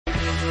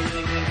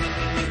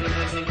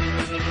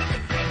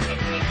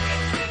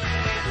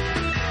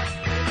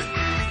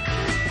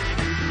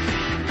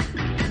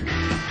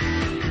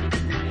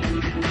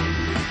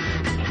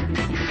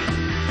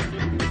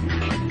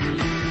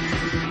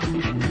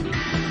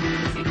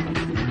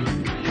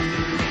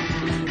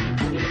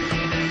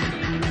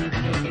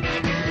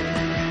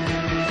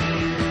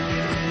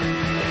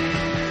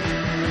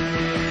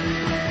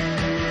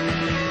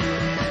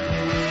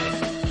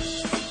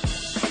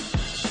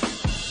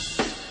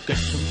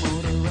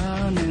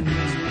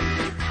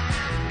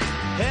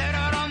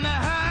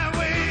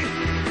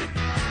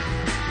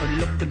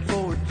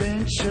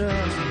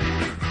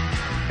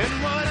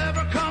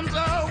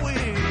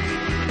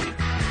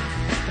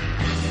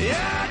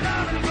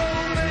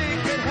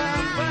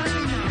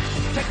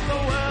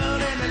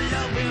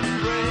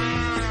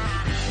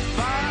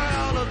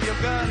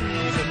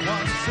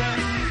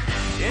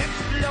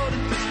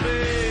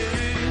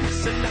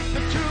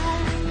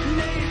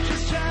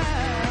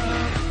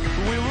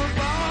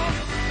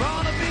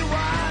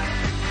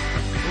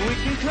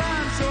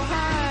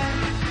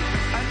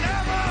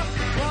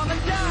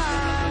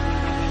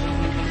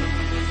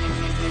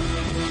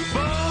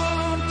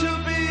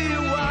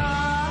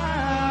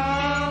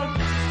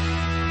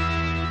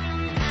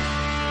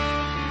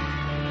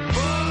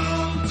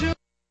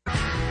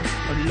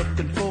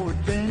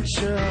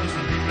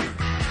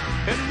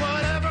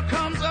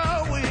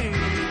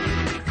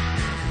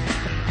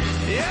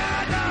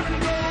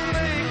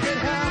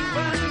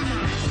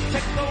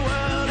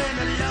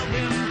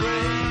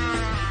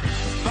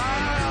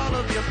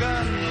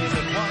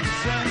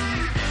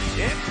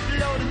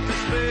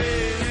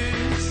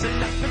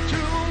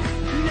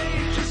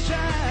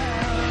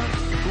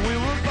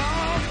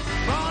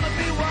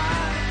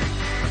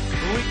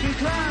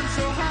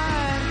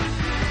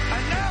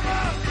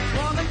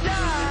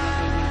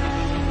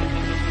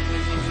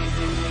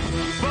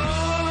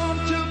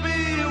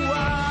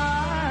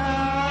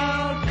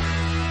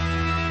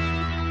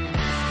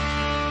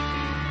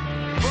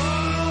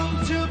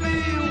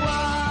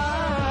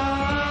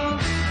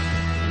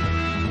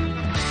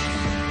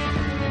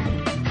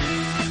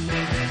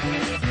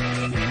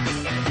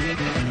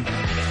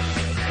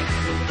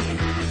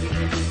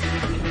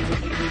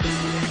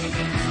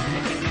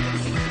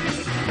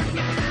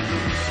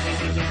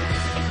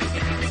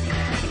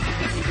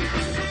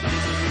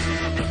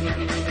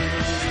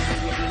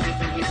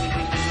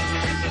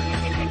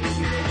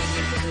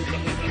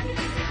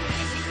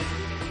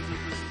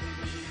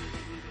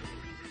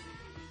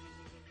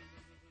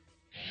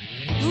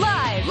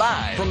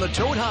Live from the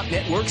Toad Hop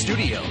Network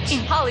studios.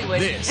 In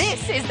Hollywood,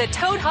 This is the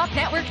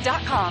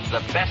ToadHopNetwork.com. The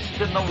best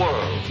in the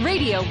world.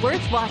 Radio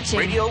worth watching.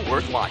 Radio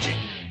worth watching.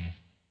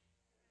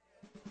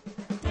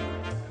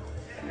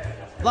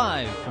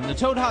 Live from the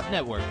Toad Hop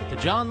Network at the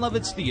John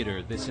Lovitz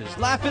Theater, this is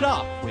Laugh It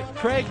Off with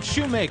Craig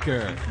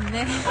Shoemaker.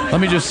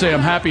 Let me just say, I'm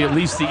happy at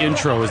least the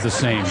intro is the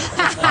same.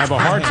 I have a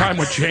hard time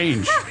with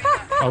change,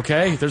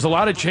 okay? There's a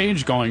lot of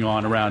change going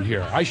on around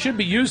here. I should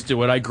be used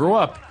to it. I grew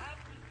up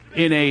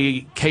in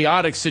a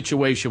chaotic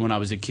situation when I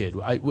was a kid.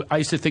 I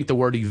used to think the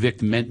word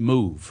evict meant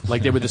move,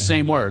 like they were the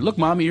same word. Look,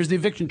 Mommy, here's the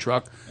eviction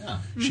truck. Yeah.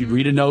 She'd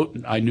read a note.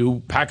 I knew,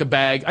 pack a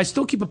bag. I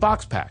still keep a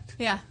box packed.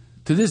 Yeah.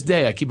 To this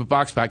day, I keep a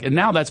box pack, and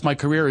now that's my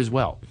career as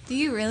well. Do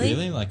you really?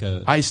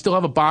 Really? I still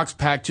have a box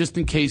pack just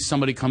in case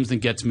somebody comes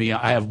and gets me.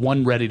 I have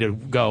one ready to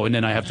go, and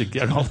then I have to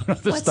get all the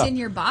other What's stuff. in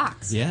your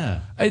box?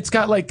 Yeah. It's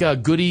got like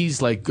goodies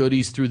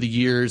through the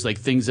years, like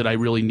things that I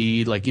really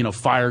need, like, you know,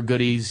 fire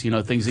goodies, you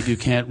know, things that you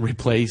can't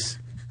replace.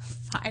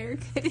 Fire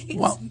goodies?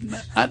 Well,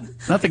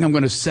 nothing I'm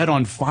going to set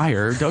on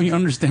fire. Don't you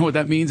understand what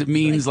that means? It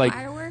means like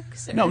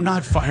fireworks? Or? No,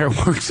 not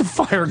fireworks.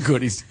 Fire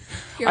goodies.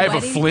 Your I have a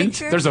wedding flint.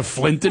 picture? There's a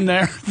flint in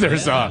there.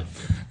 There's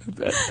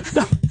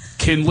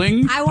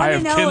kindling. I want to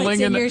have know kindling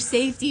what's in your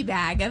safety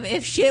bag.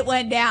 If shit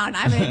went down,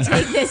 I'm going to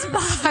take this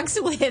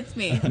box with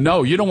me.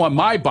 No, you don't want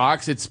my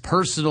box. It's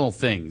personal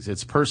things.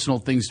 It's personal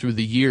things through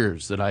the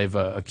years that I've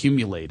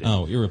accumulated.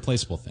 Oh,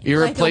 irreplacible things.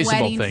 Irreplaceable like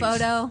a wedding things.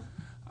 photo?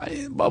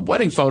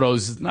 Wedding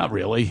photos, not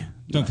really.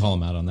 Don't call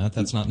him out on that.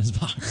 That's not in his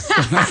box.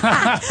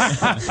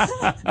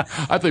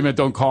 I think meant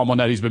don't call him on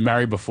that. He's been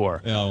married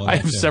before. Yeah, well, I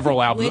have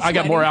several albums. Which I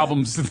got more wedding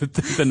albums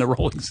than the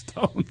Rolling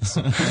Stones.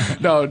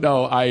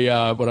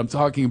 No. What I'm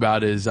talking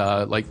about is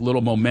like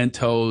little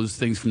mementos,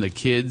 things from the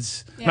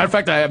kids. Yeah. Matter of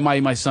fact, I have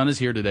my son is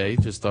here today.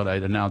 Just thought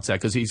I'd announce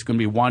that because he's going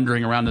to be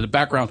wandering around in the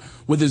background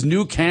with his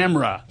new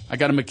camera. I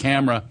got him a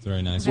camera.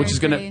 Very nice. Which is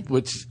Very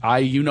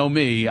pretty. you know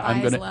me.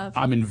 Love.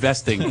 I'm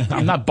investing.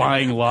 I'm not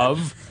buying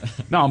love.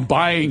 No, I'm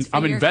buying.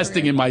 I'm your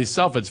investing career. in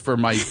myself. It's for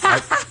my.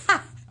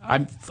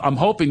 I'm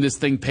hoping this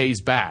thing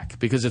pays back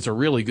because it's a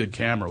really good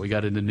camera. We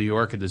got it in New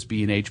York at this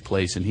B&H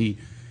place, and he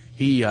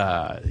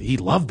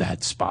loved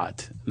that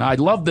spot. Now I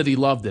love that he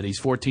loved it. He's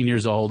 14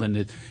 years old,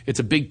 and it's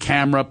a big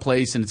camera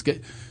place, and it's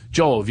good.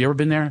 Joel, have you ever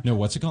been there? No,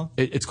 what's it called?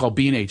 It's called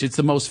B&H. It's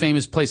the most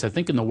famous place, I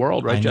think, in the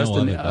world, right, I know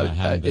Justin? of it, but I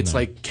haven't been it's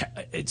there.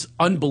 it's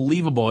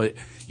unbelievable.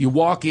 You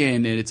walk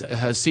in, and it's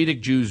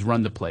Hasidic Jews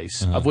run the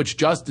place, of which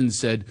Justin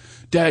said,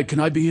 Dad, can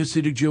I be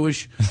Hasidic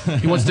Jewish?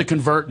 He wants to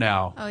convert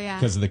now. Oh, yeah.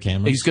 Because of the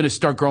cameras? He's going to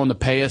start growing the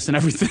payas and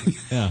everything.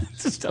 Yeah.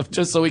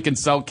 Just so he can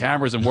sell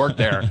cameras and work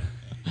there.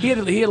 He had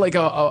like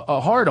a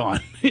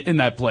hard-on in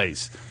that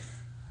place.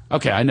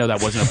 Okay, I know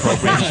that wasn't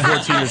appropriate. He's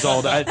 14 years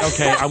old.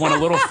 I went a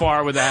little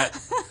far with that.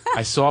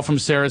 I saw from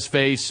Sarah's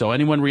face, so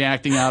anyone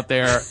reacting out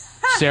there,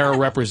 Sarah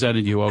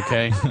represented you,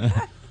 okay?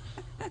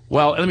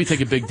 Well, let me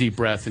take a big, deep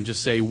breath and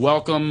just say,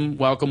 welcome,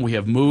 welcome. We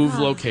have moved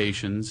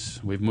locations.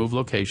 We've moved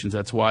locations.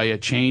 That's why a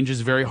change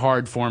is very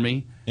hard for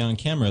me. Yeah, on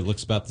camera it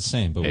looks about the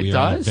same, but It we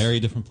are in a does? very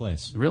different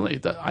place.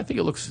 Really, I think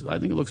it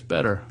looks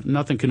better.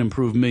 Nothing can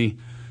improve me.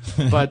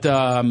 But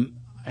I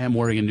am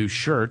wearing a new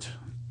shirt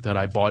that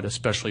I bought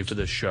especially for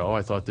this show.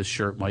 I thought this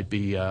shirt might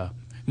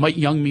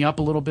young me up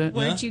a little bit.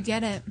 Where'd you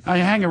get it? I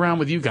hang around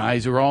with you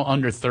guys who are all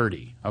under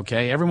 30,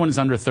 okay? Everyone is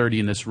under 30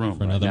 in this room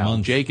For right another now.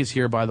 month. Jake is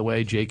here, by the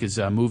way. Jake has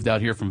moved out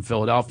here from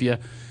Philadelphia,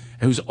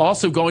 who's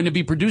also going to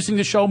be producing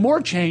the show More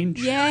Change.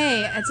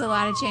 Yay, that's a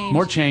lot of change.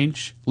 More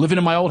change. Living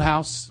in my old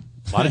house.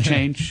 A lot of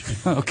change.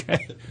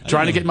 Okay.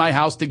 Trying to get my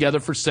house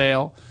together for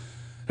sale.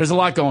 There's a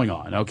lot going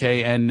on,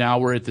 okay? And now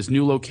we're at this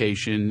new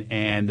location,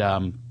 and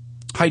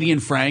Heidi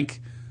and Frank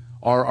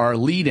are our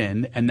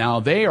lead-in, and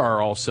now they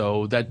are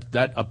also,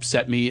 that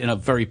upset me in a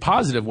very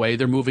positive way.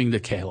 They're moving to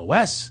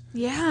KLOS,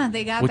 Yeah,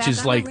 they got which back is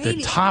on like the the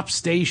radio. top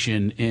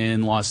station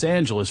in Los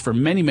Angeles for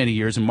many, many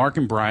years. And Mark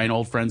and Brian,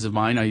 old friends of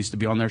mine, I used to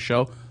be on their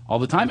show all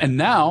the time. And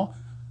now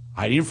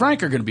Heidi and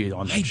Frank are going to be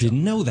on that I show.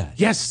 didn't know that.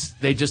 Yes,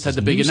 they just had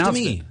the big news to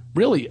announcement. me.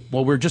 Really?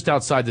 Well, we're just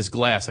outside this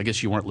glass. I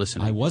guess you weren't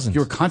listening. I wasn't. You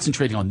were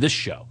concentrating on this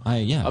show.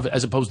 Yeah.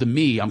 As opposed to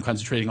me, I'm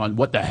concentrating on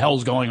what the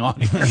hell's going on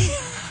here.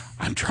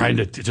 I'm trying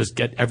to just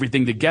get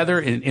everything together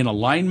in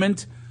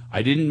alignment.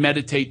 I didn't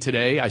meditate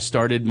today. I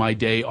started my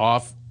day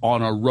off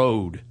on a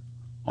road,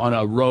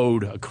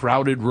 a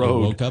crowded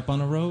road. You woke up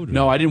on a road? Or?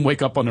 No, I didn't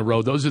wake up on the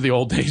road. Those are the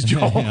old days,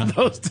 Joel. Yeah.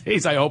 Those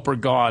days I hope are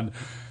gone.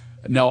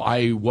 No,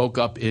 I woke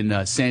up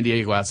in San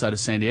Diego, outside of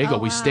San Diego.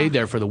 We stayed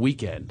there for the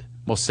weekend.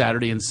 Well,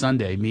 Saturday and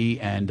Sunday, me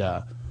and,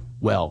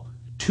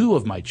 two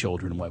of my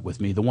children went with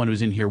me. The one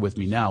who's in here with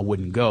me now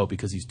wouldn't go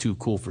because he's too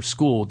cool for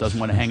school, doesn't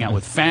want to hang out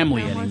with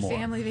family No anymore. more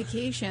family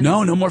vacations.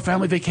 No more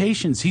family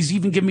vacations. He's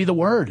even given me the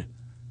word.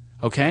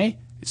 Okay?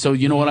 So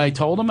you know what I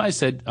told him? I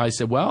said,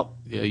 well,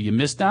 you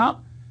missed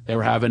out. They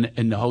were having,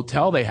 in the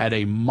hotel, they had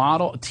a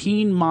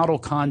teen model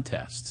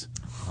contest.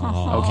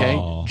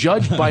 Okay?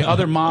 Judged by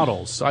other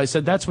models. So I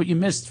said, that's what you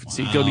missed.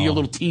 So you go to your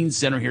little teen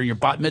center here, your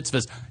bat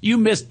mitzvahs. You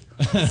missed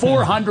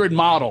 400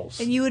 models.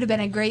 And you would have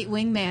been a great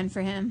wingman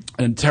for him.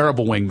 And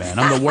terrible wingman.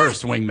 I'm the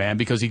worst wingman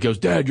because he goes,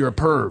 Dad, you're a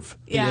perv.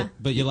 Yeah.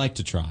 But you like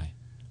to try.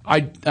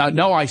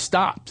 No, I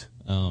stopped.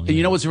 Oh, And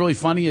you know what's really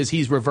funny is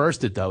he's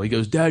reversed it, though. He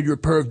goes, Dad, you're a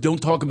perv.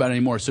 Don't talk about it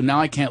anymore. So now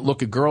I can't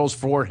look at girls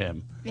for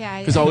him. Yeah,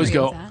 Because I always agree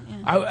go, with that,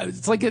 yeah.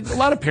 it's like a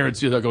lot of parents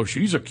do. They'll go,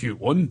 she's a cute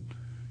one.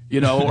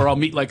 Or I'll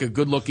meet like a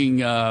good-looking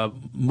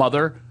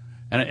mother,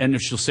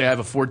 and she'll say, I have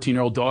a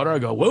 14-year-old daughter. I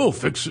go, well,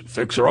 fix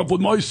her up with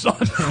my son.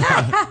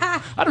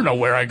 I don't know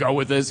where I go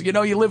with this. You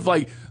live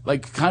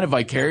like kind of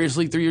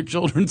vicariously through your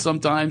children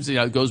sometimes.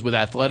 It goes with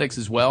athletics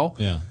as well.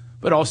 Yeah.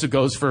 But also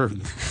goes for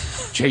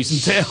chase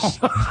and tail.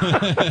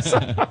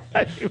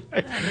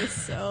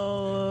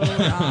 So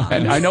wrong.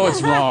 And I know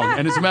it's wrong.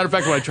 And as a matter of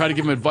fact, when I try to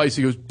give him advice,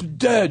 he goes,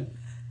 Dad,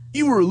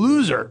 you were a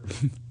loser.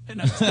 And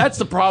that's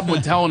the problem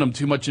with telling them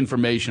too much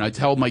information. I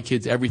tell my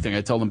kids everything.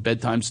 I tell them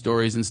bedtime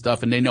stories and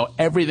stuff, and they know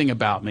everything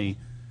about me.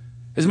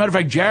 As a matter of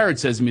fact, Jared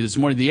says to me this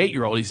morning, the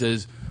 8-year-old, he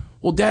says,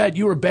 well, Dad,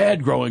 you were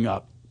bad growing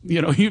up.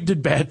 You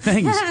did bad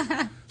things.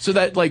 So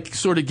that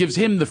sort of gives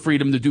him the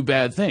freedom to do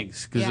bad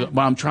things. Because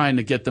when I'm trying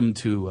to get them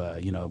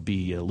to,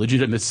 be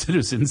legitimate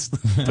citizens,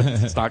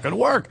 it's not going to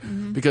work.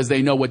 Because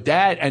they know what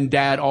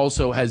Dad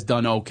also has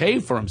done okay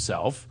for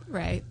himself.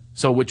 Right.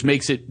 So which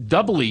makes it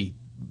doubly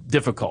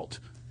difficult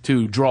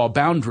to draw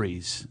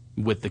boundaries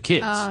with the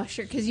kids. Oh,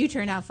 sure, because you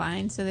turned out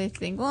fine, so they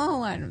think,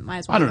 well, I might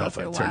as well. I don't go know if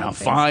for a it turned wild out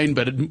face. fine,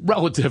 but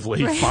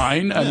relatively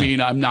fine. I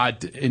mean, I'm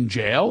not in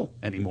jail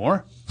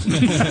anymore.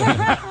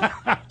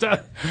 I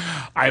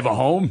have a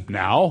home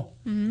now.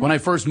 When I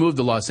first moved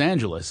to Los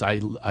Angeles, I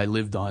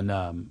lived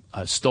on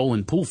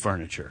stolen pool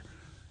furniture,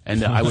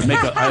 and I would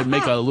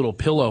make a little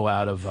pillow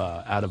out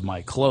of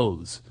my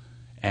clothes.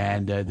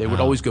 And they would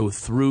always go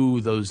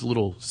through those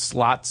little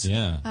slots,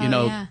 Yeah.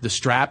 yeah. the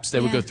straps. They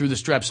would go through the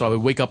straps, so I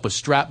would wake up with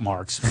strap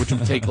marks, which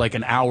would take like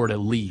an hour to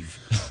leave.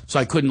 So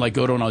I couldn't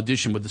go to an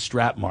audition with the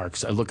strap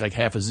marks. I looked like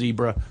half a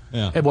zebra.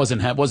 Yeah. It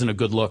wasn't a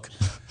good look.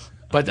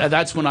 But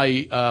that's when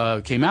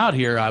I came out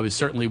here. I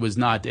certainly was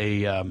not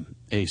a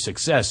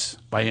success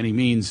by any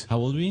means. How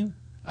old were you?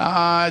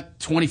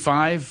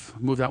 25.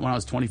 Moved out when I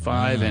was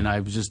 25, and I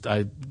was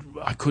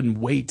I couldn't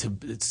wait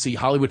to see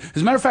Hollywood.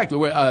 As a matter of fact,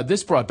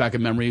 this brought back a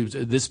memory.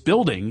 This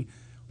building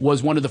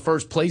was one of the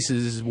first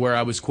places where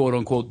I was quote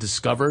unquote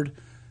discovered.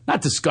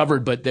 not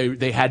discovered, but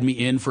they had me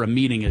in for a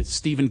meeting at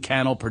Stephen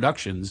Cannell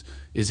Productions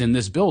is in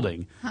this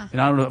building. And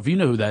I don't know if you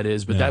know who that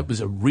is, but that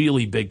was a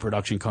really big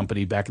production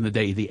company back in the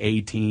day, the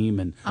A-Team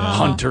and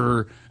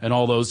Hunter and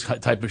all those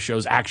type of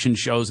shows, action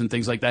shows and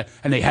things like that.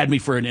 And they had me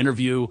for an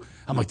interview.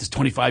 I'm like this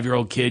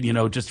 25-year-old kid,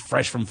 just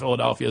fresh from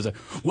Philadelphia. I was like,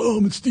 well,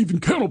 I'm at Stephen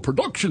Cannell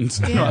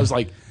Productions. I was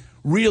like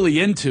really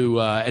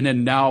into, and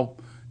then now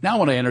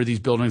when I enter these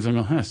buildings,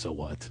 I'm going, so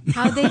what?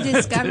 How'd they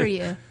discover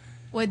you?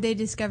 What'd they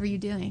discover you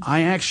doing?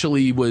 I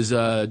actually was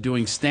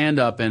doing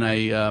stand-up,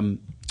 and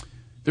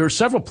there were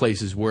several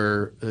places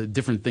where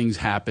different things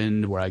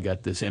happened, where I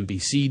got this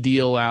NBC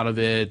deal out of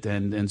it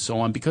and so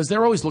on, because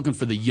they're always looking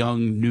for the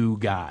young, new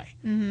guy.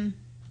 Mm-hmm.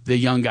 The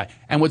young guy.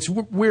 And what's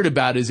weird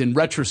about it is, in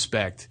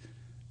retrospect,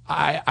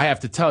 I have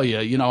to tell you,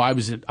 I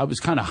was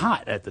kind of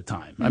hot at the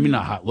time. Mm-hmm. I mean,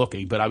 not hot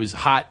looking, but I was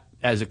hot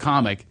as a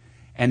comic.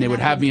 And they would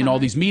have me in all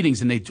these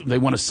meetings, and they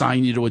want to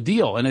sign you to a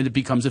deal, and then it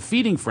becomes a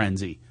feeding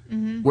frenzy,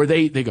 where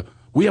they go,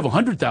 we have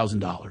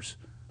 $100,000.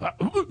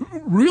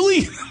 Really?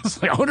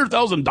 It's like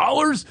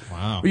 $100,000?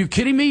 Wow! Are you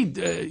kidding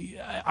me?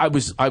 I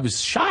was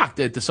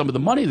shocked at some of the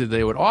money that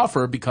they would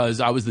offer,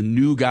 because I was the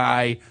new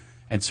guy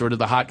and sort of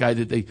the hot guy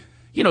that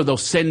they'll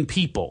send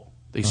people.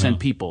 They send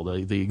people.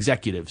 The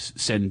executives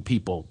send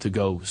people to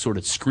go sort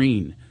of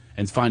screen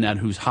and find out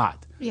who's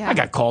hot. Yeah. I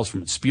got calls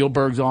from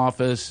Spielberg's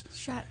office.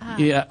 Shut up.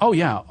 Yeah. Oh,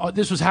 yeah.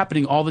 This was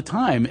happening all the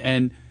time,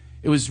 and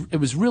it was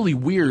really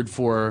weird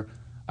for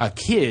a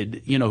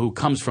kid, who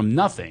comes from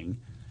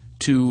nothing,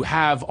 to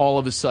have all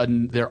of a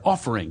sudden they're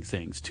offering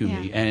things to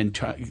me and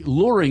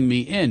luring me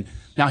in.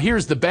 Now,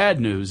 here's the bad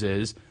news: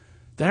 did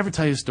I ever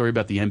tell you a story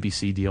about the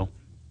NBC deal?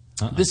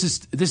 This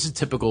is a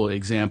typical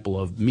example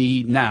of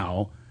me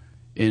now,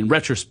 in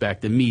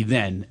retrospect, and me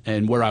then,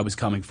 and where I was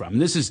coming from.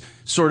 And this is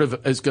sort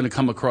of is going to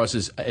come across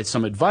as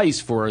some advice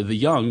for the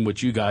young,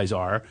 which you guys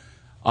are,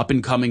 up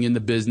and coming in the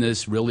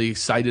business, really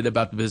excited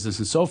about the business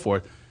and so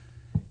forth,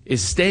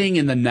 is staying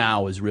in the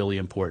now is really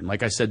important.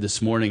 Like I said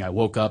this morning, I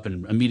woke up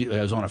and immediately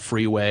I was on a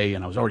freeway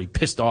and I was already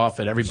pissed off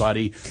at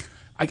everybody.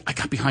 I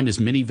got behind this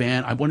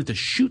minivan. I wanted to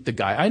shoot the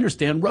guy. I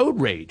understand road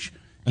rage.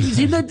 He's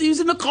in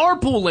the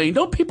carpool lane.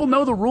 Don't people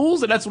know the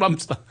rules? And that's what I'm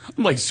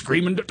like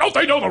screaming. Don't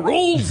they know the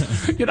rules?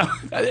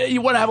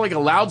 You want to have like a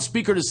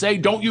loudspeaker to say,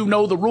 don't you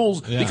know the rules?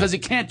 Because it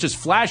can't just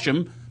flash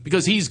him,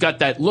 because he's got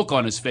that look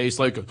on his face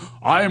like,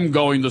 I'm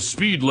going the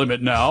speed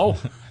limit now,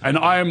 and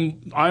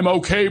I'm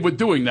okay with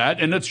doing that,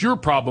 and it's your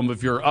problem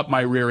if you're up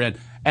my rear end.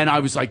 And I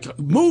was like,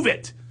 move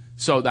it.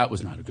 So that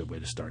was not a good way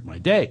to start my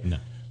day. No.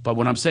 But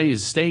what I'm saying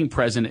is staying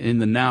present in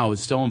the now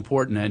is so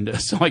important. And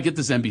so I get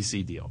this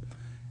NBC deal.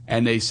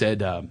 And they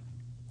said,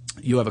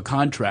 you have a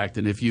contract,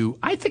 and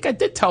I think I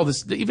did tell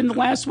this, even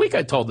last week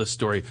I told this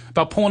story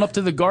about pulling up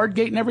to the guard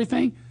gate and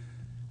everything.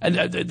 And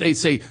they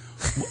say,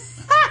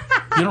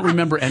 you don't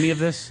remember any of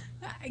this?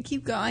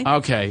 Keep going.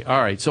 Okay,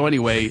 all right. So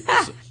anyway,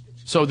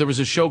 so there was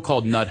a show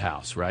called Nut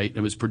House, right?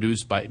 It was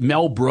produced by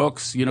Mel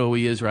Brooks. You know who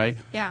he is, right?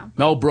 Yeah.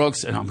 Mel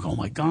Brooks, and I'm going, oh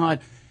my God.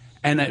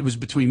 And it was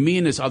between me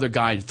and this other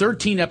guy,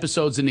 13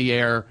 episodes in the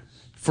air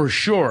for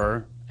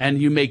sure. And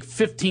you make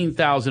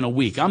 $15,000 a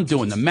week. I'm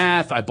doing the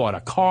math. I bought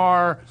a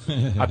car.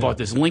 I bought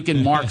this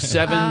Lincoln Mark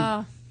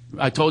 7.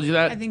 I told you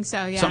that? I think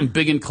so, yeah. Something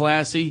big and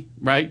classy,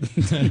 right?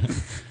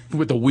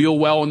 With the wheel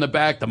well in the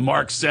back, the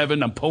Mark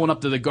 7. I'm pulling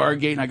up to the guard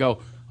gate, and I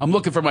go, I'm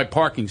looking for my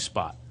parking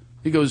spot.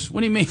 He goes,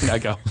 what do you mean? I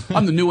go,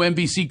 I'm the new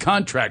NBC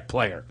contract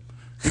player.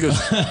 He goes,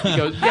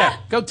 yeah,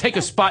 go take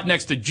a spot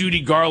next to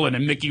Judy Garland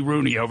and Mickey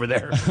Rooney over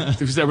there.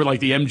 Because they were like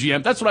the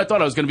MGM. That's what I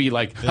thought I was going to be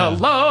like.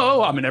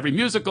 Hello, I'm in every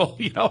musical,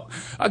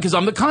 because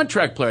I'm the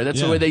contract player.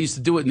 That's the way they used to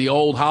do it in the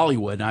old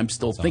Hollywood. And I'm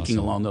still thinking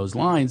along those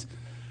lines.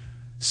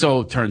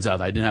 So it turns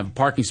out I didn't have a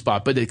parking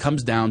spot, but it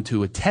comes down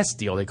to a test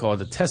deal. They call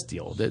it a test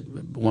deal.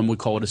 One would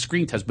call it a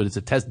screen test, but it's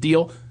a test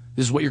deal.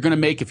 This is what you're going to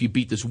make if you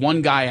beat this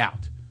one guy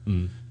out.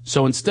 Mm.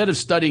 So instead of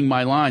studying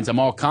my lines, I'm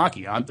all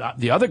cocky.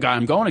 The other guy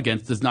I'm going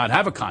against does not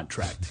have a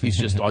contract. He's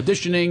just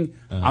auditioning.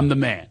 I'm the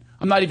man.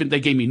 They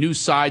gave me new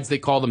sides, they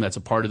call them. That's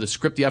a part of the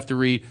script you have to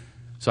read.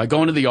 So I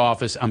go into the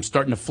office. I'm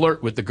starting to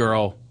flirt with the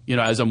girl,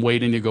 as I'm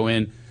waiting to go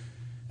in.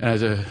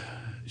 And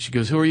she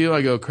goes, who are you?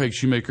 I go, Craig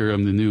Shoemaker.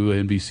 I'm the new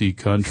NBC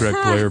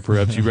contract player.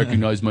 Perhaps you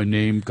recognize my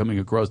name coming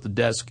across the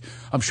desk.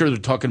 I'm sure they're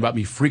talking about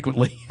me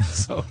frequently.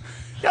 So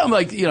I'm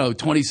like,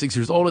 26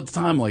 years old at the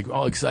time, like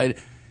all excited.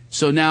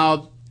 So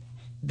now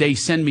they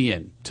send me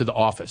in to the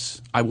office.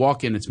 I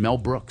walk in. It's Mel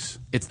Brooks.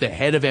 It's the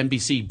head of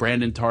NBC,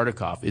 Brandon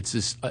Tartikoff. It's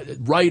this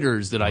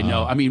writers that I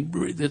know. I mean,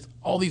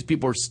 all these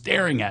people are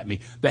staring at me.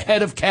 The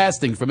head of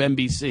casting from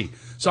NBC.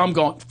 So I'm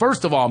going,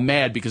 first of all, I'm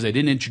mad because they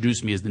didn't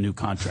introduce me as the new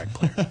contract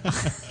player.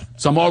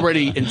 So I'm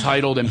already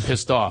entitled and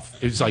pissed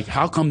off. It's like,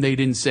 how come they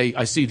didn't say,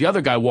 I see the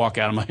other guy walk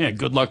out. I'm like, hey,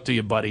 good luck to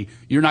you, buddy.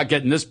 You're not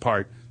getting this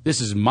part.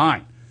 This is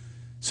mine.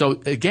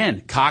 So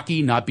again,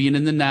 cocky, not being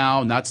in the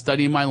now, not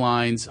studying my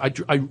lines.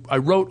 I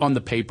wrote on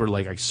the paper,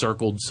 like I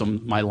circled some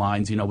of my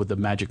lines, with the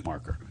magic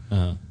marker.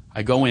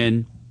 I go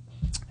in,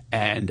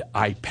 and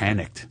I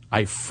panicked.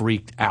 I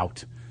freaked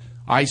out.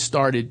 I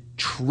started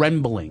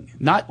trembling.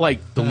 Not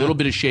like the little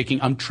bit of shaking.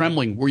 I'm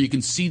trembling where you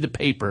can see the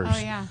papers. Oh,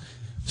 yeah.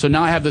 So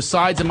now I have the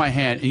sides of my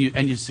hand,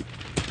 and you see.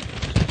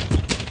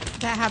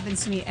 That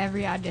happens to me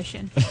every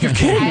audition. You're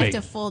kidding I me. have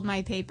to fold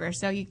my paper,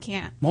 so you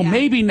can't. Well, yeah.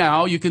 maybe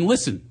now you can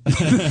listen.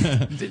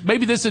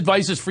 Maybe this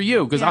advice is for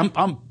you because Yeah.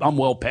 I'm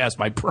well past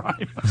my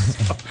prime.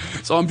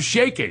 So I'm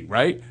shaking,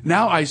 right?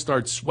 Now I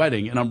start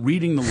sweating and I'm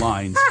reading the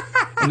lines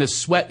and the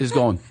sweat is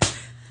going.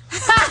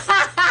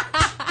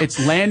 It's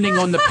landing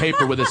on the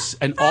paper with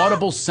an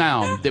audible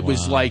sound that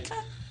was like,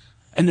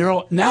 and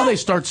now they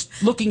start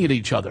looking at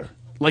each other.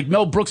 Like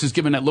Mel Brooks is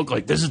giving that look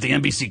like, this is the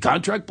NBC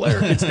contract player.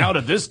 It's now to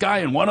this guy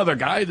and one other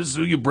guy. This is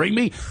who you bring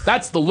me.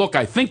 That's the look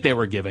I think they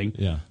were giving.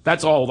 Yeah.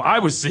 That's all I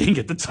was seeing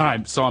at the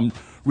time. So I'm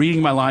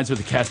reading my lines with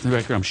the casting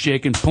director. I'm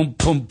shaking, boom,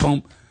 boom,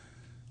 boom.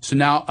 So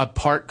now a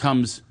part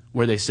comes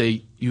where they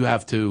say you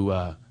have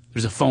to,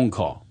 there's a phone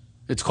call.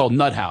 It's called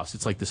Nut House.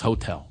 It's like this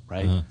hotel,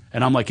 right?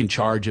 And I'm like in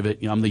charge of it.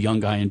 You know, I'm the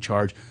young guy in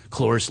charge.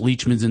 Cloris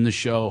Leachman's in the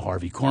show,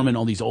 Harvey Korman,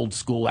 all these old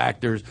school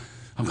actors.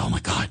 I'm going, oh my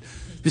God,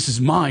 this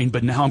is mine.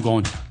 But now I'm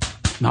going,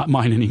 not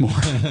mine anymore.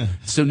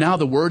 So now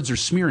the words are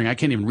smearing. I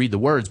can't even read the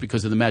words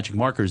because of the magic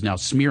markers now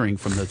smearing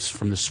from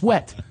the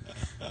sweat.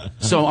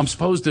 So I'm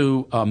supposed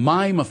to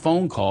mime a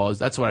phone call.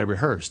 That's what I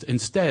rehearsed.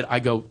 Instead, I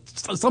go,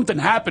 something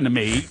happened to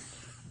me.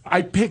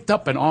 I picked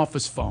up an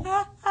office phone.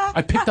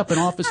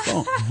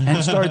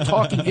 And started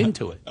talking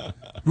into it,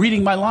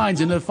 reading my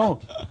lines into the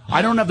phone.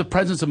 I don't have the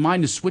presence of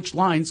mind to switch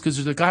lines because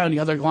there's a guy on the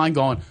other line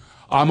going,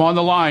 I'm on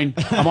the line.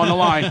 And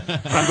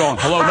I'm going,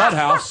 hello, Nut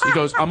House. He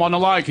goes, I'm on the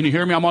line. Can you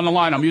hear me? I'm on the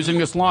line. I'm using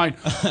this line.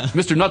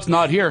 Mr. Nut's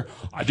not here.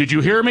 Did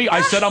you hear me?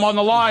 I said I'm on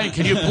the line.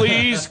 Can you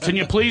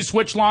please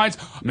switch lines?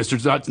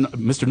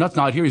 Mr. Nut's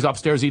not here. He's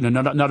upstairs eating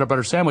a nut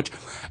butter sandwich.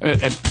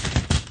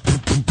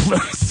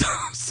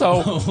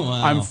 So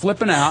I'm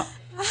flipping out.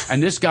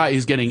 And this guy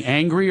is getting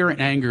angrier and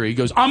angrier. He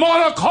goes, I'm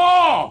on a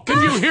call. Can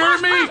you hear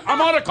me?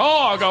 I'm on a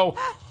call. I go,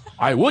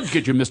 I would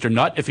get you Mr.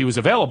 Nut if he was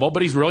available,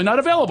 but he's really not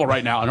available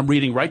right now. And I'm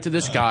reading right to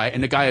this guy,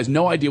 and the guy has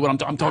no idea what I'm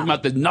talking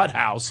about. The Nut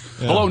House.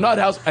 Yeah. Hello, Nut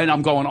House. And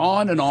I'm going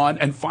on,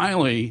 and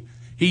finally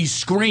he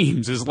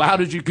screams as loud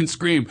as you can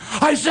scream.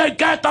 I said,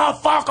 get the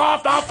fuck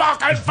off the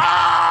fucking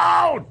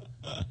phone!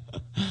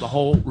 The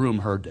whole room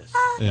heard this.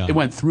 Yeah. It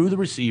went through the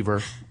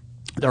receiver.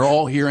 They're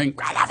all hearing.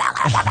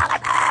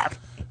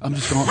 I'm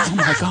just going, oh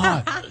my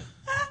God.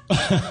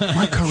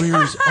 My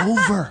career is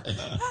over.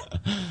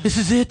 This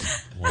is it.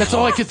 Wow. That's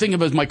all I could think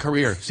of as my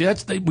career. See,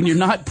 when you're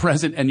not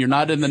present and you're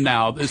not in the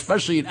now,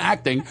 especially in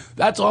acting,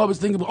 that's all I was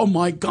thinking of. Oh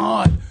my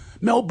God.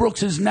 Mel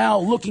Brooks is now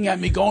looking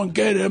at me going,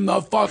 get him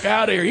the fuck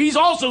out of here. He's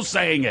also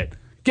saying it.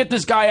 Get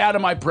this guy out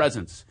of my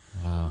presence.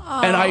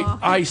 Wow. And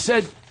I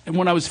said, and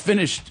when I was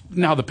finished,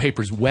 now the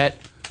paper's wet.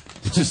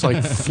 It's just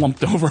like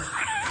flumped over.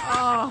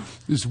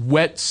 This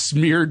wet,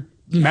 smeared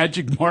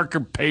magic marker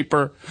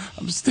paper.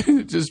 I'm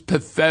just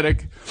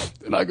pathetic.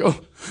 And I go,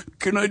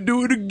 can I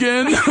do it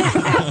again?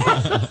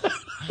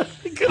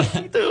 Can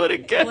I do it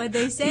again? What'd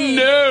they say?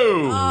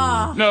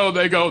 No. No,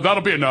 they go,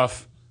 that'll be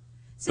enough.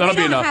 So that'll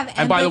they don't be enough. have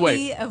empathy And by the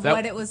way, of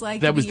what it was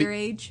like to be your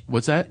age?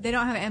 What's that? They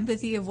don't have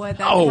empathy of what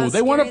that Oh,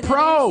 they want a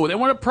pro. They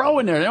want a pro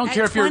in there. They don't At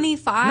care if you're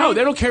 25? No,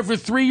 they don't care if you're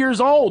 3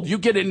 years old. You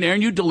get in there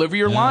and you deliver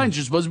your lines.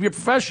 You're supposed to be a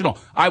professional.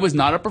 I was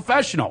not a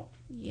professional.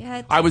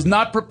 Yet. I was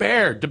not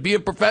prepared to be a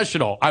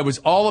professional. I was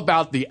all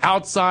about the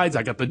outsides.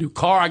 I got the new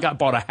car. I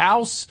bought a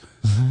house.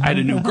 I had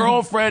a new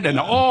girlfriend, and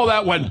all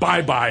that went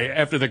bye-bye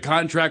after the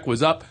contract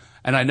was up.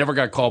 And I never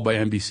got called by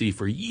NBC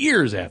for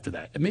years after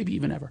that, and maybe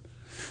even ever.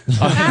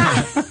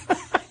 I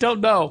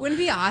don't know. Wouldn't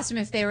it be awesome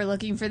if they were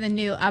looking for the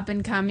new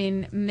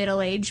up-and-coming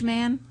middle-aged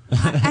man?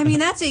 I mean,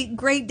 that's a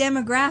great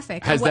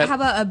demographic. How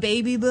about a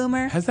baby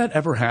boomer? Has that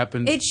ever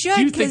happened? It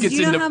should, because do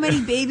you know how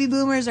many baby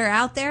boomers are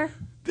out there?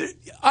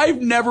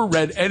 I've never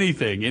read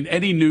anything in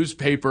any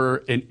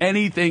newspaper, in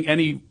anything,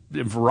 any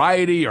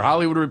Variety or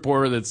Hollywood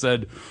Reporter that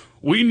said,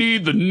 we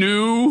need the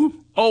new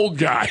old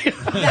guy.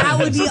 That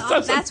would be.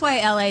 That's why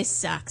LA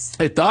sucks.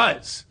 It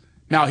does.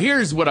 Now,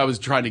 here's what I was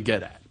trying to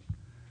get at.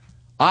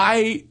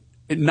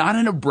 Not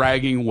in a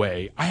bragging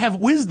way, I have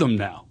wisdom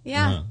now.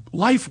 Yeah.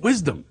 Life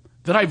wisdom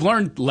that I've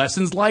learned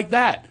lessons like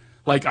that.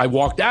 Like, I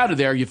walked out of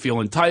there, you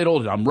feel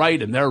entitled, and I'm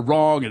right, and they're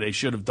wrong, and they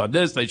should have done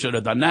this, they should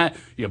have done that.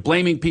 You're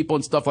blaming people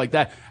and stuff like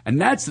that. And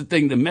that's the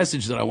thing, the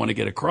message that I want to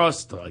get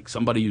across to, like,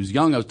 somebody who's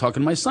young. I was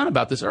talking to my son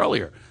about this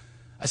earlier.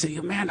 I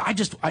said, man,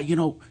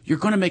 you're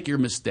going to make your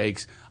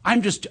mistakes.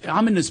 I'm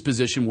in this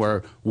position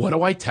where, what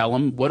do I tell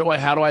him?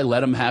 How do I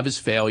let him have his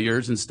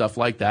failures and stuff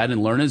like that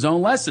and learn his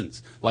own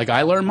lessons? Like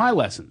I learned my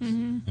lessons.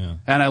 Mm-hmm. Yeah.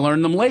 And I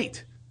learned them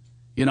late,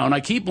 and I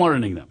keep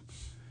learning them.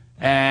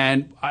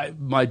 And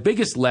my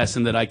biggest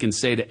lesson that I can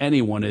say to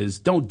anyone is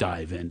don't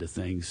dive into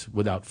things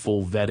without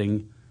full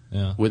vetting,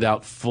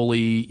 without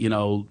fully,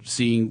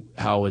 seeing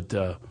how it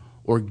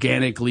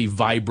organically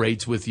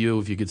vibrates with you,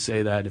 if you could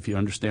say that, if you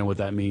understand what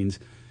that means.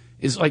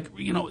 Is like,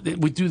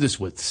 we do this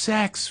with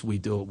sex, we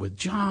do it with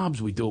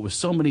jobs, we do it with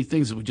so many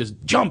things that we just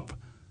jump.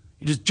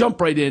 You just jump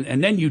right in,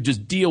 and then you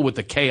just deal with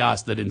the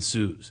chaos that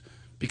ensues.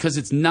 Because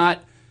it's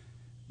not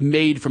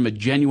made from a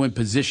genuine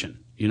position.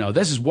 You know,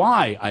 this is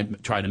why I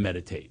try to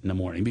meditate in the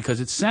morning, because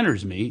it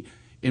centers me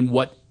in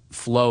what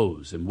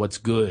flows and what's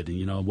good and,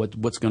 you know,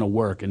 what's going to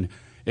work. And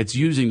it's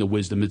using the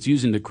wisdom. It's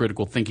using the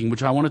critical thinking,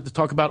 which I wanted to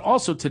talk about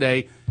also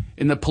today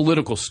in the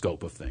political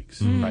scope of things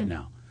right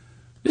now.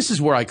 This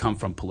is where I come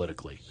from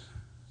politically.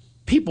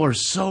 People are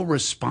so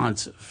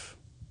responsive,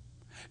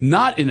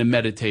 not in a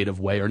meditative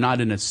way or not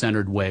in a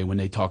centered way when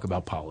they talk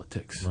about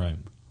politics. Right.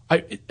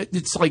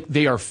 It's like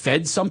they are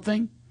fed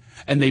something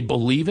and they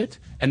believe it,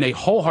 and they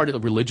wholeheartedly,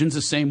 religion's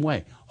the same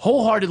way,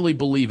 wholeheartedly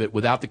believe it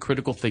without the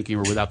critical thinking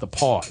or without the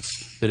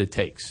pause that it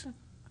takes.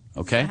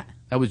 Okay?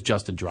 That was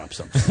Justin drop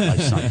something. My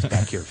son's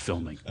back here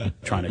filming,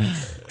 trying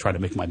to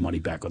make my money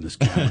back on this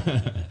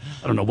camera.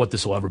 I don't know what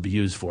this will ever be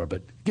used for,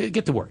 but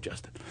get to work,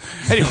 Justin.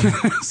 Anyway,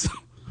 so,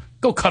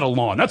 go cut a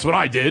lawn. That's what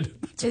I did.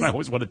 That's what I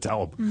always want to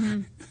tell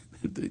them.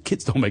 The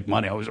kids don't make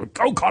money. I always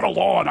go cut a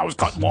lawn. I was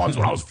cutting lawns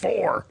when I was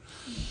 4.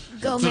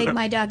 Go make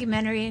my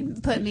documentary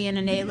and put me in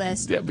an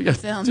A-list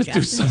film, just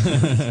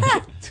Justin.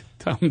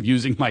 I'm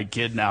using my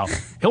kid now.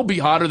 He'll be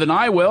hotter than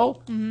I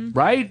will,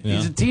 right? Yeah.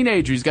 He's a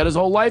teenager. He's got his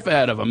whole life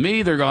ahead of him.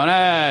 Me, they're going,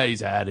 he's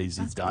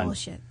done.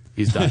 Bullshit.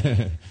 He's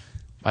done.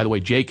 By the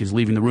way, Jake is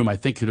leaving the room. I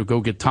think he'll go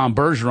get Tom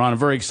Bergeron. I'm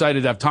very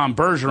excited to have Tom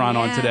Bergeron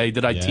on today.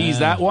 Did I tease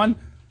that one?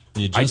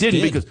 I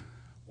didn't because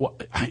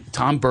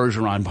Tom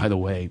Bergeron, by the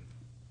way,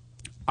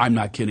 I'm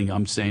not kidding.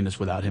 I'm saying this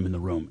without him in the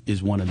room,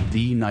 is one of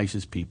the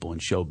nicest people in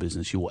show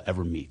business you will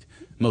ever meet.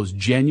 Most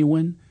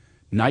genuine,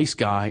 nice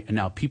guy. And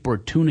now people are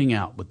tuning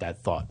out with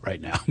that thought right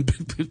now.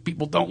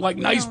 People don't like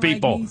nice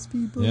people. Like nice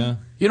people. Yeah.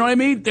 You know what I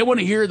mean? They want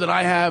to hear that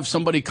I have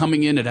somebody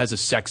coming in that has a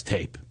sex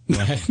tape.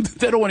 Right.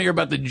 They don't want to hear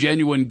about the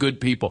genuine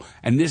good people.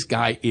 And this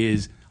guy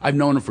is, I've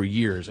known him for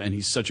years, and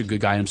he's such a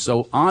good guy. I'm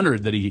so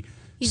honored that he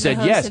said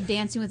the host yes. of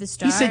Dancing with the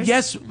Stars. He said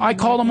yes. I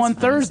called him on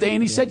Thursday,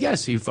 and he stuff. said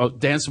yes. He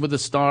Danced with the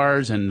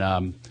Stars and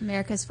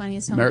America's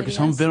Funniest Home America's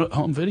Videos.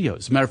 Home Videos.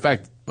 As a matter of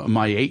fact,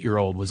 my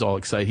 8-year-old was all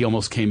excited. He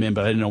almost came in,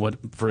 but I didn't know what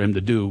for him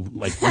to do,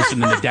 like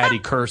listening to Daddy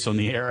curse on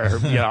the air.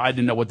 I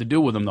didn't know what to do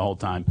with him the whole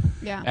time.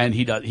 Yeah. And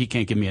he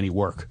can't give me any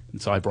work,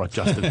 and so I brought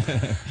Justin.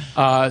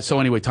 So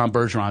anyway, Tom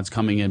Bergeron's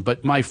coming in,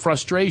 but my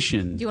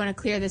frustration. Do you want to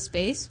clear the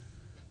space?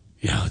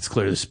 Yeah, let's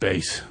clear the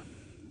space.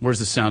 Where's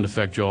the sound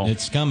effect, Joel?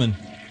 It's coming.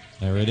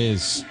 There it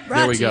is.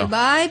 Brought we to you go.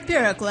 by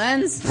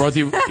Puriclens. Brought to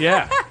you,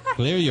 yeah.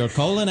 Clear your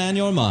colon and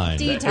your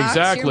mind. Detox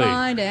Exactly. your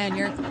mind and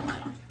your...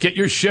 Get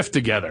your shift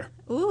together.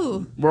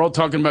 Ooh. We're all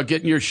talking about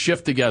getting your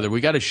shift together.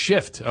 We got to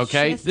shift,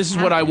 okay? Shift This is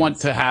what I happens. want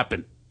to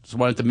happen. This is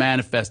what I want to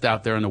manifest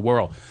out there in the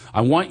world. I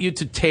want you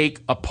to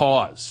take a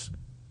pause.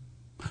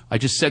 I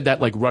just said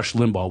that like Rush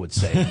Limbaugh would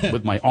say,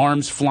 with my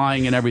arms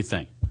flying and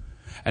everything.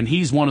 And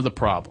he's one of the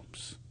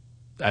problems.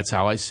 That's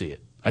how I see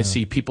it. I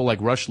see people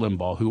like Rush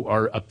Limbaugh who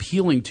are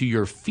appealing to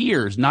your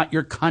fears, not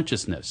your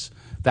consciousness.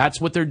 That's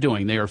what they're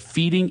doing. They are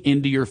feeding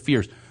into your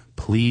fears.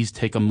 Please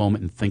take a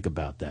moment and think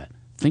about that.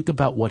 Think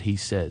about what he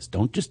says.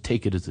 Don't just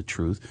take it as the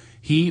truth.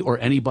 He or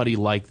anybody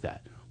like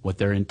that, what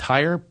their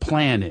entire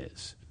plan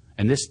is,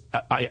 and this,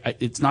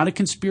 it's not a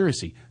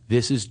conspiracy.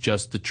 This is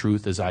just the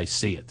truth as I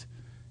see it,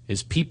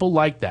 is people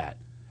like that.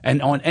 And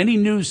on any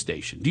news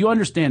station, do you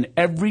understand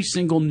every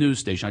single news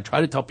station? I try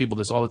to tell people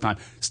this all the time.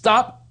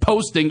 Stop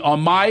posting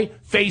on my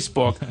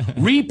Facebook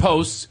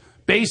reposts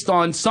based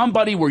on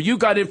somebody where you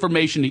got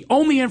information. The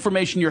only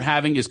information you're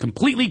having is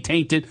completely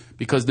tainted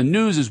because the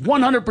news is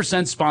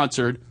 100%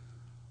 sponsored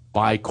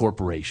by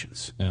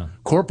corporations. Yeah.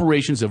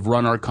 Corporations have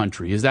run our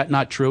country. Is that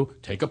not true?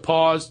 Take a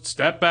pause,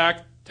 step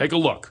back, take a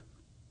look.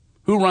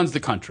 Who runs the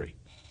country?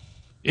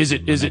 Is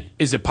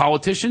it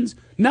politicians?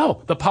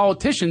 No, the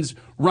politicians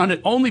run it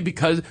only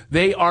because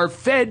they are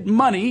fed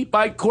money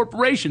by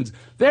corporations.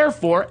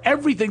 Therefore,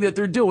 everything that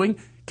they're doing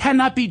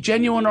cannot be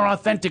genuine or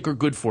authentic or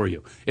good for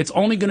you. It's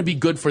only going to be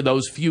good for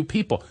those few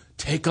people.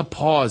 Take a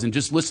pause and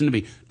just listen to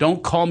me.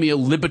 Don't call me a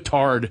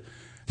libetard.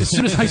 As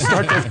soon as I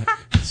start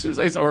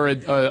or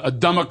a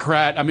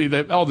Democrat, I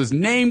mean, all this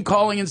name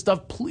calling and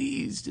stuff,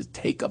 please just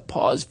take a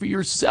pause for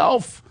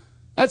yourself.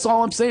 That's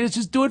all I'm saying is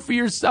just do it for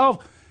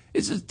yourself.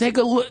 It's just take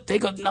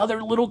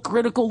another little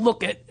critical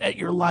look at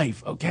your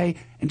life, okay?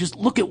 And just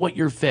look at what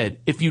you're fed.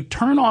 If you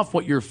turn off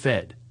what you're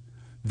fed,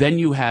 then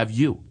you have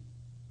you.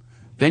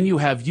 Then you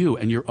have you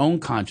and your own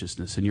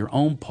consciousness and your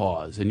own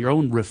pause and your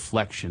own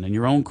reflection and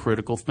your own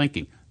critical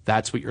thinking.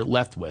 That's what you're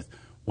left with.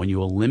 When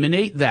you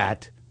eliminate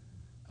that,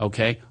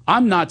 okay,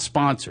 I'm not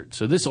sponsored.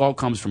 So this all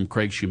comes from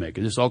Craig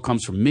Shoemaker. This all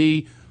comes from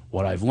me,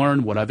 what I've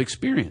learned, what I've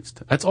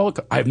experienced. That's all.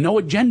 I have no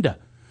agenda.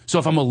 So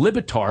if I'm a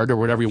libetard or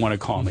whatever you want to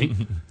call me,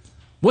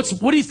 what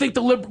do you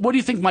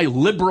think my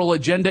liberal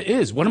agenda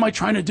is? What am I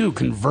trying to do?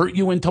 Convert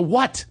you into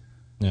what?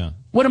 Yeah.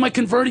 What am I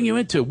converting you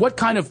into? What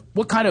kind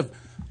of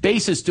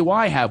basis do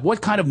I have?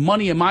 What kind of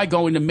money am I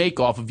going to make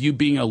off of you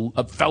being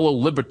a fellow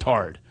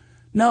libertard?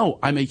 No,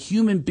 I'm a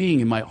human being,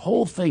 and my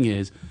whole thing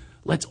is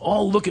let's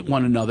all look at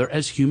one another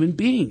as human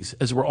beings,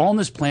 as we're all on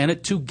this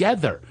planet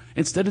together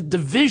instead of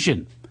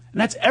division.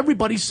 And that's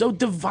everybody's so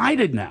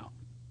divided now.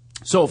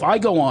 So if I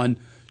go on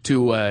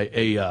to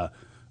a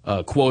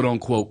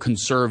quote-unquote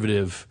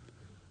conservative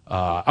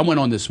I went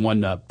on this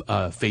one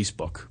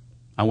Facebook.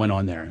 I went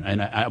on there,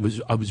 and I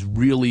was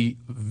really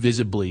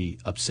visibly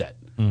upset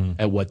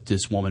at what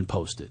this woman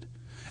posted.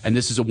 And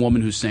this is a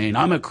woman who's saying,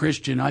 I'm a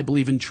Christian, I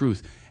believe in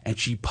truth. And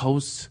she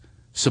posts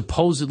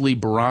supposedly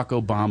Barack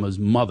Obama's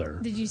mother.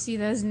 Did you see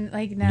those No.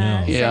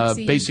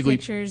 sexy basically,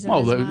 pictures of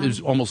well, his it mom?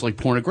 was almost like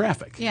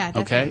pornographic. Yeah,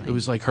 okay, definitely. it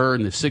was like her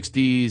in the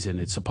 60s, and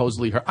it's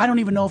supposedly her. I don't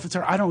even know if it's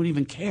her. I don't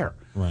even care.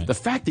 Right. The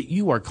fact that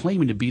you are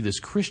claiming to be this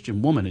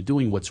Christian woman and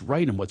doing what's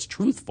right and what's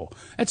truthful,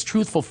 that's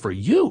truthful for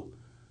you.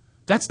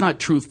 That's not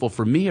truthful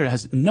for me. It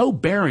has no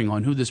bearing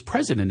on who this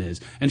president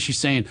is. And she's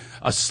saying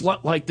a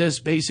slut like this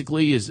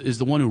basically is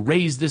the one who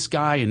raised this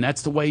guy, and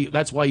that's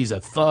why he's a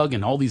thug,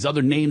 and all these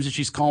other names that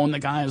she's calling the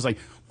guy. I was like,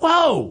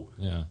 whoa,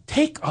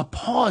 take a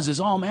pause is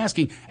all I'm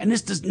asking. And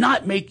this does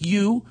not make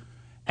you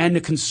and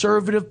the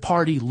Conservative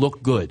Party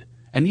look good.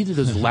 And neither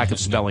does the lack of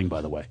spelling,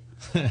 by the way.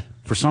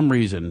 For some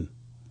reason,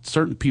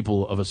 certain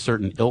people of a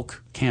certain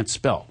ilk can't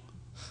spell.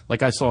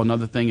 Like I saw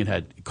another thing, it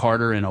had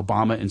Carter and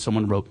Obama, and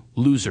someone wrote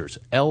losers,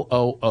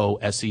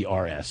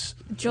 Loosers.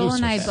 Joel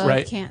and I both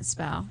Right. can't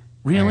spell.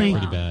 Really?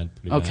 Pretty bad.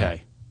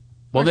 Okay.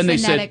 Well, We're then they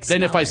said, phonetic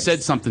then if I spellers.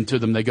 said something to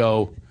them, they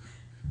go,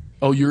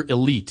 oh, you're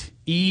elite.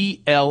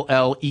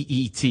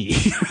 ELLEET.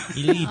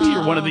 Elite.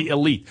 You're one of the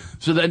elite.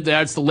 So then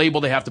that's the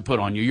label they have to put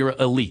on you. You're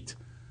elite.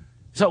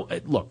 So,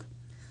 look,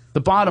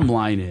 the bottom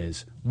line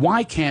is,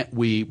 why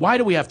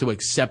do we have to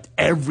accept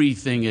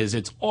everything as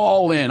it's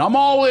all in? I'm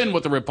all in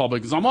with the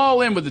Republicans. I'm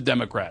all in with the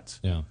Democrats.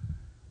 Yeah.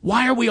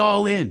 Why are we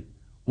all in?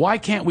 Why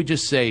can't we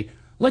just say,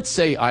 let's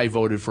say I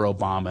voted for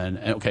Obama, and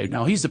okay,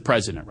 now he's the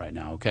president right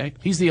now, okay?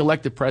 He's the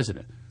elected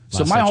president.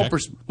 So Last I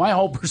checked. my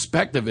whole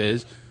perspective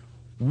is,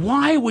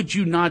 why would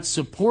you not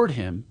support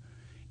him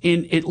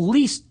at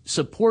least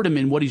support him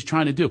in what he's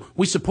trying to do?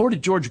 We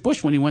supported George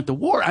Bush when he went to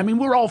war. I mean,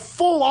 we're all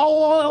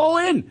all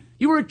in.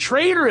 You were a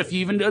traitor if you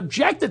even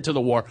objected to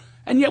the war.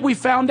 And yet we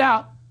found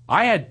out,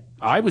 I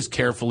was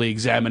carefully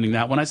examining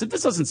that one. I said,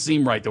 this doesn't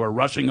seem right. They were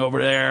rushing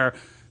over there.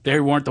 They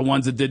weren't the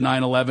ones that did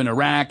 9/11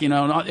 Iraq,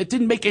 it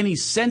didn't make any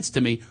sense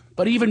to me.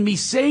 But even me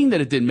saying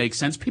that it didn't make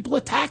sense, people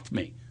attacked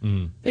me.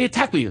 They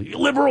attacked me. You're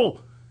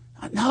liberal.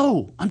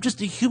 No, I'm just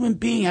a human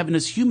being having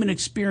this human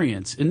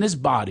experience in this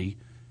body.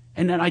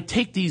 And then I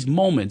take these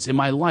moments in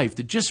my life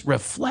to just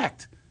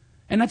reflect.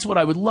 And that's what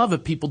I would love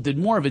if people did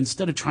more of,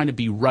 instead of trying to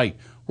be right.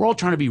 We're all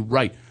trying to be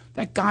right.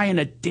 That guy in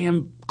that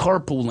damn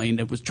carpool lane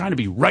that was trying to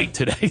be right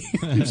today,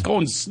 he was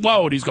going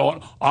slow, and he's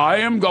going, I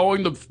am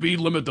going the speed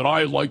limit that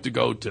I like to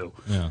go to.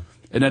 Yeah.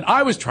 And then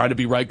I was trying to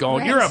be right,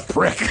 going, you're a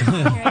prick. Get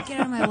out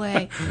of my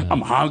way.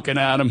 I'm honking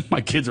at him.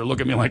 My kids are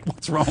looking at me like,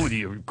 what's wrong with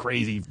you, you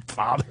crazy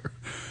father?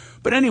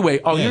 But anyway,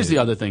 here's the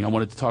other thing I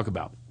wanted to talk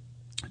about.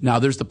 Now,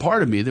 there's the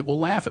part of me that will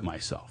laugh at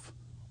myself.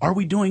 Are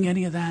we doing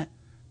any of that?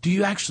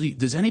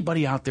 Does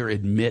anybody out there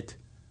admit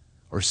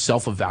or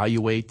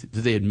self-evaluate? Do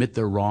they admit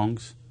their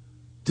wrongs?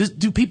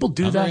 Do people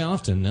do Not that? very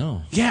often,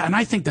 no. Yeah, and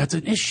I think that's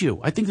an issue.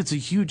 I think that's a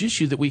huge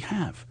issue that we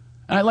have.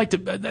 And I like to,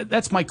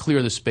 that's my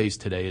clear the space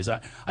today, is I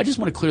just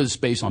want to clear the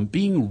space on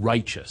being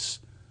righteous.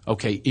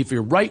 Okay, if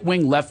you're right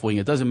wing, left wing,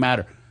 it doesn't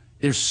matter.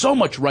 There's so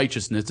much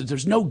righteousness that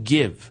there's no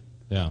give.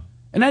 Yeah.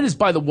 And that is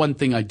by the one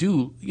thing I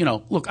do,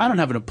 look, I don't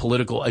have a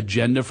political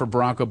agenda for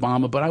Barack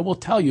Obama, but I will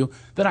tell you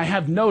that I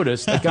have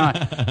noticed the guy,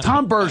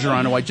 Tom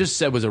Bergeron, who I just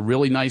said was a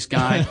really nice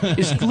guy,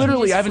 is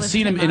literally, I haven't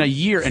seen him in a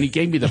year, and he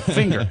gave me the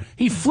finger.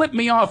 He flipped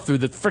me off through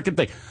the frickin'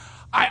 thing.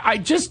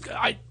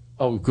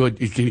 Oh, good.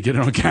 Can you get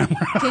it on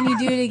camera? Can you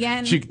do it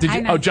again?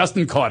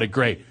 Justin caught it.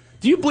 Great.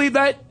 Do you believe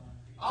that?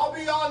 I'll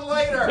be on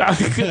later.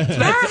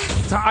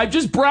 I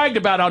just bragged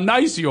about how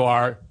nice you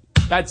are.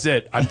 That's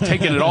it. I'm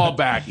taking it all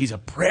back. He's a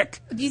prick.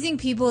 Do you think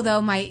people, though,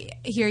 might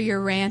hear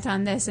your rant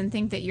on this and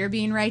think that you're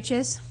being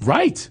righteous?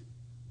 Right.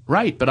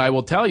 But I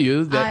will tell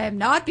you that I am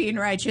not being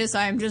righteous.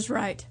 I am just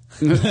right.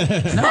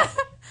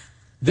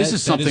 This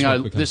is something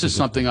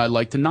I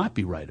like to not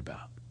be right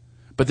about.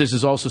 But this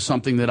is also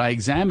something that I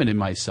examine in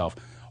myself.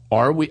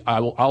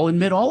 I'll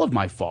admit all of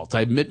my faults.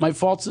 I admit my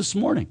faults this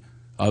morning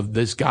of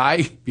this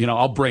guy.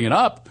 I'll bring it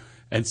up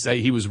and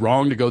say he was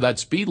wrong to go that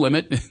speed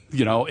limit.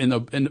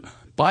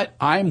 But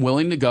I'm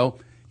willing to go,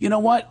 you know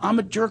what? I'm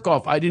a jerk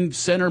off. I didn't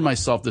center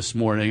myself this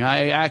morning.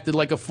 I acted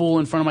like a fool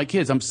in front of my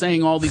kids. I'm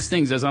saying all these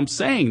things as I'm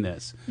saying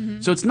this.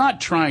 Mm-hmm. So it's not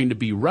trying to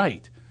be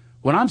right.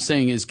 What I'm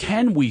saying is,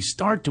 can we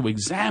start to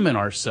examine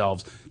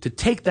ourselves, to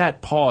take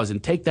that pause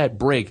and take that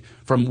break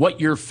from what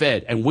you're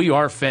fed, and we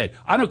are fed.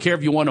 I don't care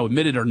if you want to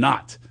admit it or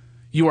not.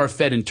 You are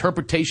fed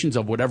interpretations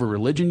of whatever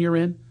religion you're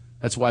in.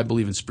 That's why I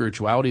believe in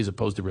spirituality as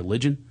opposed to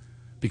religion,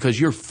 because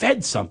you're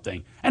fed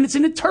something, and it's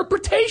an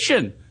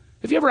interpretation.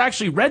 If you ever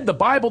actually read the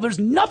Bible, there's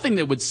nothing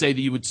that would say that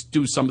you would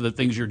do some of the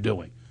things you're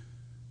doing.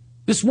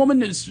 This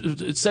woman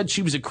said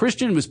she was a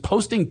Christian and was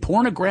posting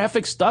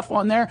pornographic stuff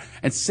on there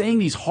and saying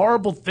these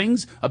horrible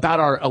things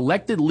about our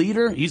elected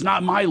leader. He's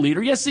not my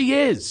leader. Yes, he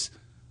is.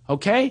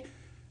 Okay?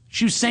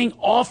 She was saying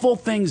awful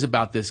things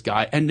about this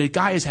guy, and the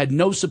guy has had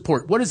no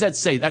support. What does that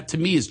say? That, to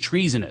me, is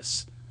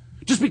treasonous.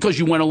 Just because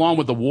you went along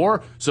with the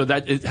war, so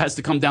that it has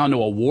to come down to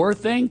a war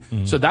thing?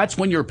 Mm-hmm. So that's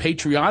when you're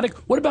patriotic?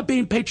 What about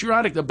being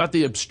patriotic about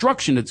the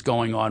obstruction that's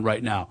going on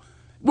right now?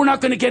 We're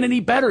not going to get any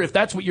better if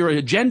that's what your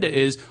agenda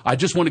is. I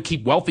just want to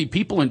keep wealthy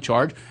people in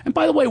charge. And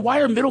by the way, why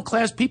are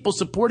middle-class people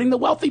supporting the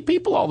wealthy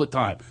people all the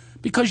time?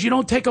 Because you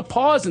don't take a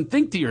pause and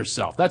think to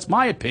yourself. That's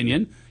my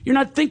opinion. You're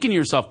not thinking to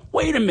yourself,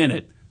 wait a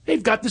minute,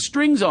 they've got the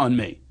strings on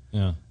me.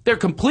 Yeah. They're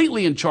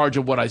completely in charge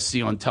of what I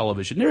see on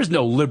television. There's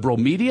no liberal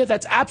media.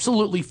 That's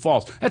absolutely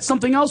false. That's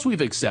something else we've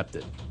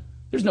accepted.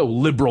 There's no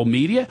liberal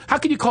media. How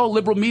can you call it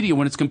liberal media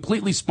when it's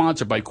completely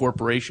sponsored by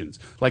corporations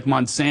like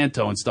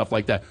Monsanto and stuff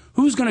like that?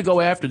 Who's going to go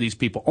after these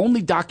people?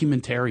 Only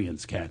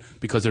documentarians can,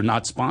 because they're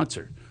not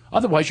sponsored.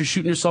 Otherwise, you're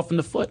shooting yourself in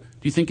the foot.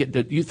 Do you think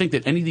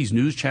that any of these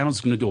news channels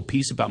are going to do a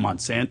piece about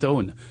Monsanto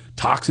and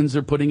toxins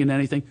they're putting in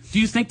anything?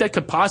 Do you think that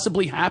could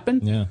possibly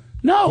happen? Yeah.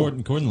 No.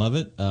 Gordon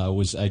Levitt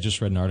I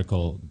just read an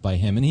article by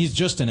him, and he's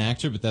just an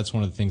actor, but that's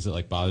one of the things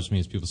that bothers me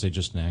is people say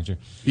just an actor.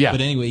 Yeah.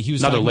 But anyway, he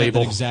was talking about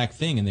that exact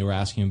thing, and they were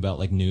asking him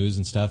about news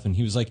and stuff, and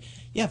he was like,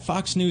 yeah,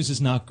 Fox News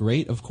is not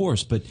great, of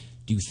course, but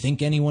do you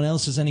think anyone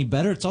else is any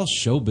better? It's all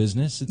show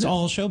business. It's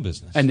all show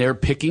business. And they're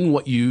picking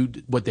what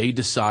they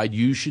decide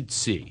you should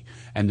see.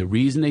 And the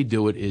reason they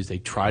do it is they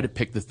try to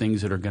pick the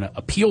things that are going to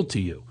appeal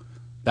to you.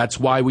 That's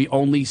why we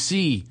only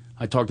see,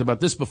 I talked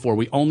about this before,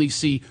 we only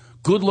see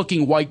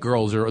good-looking white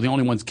girls are the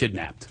only ones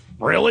kidnapped.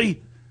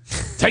 Really?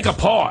 Take a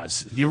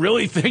pause. You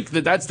really think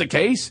that that's the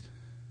case?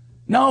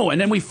 No,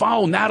 and then we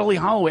follow Natalie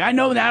Holloway. I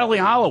know Natalie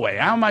Holloway.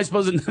 How am I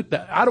supposed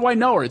to, how do I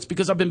know her? It's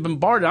because I've been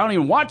bombarded. I don't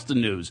even watch the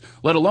news,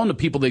 let alone the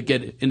people that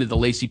get into the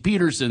Lacey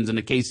Petersons and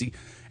the Casey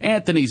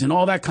Anthonys and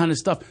all that kind of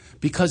stuff,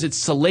 because it's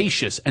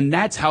salacious, and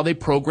that's how they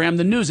program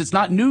the news. It's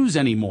not news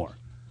anymore.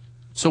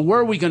 So where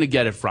are we going to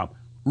get it from?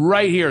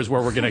 Right here is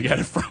where we're going to get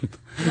it from.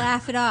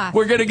 Laugh It Off.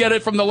 We're going to get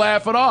it from the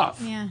Laugh It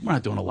Off. Yeah. We're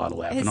not doing a lot of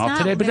laughing off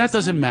today, but that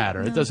doesn't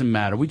matter. No. It doesn't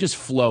matter. We just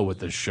flow with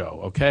this show,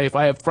 okay? If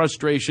I have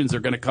frustrations,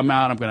 they're going to come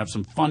out. I'm going to have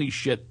some funny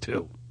shit,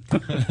 too.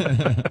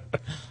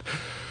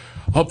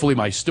 Hopefully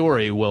my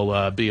story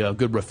will be a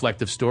good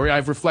reflective story.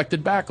 I've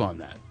reflected back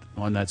on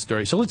that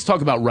story. So let's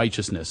talk about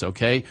righteousness,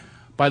 okay?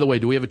 By the way,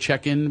 do we have a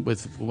check-in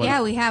with...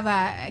 Yeah, we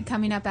have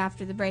coming up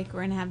after the break.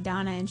 We're going to have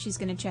Donna, and she's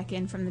going to check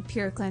in from the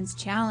Pure Cleanse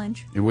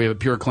Challenge. And we have a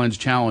Pure Cleanse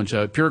Challenge.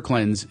 Pure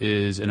Cleanse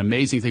is an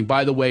amazing thing.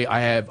 By the way,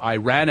 I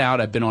ran out.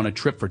 I've been on a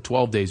trip for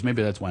 12 days.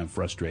 Maybe that's why I'm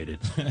frustrated.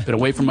 Been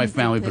away from my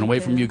family, been away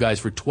from you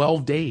guys for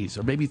 12 days,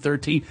 or maybe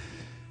 13.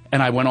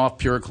 And I went off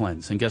Pure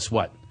Cleanse. And guess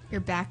what?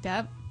 You're backed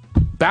up?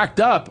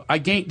 Backed up.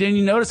 Didn't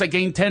you notice I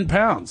gained 10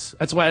 pounds?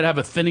 That's why I'd have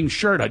a thinning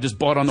shirt I just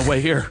bought on the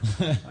way here.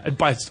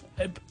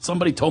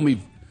 Somebody told me...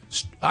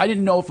 I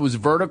didn't know if it was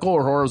vertical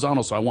or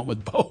horizontal, so I went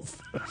with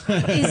both.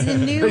 Is the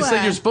new, they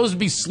said you're supposed to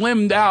be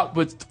slimmed out,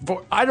 but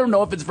I don't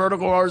know if it's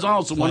vertical or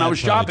horizontal. So when I was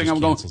shopping,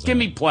 I'm going, give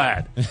me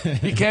plaid.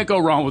 You can't go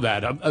wrong with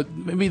that.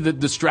 Maybe the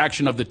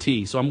distraction of the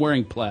T, so I'm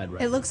wearing plaid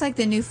right now. It looks like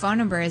the new phone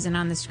number isn't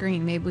on the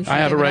screen. Maybe we should I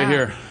have it right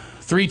here.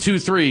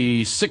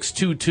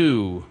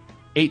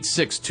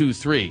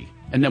 323-622-8623.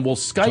 And then we'll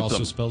Skype them. It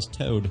also spells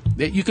toad.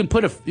 You can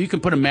put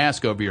a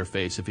mask over your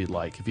face if you'd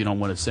like, if you don't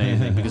want to say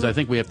anything, because I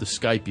think we have to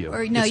Skype you.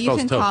 Or no, you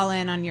can call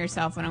in on your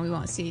cell phone and we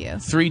won't see you.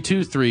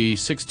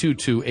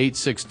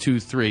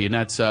 323-622-8623, and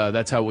that's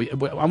how I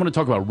want to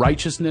talk about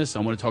righteousness. I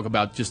want to talk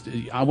about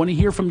I want to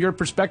hear from your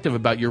perspective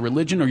about your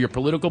religion or your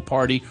political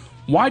party.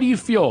 Why do you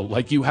feel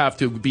like you have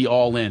to be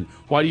all in?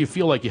 Why do you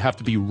feel like you have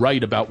to be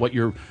right about what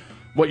you're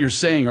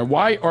saying, or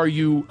why are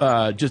you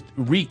just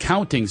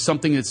recounting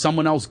something that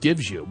someone else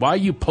gives you? Why are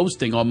you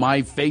posting on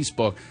my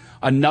Facebook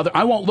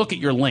I won't look at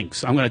your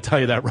links. I'm going to tell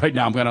you that right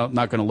now. I'm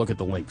not going to look at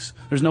the links.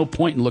 There's no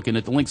point in looking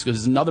at the links because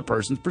it's another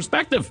person's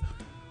perspective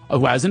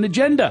who has an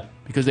agenda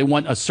because they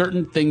want a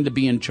certain thing to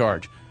be in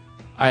charge.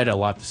 I had a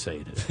lot to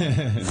say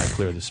today. I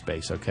clear the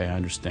space, okay? I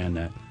understand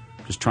that.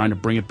 Just trying to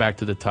bring it back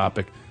to the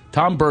topic.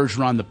 Tom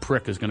Bergeron, the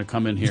prick, is going to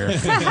come in here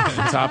at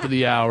the top of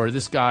the hour.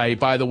 This guy,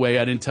 by the way,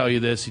 I didn't tell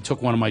you this. He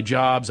took one of my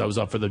jobs. I was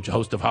up for the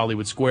host of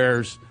Hollywood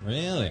Squares.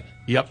 Really?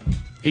 Yep.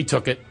 He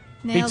took it.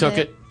 Nailed he took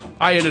it.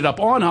 I ended up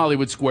on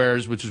Hollywood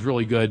Squares, which is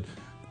really good.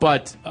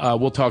 But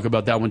we'll talk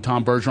about that when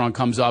Tom Bergeron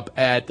comes up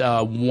at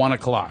 1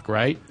 o'clock,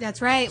 right?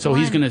 That's right. So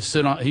he's going to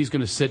sit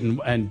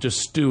and just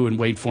stew and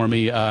wait for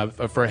me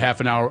for half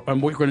an hour.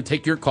 And we're going to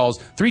take your calls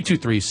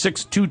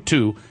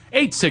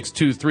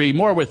 323-622-8623.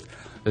 More with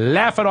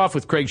Laugh It Off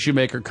with Craig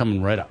Shoemaker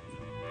coming right up.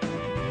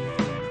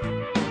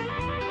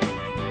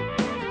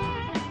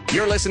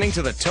 You're listening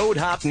to the Toad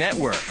Hop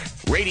Network,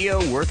 radio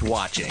worth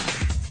watching.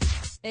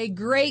 A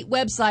great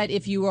website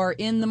if you are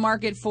in the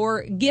market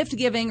for gift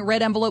giving,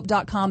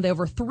 redenvelope.com. They have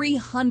over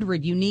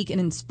 300 unique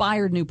and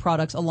inspired new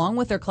products along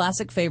with their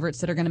classic favorites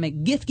that are going to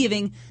make gift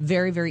giving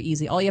very, very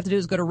easy. All you have to do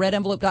is go to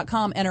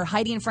redenvelope.com, enter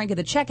Heidi and Frank at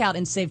the checkout,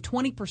 and save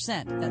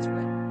 20%. That's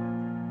right.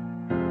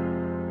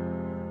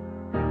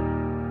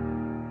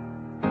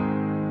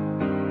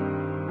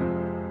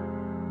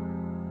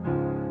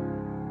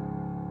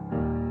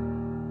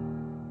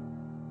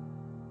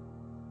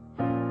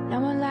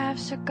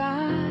 laughs at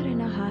God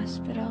in a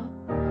hospital.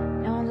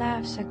 No one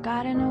laughs at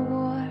God in a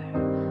war.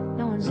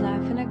 one's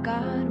laughing at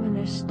God when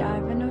they're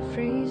starving or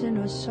freezing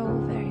or so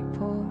very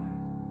poor.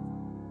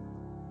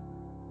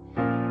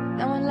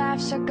 No one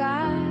laughs at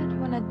God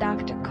when a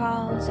doctor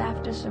calls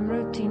after some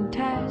routine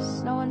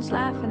tests. No one's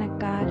laughing at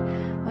God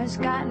when it's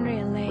gotten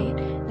real late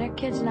and their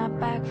kid's not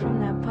back from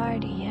that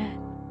party yet.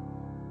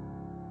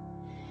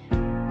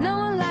 No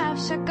one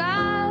laughs at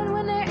God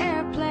when their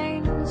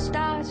airplane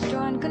starts to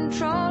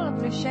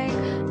uncontrollably shake.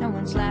 No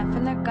one's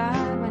laughing at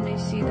God when they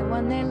see the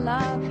one they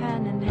love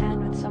hand in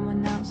hand with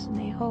someone else and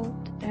they hope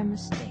that they're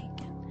mistaken.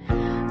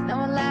 No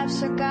one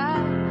laughs at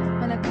God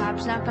when the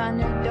cops knock on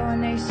their door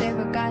and they say,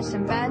 "We got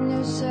some bad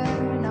news, sir."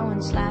 No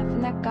one's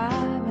laughing at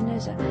God when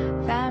there's a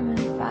famine,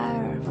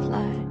 fire, or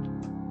flood.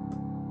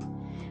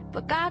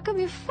 But God could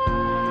be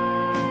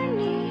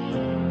funny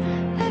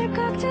at a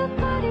cocktail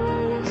party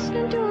while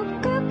listening to a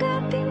good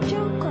goddamn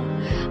joke.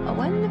 Or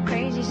when the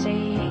crazy say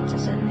he hates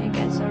us and they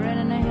get so red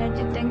in the head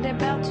you think they're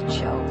about to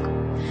choke.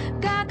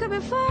 God could be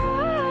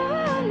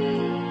funny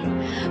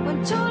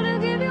when told to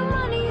give you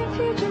money if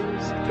you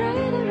just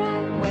pray the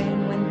right way.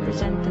 And when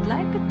presented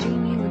like a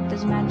genie with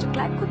his magic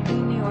like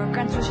Houdini, or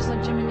grants wishes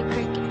like Jiminy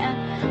Cricket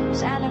and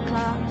Santa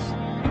Claus,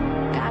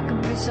 God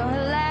could be so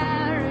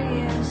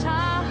hilarious.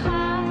 Ha ha.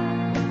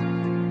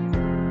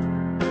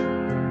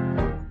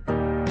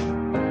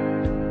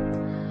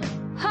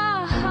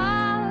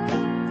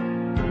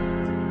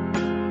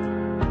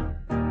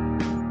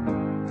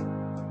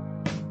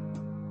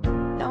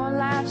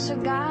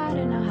 God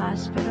in a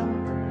hospital.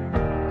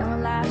 No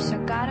one laughs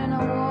at God in a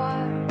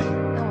war.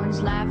 No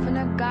one's laughing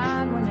at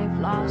God when they've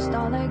lost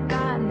all they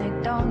got and they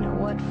don't know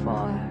what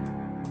for.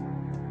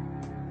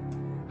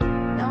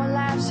 No one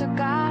laughs at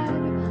God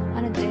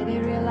on a day they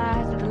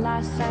realize that the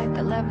last sight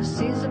they'll ever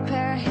see is a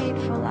pair of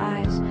hateful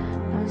eyes.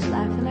 No one's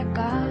laughing at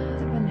God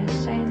when they're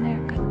saying their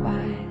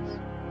goodbyes.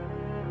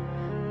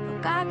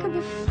 But God could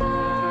be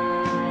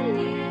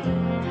funny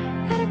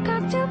at a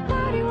cocktail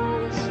party while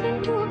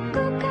listening to a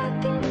good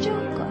goddamn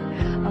joke.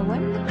 Or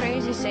when the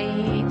crazy say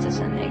he hates us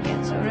and they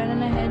get so red in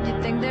the head you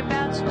think they're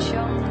about to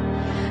choke.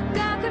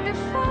 God could be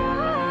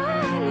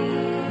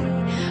funny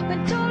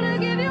when told to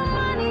give you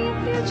money if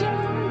you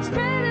just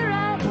pray the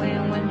right way.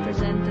 And when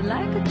presented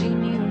like a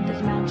genie with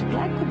his magic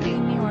like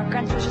Houdini, or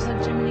grants wishes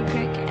like Jiminy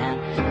Cricket and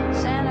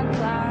Santa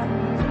Claus,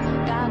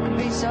 God could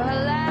be so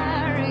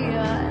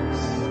hilarious.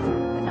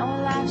 But no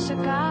one laughs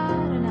at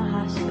God in a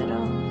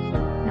hospital.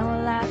 No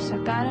one laughs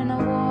at God in a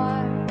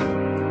war.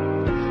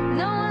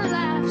 No one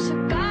laughs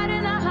at God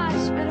in a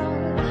hospital.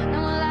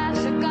 No one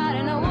laughs at God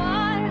in a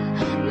war.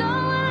 No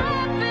one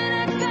laughing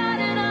at God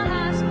in a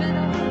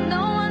hospital.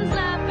 No one's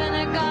laughing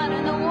at God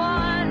in a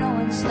war. No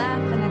one's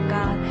laughing at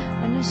God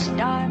when you're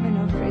starving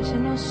or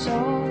freezing or so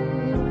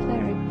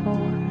very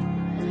poor.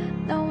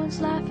 No one's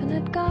laughing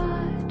at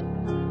God.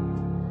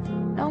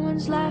 No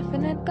one's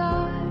laughing at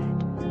God.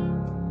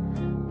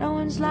 No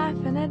one's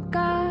laughing at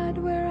God.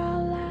 We're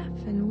all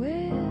laughing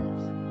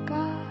with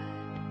God.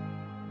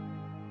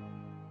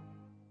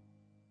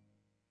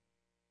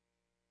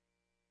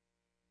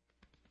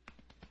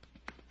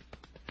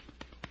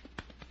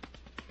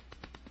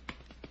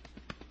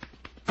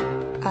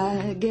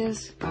 I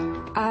guess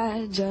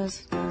I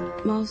just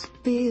must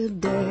be a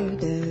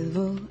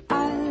daredevil.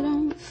 I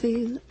don't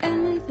feel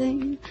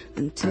anything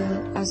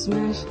until I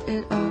smash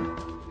it up.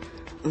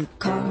 I'm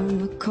caught on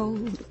the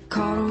cold,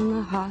 caught on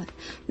the hot,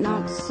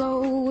 not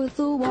so with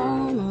the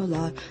warm a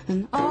lot.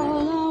 And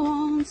all I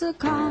want's a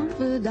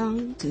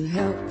confidant to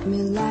help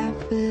me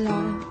laugh it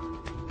off.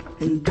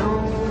 And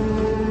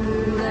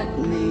don't let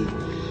me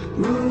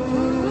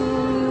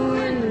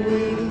ruin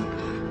me.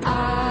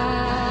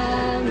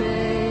 I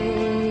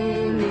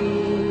may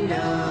need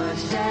a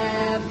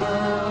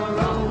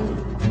chaperone.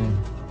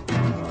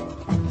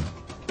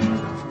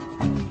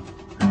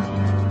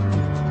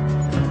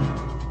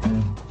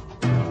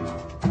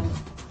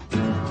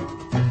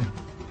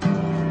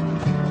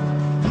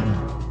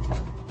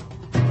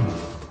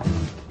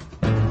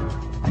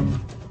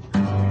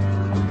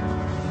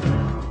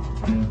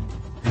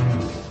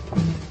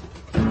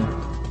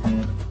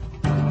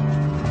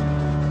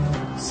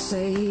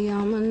 Say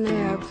I'm an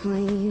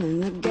airplane,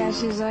 and the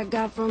gashes I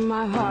got from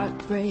my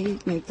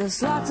heartbreak make the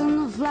slots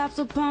and the flaps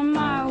upon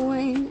my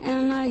wing,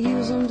 and I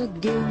use them to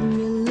give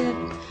me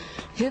lift.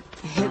 Hip,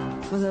 hip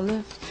for the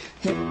lift,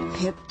 hip,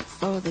 hip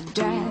for the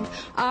drag.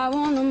 I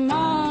want them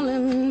all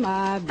in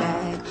my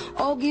bag.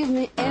 Oh, give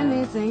me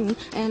anything,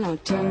 and I'll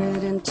turn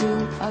it into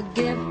a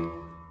gift.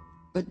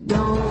 But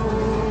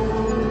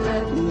don't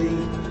let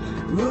me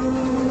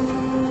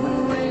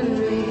ruin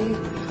me.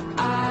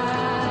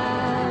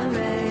 I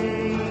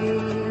may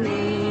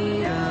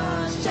need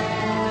a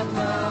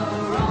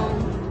chaperone.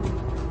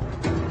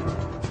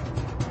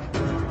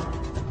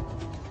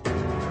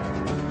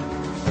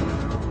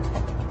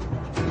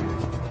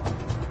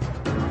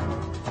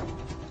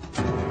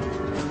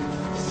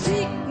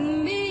 Seek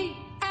me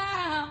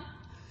out.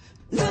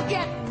 Look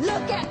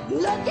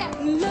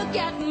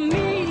at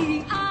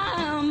me.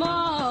 I'm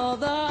all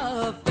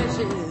the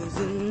fishes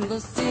in the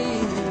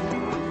sea.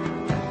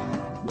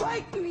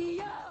 Wake me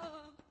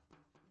up.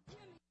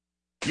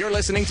 You're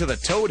listening to the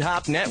Toad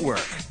Hop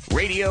Network,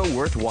 radio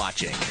worth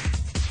watching.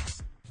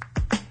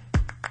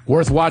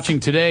 Worth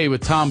watching today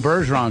with Tom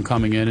Bergeron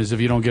coming in is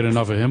if you don't get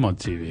enough of him on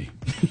TV.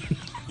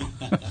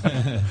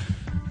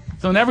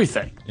 He's on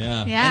everything.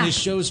 Yeah. Yeah. And his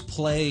shows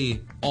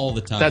play all the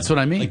time. That's what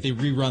I mean. Like they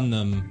rerun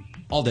them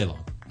all day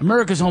long.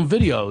 America's Home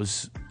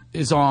Videos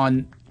is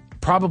on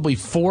probably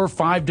 4 or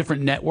 5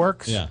 different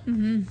networks. Yeah.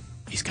 Mm-hmm.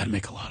 He's got to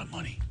make a lot of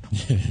money.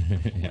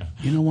 Yeah.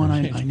 You know what?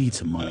 I need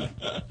some money.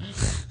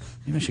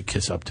 Maybe I should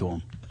kiss up to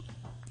him.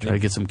 Try to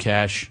get some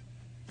cash.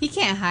 He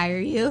can't hire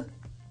you.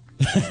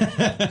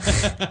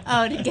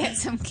 To get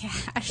some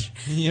cash.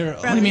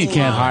 What do you mean he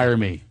can't hire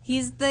me?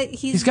 He's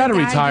got to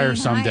retire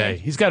someday. Hired.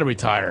 He's got to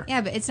retire.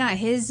 Yeah, but it's not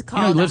his call.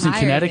 You know, he lives in to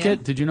hire Connecticut.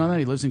 you. Did you know that?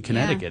 He lives in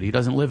Connecticut. Yeah. He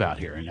doesn't live out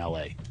here in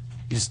L.A.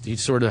 He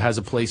sort of has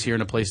a place here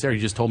and a place there. He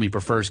just told me he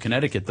prefers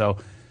Connecticut, though.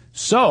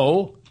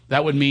 So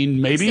that would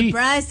mean maybe...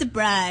 Surprise,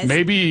 surprise.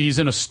 Maybe he's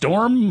in a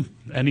storm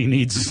and he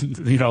needs,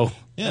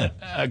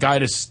 a guy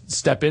to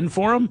step in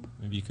for him.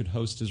 Maybe you could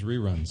host his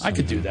reruns. I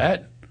could do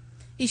that.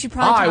 You should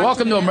probably. Hi, talk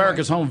welcome to the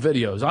America's Home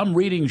Videos. I'm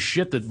reading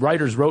shit that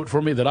writers wrote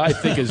for me that I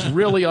think is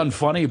really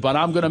unfunny, but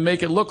I'm going to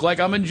make it look like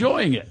I'm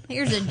enjoying it.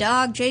 Here's a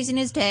dog chasing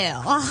his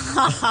tail.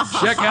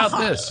 Check out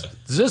this.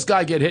 Does this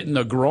guy get hit in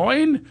the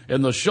groin,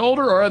 in the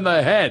shoulder, or in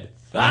the head?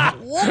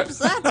 Whoops,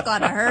 that's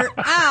gotta hurt.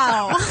 Ow.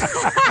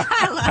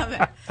 I love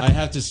it. I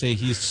have to say,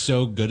 he's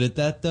so good at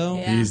that, though.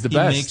 Yeah. He's the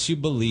best. He makes you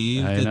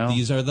believe I that know.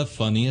 these are the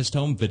funniest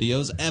home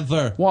videos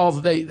ever. Well,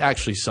 they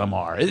actually some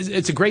are.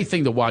 It's a great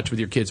thing to watch with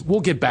your kids.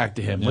 We'll get back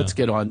to him. Yeah. Let's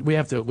get on. We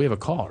have a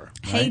caller.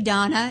 Hey, right?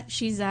 Donna.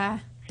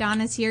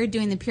 Donna's here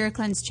doing the Pure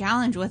Cleanse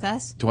Challenge with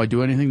us. Do I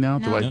do anything now?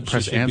 No. Do I No,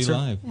 press she should answer? Be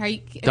live. Are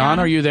you, Don,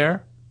 are you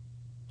there?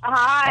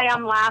 Hi,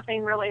 I'm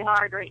laughing really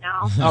hard right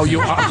now. Oh,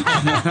 you are.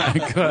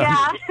 Good.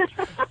 Yeah.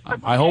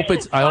 I hope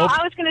it's. I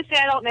was going to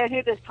say I don't know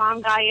who this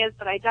Tom guy is,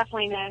 but I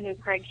definitely know who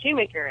Craig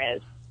Shoemaker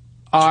is.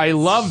 I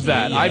love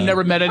that. Yeah. I've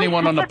never met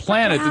anyone on the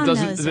planet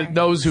that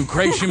knows who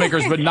Craig Shoemaker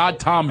is, but not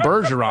Tom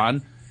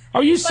Bergeron.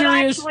 Are you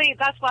serious? But actually,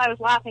 that's why I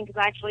was laughing,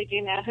 because I actually do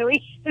know who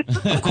he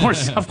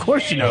is. Of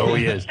course, you know who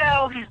he is.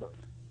 So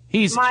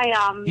He's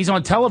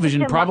on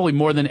television probably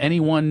more than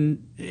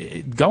anyone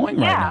going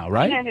right now,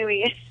 right? I know who he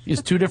is. He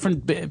has 2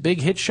 different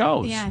big hit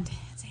shows. Yeah,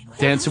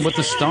 Dancing with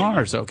the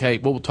Stars. Okay,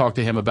 we'll talk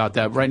to him about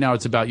that. Right now,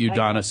 it's about you,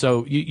 Donna.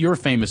 So you're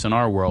famous in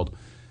our world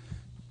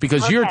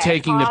because you're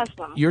taking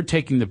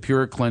the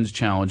Pure Cleanse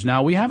Challenge.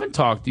 Now, we haven't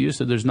talked to you,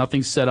 so there's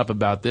nothing set up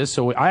about this.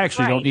 So I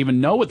actually don't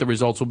even know what the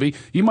results will be.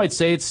 You might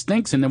say it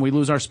stinks, and then we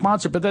lose our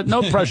sponsor, but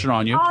no pressure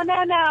on you. Oh,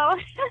 no.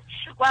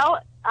 Well,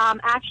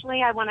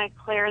 actually, I want to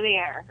clear the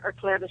air, or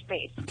clear the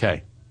space.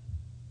 Okay.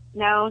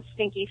 No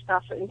stinky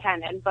stuff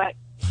intended, but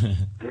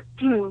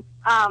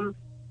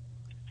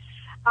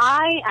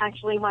I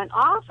actually went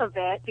off of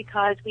it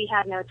because we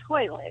had no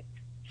toilet.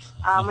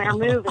 We were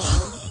moving,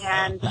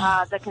 and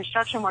the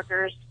construction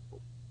workers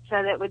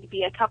said it would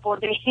be a couple of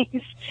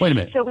days. Wait a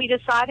minute. So we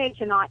decided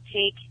to not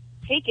take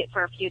it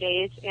for a few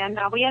days, and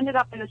we ended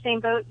up in the same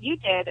boat you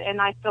did, and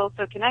I feel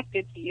so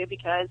connected to you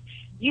because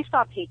you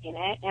stopped taking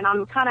it, and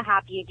I'm kind of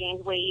happy you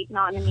gained weight,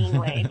 not in a mean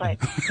way, but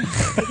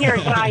here,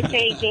 when I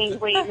say gained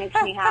weight makes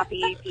me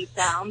happy deep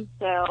down.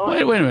 So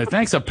Wait a minute.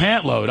 Thanks a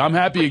pant load. I'm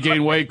happy you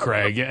gained weight,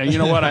 Craig. And you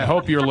know what? I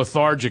hope you're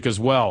lethargic as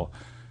well.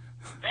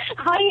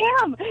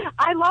 I am.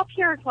 I love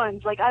Pure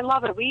Cleanse. Like, I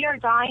love it. We are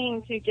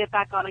dying to get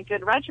back on a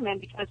good regimen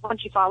because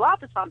once you fall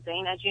off of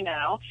something, as you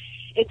know,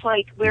 it's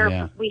like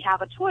we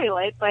have a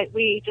toilet, but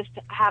we just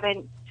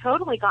haven't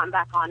totally gotten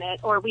back on it,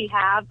 or we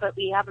have, but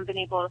we haven't been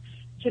able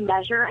to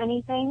measure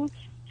anything.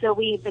 So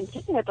we've been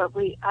taking it, but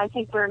I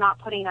think we're not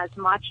putting as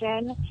much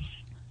in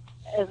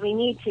as we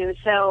need to.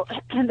 So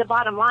the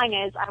bottom line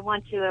is I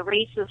want to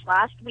erase this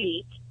last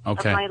week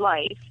of my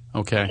life.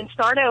 Okay. And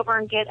start over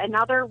and get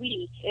another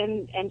week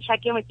and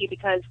check in with you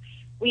because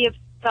we have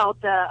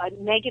felt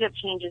negative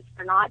changes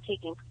for not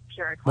taking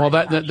Pure Cleanse.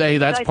 Well,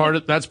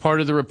 that's part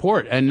of the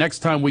report. And next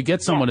time we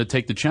get someone to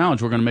take the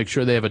challenge, we're going to make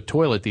sure they have a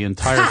toilet the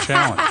entire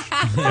challenge.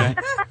 Okay?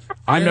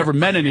 I've never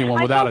met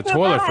anyone without a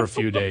toilet for a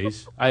few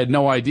days. I had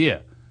no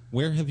idea.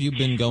 Where have you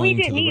been going? We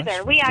didn't to the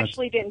either. We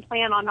actually didn't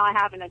plan on not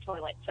having a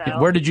toilet. So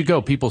where did you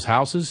go? People's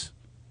houses?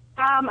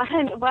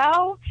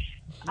 No,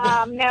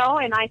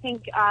 and I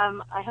think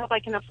I hope I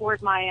can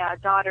afford my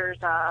daughter's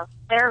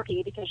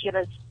therapy because she had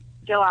to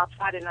go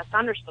outside in a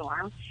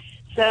thunderstorm.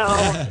 So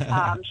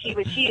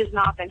she has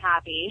not been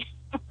happy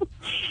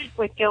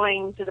with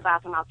going to the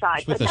bathroom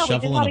outside. With but a no, we shovel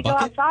just had to and a go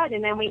bucket? outside,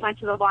 and then we went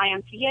to the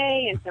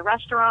YMCA and to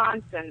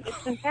restaurants, and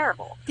it's been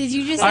terrible. Did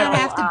you just not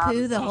have to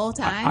poo the whole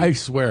time? I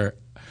swear.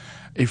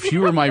 If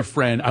you were my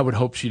friend, I would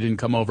hope she didn't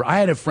come over. I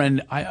had a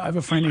friend. I have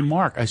a friend named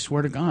Mark. I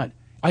swear to God.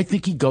 I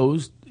think he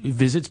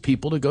visits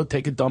people to go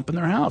take a dump in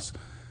their house.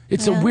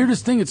 It's the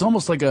weirdest thing. It's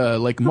almost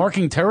like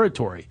marking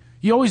territory.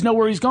 You always know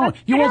where he's going.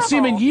 You won't see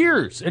him in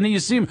years. And then you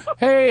see him,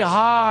 hey,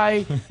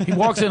 hi. He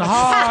walks in,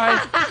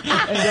 hi.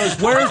 And he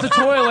goes, where's the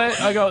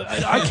toilet? I go,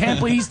 I can't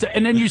believe he's...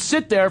 And then you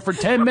sit there for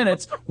 10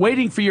 minutes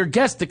waiting for your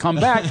guest to come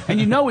back, and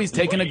you know he's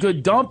taking a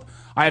good dump.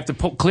 I have to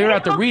clear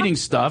out the reading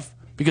stuff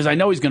because I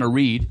know he's going to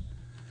read.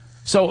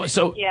 So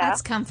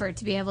that's comfort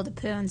to be able to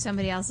poo in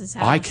somebody else's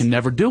house. I can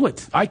never do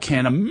it. I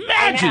can't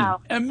imagine.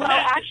 I know. Well,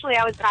 actually,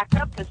 I was backed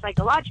up because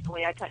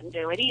psychologically I couldn't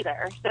do it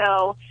either.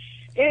 So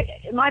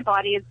my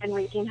body has been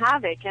wreaking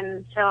havoc,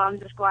 and so I'm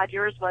just glad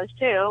yours was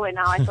too, and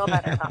now I feel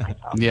better about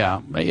myself.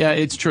 Yeah,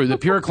 it's true. The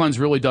Pure Cleanse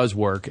really does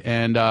work.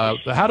 And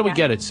how do we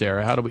get it,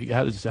 Sarah? How do people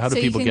get it? So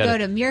you can go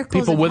to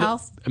Miracles of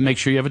Health. Make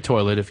sure you have a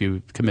toilet if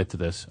you commit to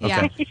this.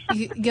 Okay. Yeah,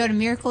 you go to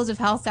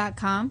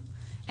miraclesofhealth.com.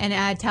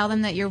 And tell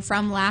them that you're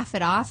from Laugh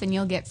It Off, and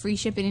you'll get free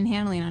shipping and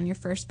handling on your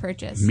first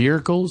purchase.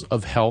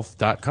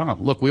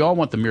 Miraclesofhealth.com. Look, we all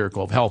want the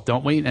miracle of health,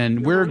 don't we?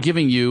 And we're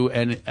giving you,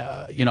 and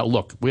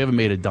look, we haven't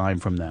made a dime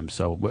from them.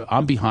 So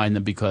I'm behind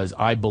them because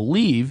I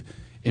believe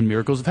in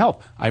Miracles of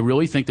Health. I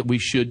really think that we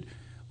should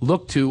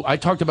look to, I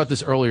talked about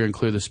this earlier in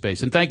Clear the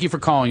Space. And thank you for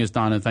calling us,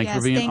 Donna. Thank you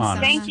for being on.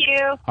 Thank you.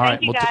 All right,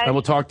 Thank you, guys. And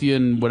we'll talk to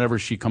you whenever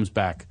she comes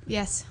back.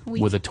 Yes.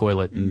 With a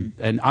toilet.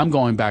 And I'm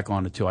going back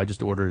on it, too. I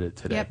just ordered it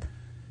today. Yep.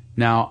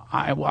 Now,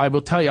 I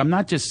will tell you, I'm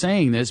not just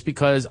saying this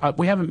because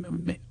we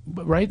haven't,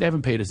 right? They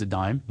haven't paid us a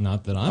dime.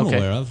 Not that I'm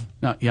aware of.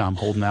 No, yeah, I'm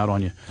holding out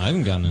on you. I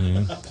haven't gotten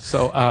anything.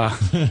 So,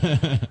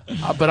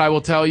 but I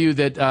will tell you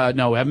that,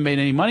 no, we haven't made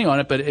any money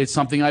on it, but it's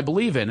something I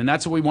believe in. And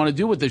that's what we want to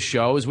do with this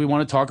show is we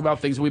want to talk about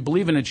things we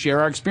believe in and share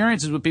our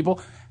experiences with people.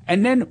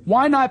 And then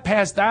why not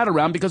pass that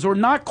around? Because we're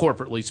not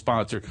corporately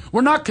sponsored.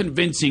 We're not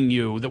convincing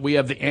you that we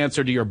have the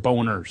answer to your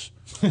boners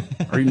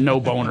or no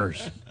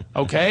boners.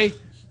 Okay?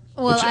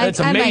 Well, it's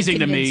amazing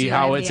to me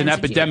how it's an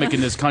epidemic in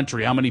this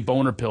country, how many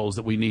boner pills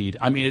that we need.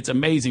 I mean, it's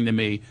amazing to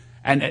me.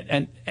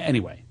 And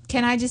anyway.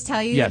 Can I just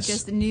tell you, yes.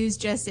 just the news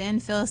just in,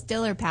 Phyllis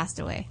Diller passed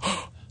away.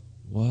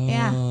 Whoa.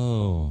 Yeah.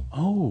 Oh.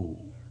 Wow.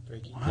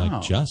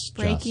 Like just.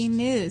 Breaking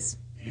news.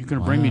 You're going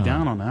to bring me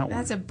down on that one.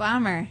 That's a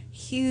bummer.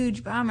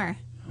 Huge bummer.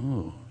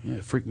 Oh, yeah,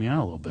 it freaked me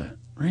out a little bit.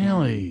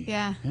 Really?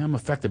 Yeah. Yeah, I'm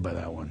affected by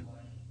that one.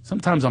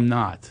 Sometimes I'm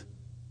not.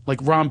 Like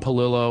Ron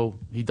Palillo,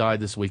 he died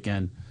this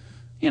weekend.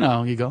 You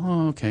know, you go,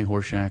 oh, okay,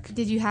 Horseshack.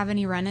 Did you have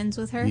any run-ins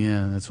with her?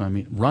 Yeah, that's what I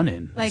mean.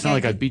 Run-in. Like it's not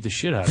like I beat the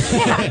shit out of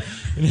her.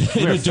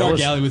 In a dark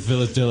alley with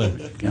Phyllis Diller.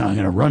 Yeah, I'm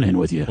going to run in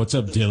with you. What's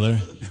up,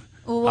 Diller?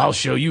 Well, I'll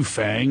show you,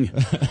 Fang.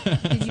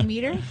 Did you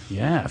meet her?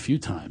 Yeah, a few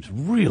times.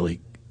 Really,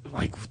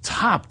 like,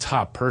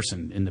 top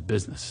person in the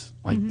business.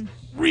 Like,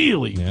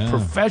 really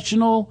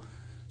professional,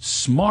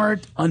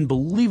 smart,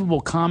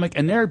 unbelievable comic.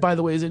 And there, by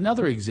the way, is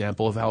another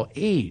example of how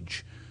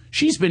age...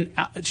 She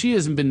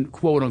hasn't been,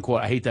 quote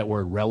unquote, I hate that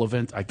word,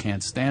 relevant. I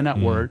can't stand that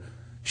word.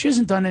 She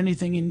hasn't done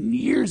anything in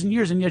years and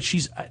years, and yet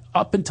she's,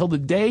 up until the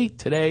day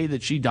today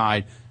that she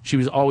died, she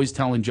was always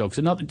telling jokes.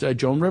 And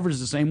Joan Rivers is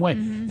the same way.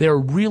 They're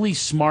really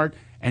smart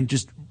and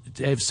just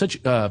have such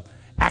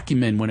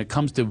acumen when it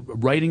comes to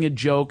writing a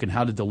joke and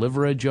how to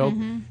deliver a joke.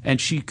 And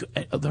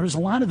there's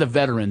a lot of the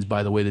veterans,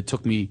 by the way, that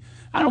took me,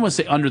 I don't want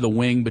to say under the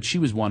wing, but she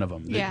was one of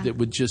them. That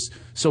would just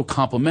so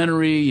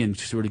complimentary and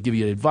sort of give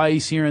you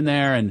advice here and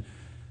there. And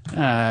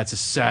that's a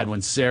sad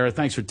one, Sarah.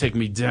 Thanks for taking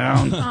me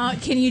down.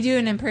 Can you do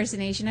an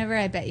impersonation of her?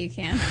 I bet you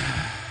can.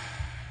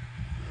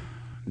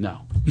 No.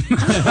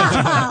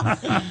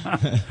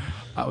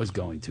 I was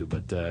going to,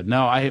 but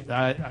no.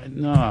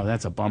 No,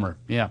 that's a bummer.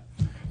 Yeah,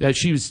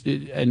 she was,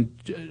 and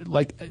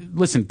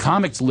listen,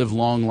 comics live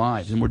long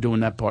lives, and we're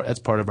doing that part. That's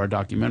part of our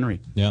documentary.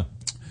 Yeah.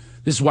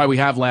 This is why we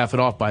have Laugh It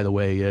Off, by the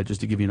way.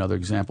 Just to give you another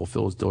example,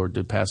 Phyllis Diller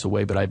did pass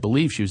away, but I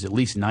believe she was at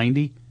least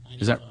 90.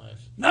 95. Is that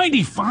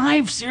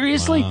 95?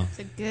 Seriously? Wow. It's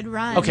a good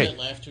run. Okay.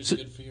 Laughter's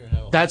good for your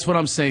health. That's what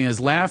I'm saying is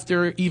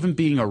laughter, even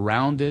being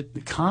around it.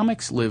 The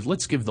comics live.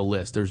 Let's give the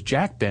list. There's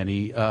Jack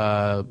Benny.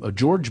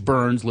 George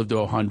Burns lived to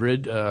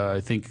 100.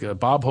 I think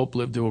Bob Hope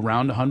lived to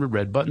around 100.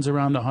 Red Button's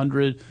around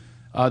 100.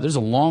 There's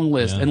a long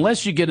list. Yeah.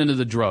 Unless you get into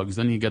the drugs,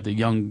 then you got the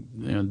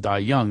young, die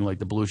young, like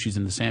the Belushis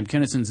and the Sam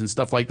Kinnisons and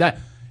stuff like that.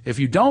 If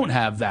you don't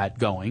have that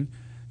going,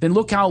 then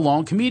look how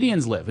long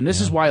comedians live. And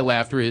this is why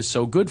laughter is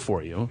so good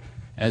for you.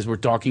 As we're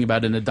talking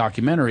about in the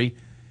documentary,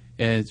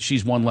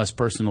 she's one less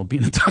person who'll be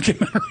in the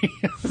documentary.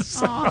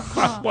 So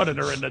I wanted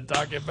her in the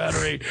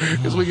documentary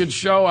because we can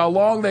show how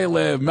long they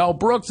live. Mel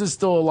Brooks is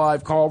still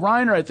alive. Carl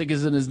Reiner, I think,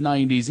 is in his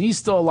 90s. He's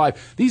still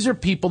alive. These are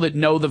people that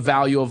know the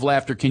value of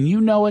laughter. Can you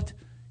know it?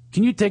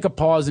 Can you take a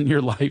pause in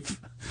your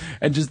life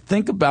and just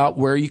think about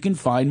where you can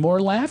find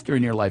more laughter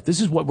in your life? This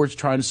is what we're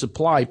trying to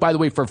supply, by the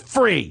way, for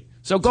free.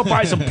 So go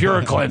buy some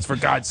Pure Cleanse, for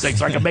God's sake,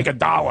 so I can make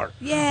 $1.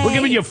 Yay. We're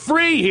giving you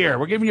free here.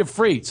 We're giving you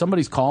free.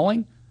 Somebody's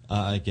calling?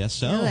 I guess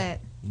so.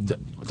 Do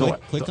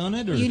it. Click on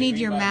it? Or? You need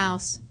your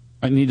mouse.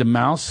 I need a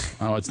mouse?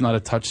 Oh, it's not a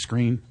touch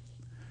screen.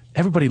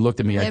 Everybody looked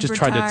at me. I just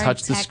tried to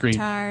touch the screen.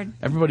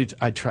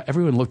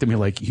 Everyone looked at me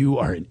like, you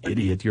are an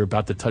idiot. You're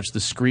about to touch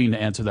the screen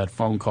to answer that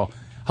phone call.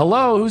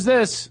 Hello, who's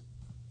this?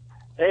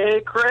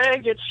 Hey,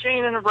 Craig, it's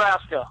Shane in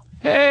Nebraska.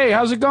 Hey,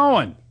 how's it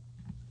going?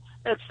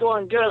 It's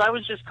going good. I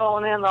was just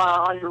calling in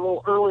on your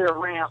little earlier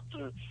rant,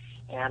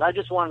 and I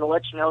just wanted to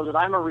let you know that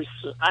I'm a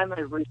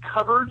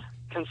recovered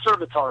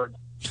conservatard.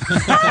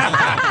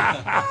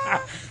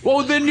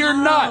 Well, then you're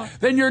not.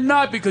 Then you're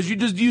not, because you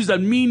just used a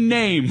mean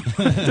name.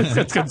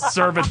 That's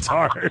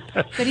conservatard.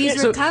 But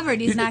he's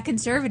recovered. He's not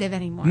conservative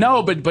anymore.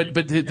 No, but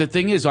the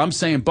thing is, I'm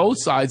saying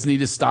both sides need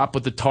to stop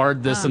with the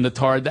tard this and the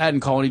tard that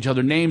and calling each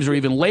other names or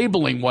even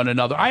labeling one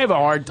another. I have a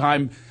hard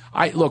time.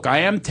 I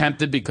am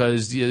tempted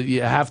because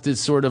you have to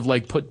sort of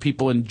like put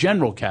people in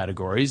general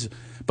categories.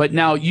 But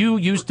now you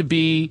used to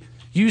be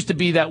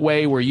that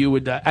way where you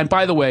would. And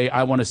by the way,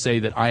 I want to say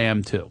that I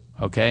am too.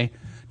 Okay.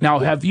 Now,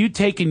 have you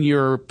taken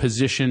your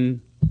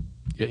position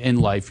in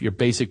life, your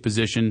basic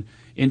position,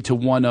 into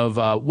one of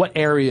what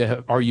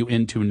area are you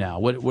into now?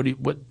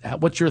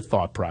 What's your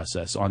thought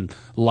process on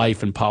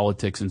life and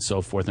politics and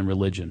so forth and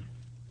religion?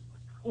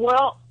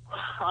 Well,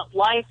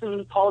 life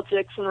and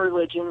politics and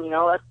religion,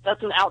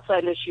 that's an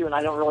outside issue, and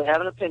I don't really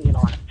have an opinion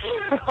on it.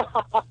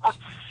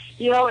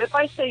 If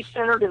I stay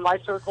centered in my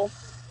circle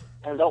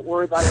and don't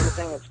worry about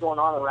everything that's going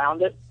on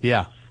around it.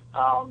 Yeah.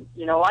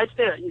 I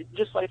stay,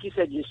 just like you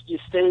said, you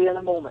stay in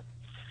a moment.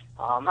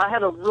 I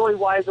had a really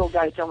wise old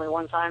guy tell me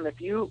one time, if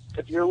you're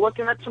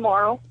looking at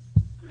tomorrow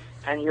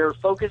and you're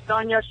focused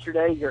on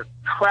yesterday, you're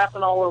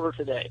crapping all over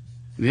today.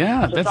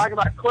 Yeah. So talk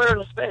about clearing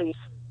the space.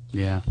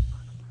 Yeah.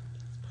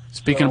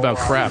 Speaking about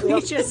crap.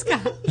 We just got,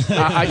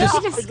 I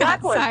just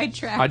got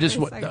sidetracked.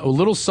 A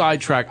little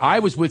sidetrack. I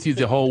was with you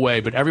the whole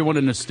way, but everyone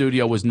in the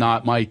studio was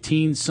not. My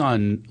teen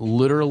son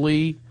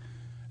literally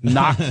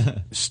knocked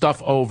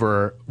stuff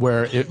over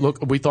where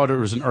we thought it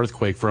was an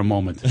earthquake for a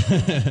moment.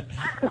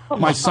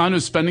 My son,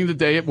 who's spending the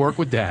day at work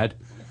with Dad,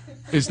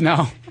 is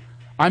now.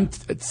 I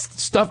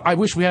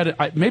wish we had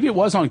it. Maybe it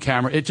was on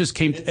camera. It just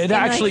came. It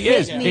actually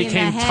is. It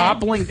came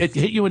toppling. It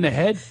hit you in the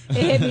head. It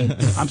hit me.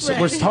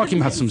 We're talking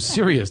about some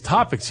serious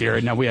topics here,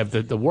 and now we have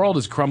the world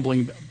is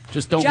crumbling.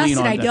 Just don't lean on that.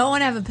 Justin, I don't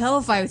want to have a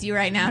pillow fight with you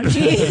right now.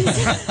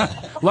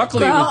 Jeez.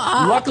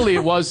 Luckily,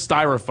 it was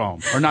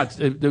styrofoam, or not.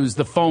 It was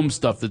the foam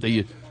stuff that they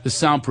use, the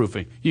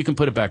soundproofing. You can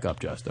put it back up,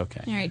 Just.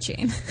 Okay. All right,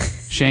 Shane.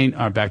 Shane,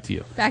 back to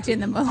you. Back to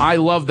in the moment. I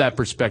love that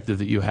perspective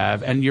that you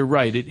have, and you're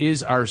right. It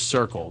is our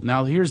circle.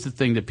 Now, here's the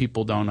thing that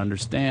people don't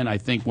understand. I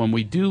think when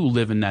we do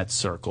live in that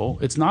circle,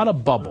 it's not a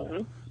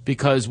bubble,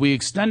 because we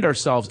extend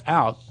ourselves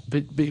out,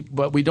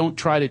 but we don't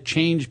try to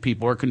change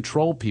people or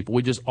control people.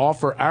 We just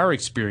offer our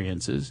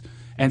experiences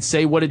and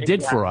say what it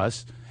did for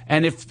us.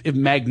 And if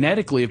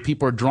magnetically, if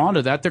people are drawn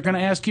to that, they're going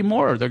to ask you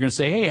more. They're going to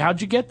say, hey,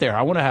 how'd you get there?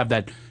 I want to have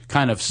that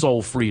kind of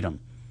soul freedom.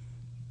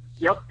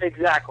 Yep,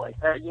 exactly.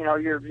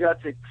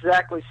 That's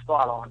exactly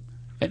spot on.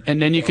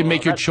 And then you can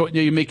make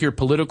you make your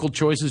political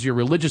choices, your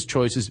religious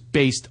choices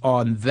based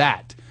on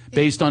that,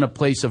 based on a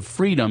place of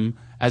freedom,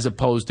 as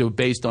opposed to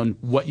based on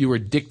what you were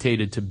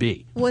dictated to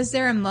be. Was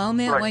there a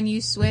moment when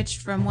you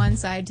switched from one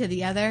side to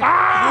the other?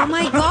 Oh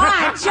my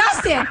God,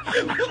 Justin!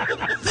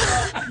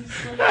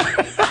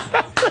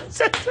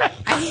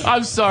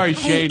 I'm sorry,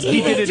 Shane.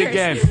 He did it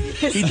again.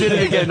 He did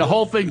it again. The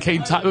whole thing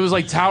came. It was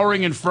like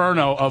towering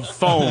inferno of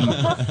foam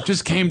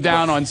just came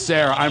down on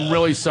Sarah. I'm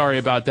really sorry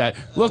about that.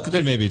 Look,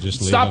 maybe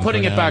just stop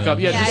putting it back up.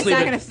 Yeah, just leave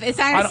it. It's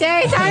not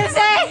going to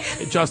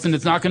stay. Justin,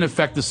 it's not going to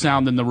affect the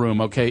sound in the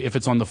room, okay, if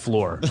it's on the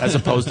floor, as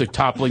opposed to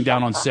toppling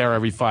down on Sarah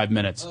every 5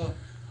 minutes.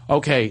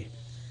 Okay,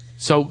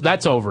 so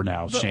that's over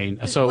now, Shane.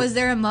 So was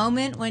there a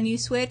moment when you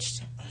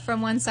switched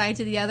from one side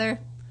to the other?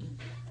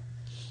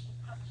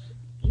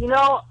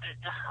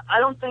 I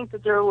don't think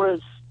there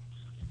was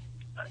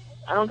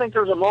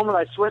a moment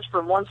I switched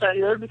from one side to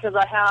the other, because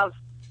I have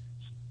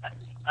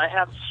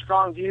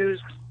strong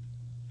views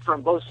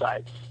from both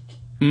sides.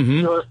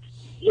 Mm-hmm. So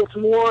it's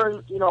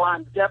more,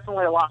 I'm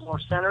definitely a lot more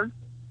centered.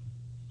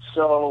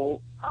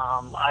 So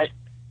I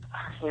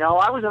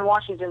was in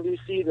Washington,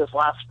 D.C. this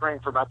last spring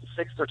for about the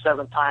 6th or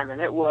 7th time, and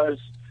it was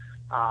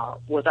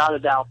without a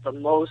doubt the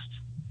most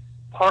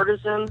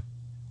partisan,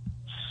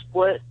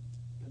 split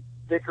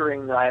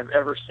bickering that I've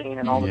ever seen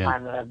in all the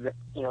time that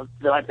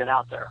I've been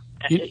out there.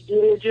 And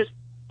it just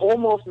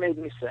almost made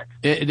me sick.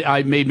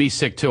 It made me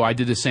sick too. I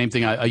did the same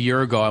thing. A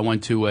year ago, I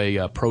went to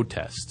a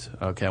protest.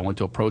 Okay, I went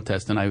to a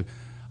protest, and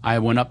I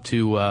went up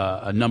to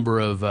a number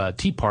of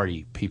Tea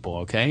Party people.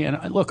 Okay,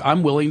 and look,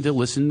 I'm willing to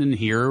listen and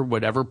hear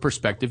whatever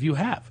perspective you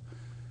have.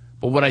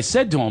 But what I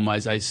said to them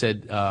is, I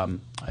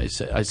think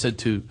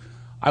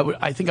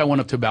I went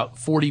up to about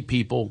 40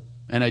 people,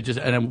 and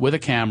I'm with a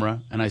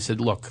camera, and I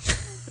said, look.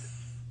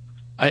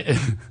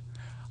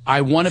 I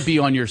want to be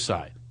on your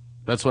side.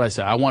 That's what I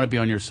said. I want to be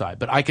on your side.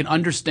 But I can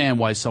understand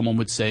why someone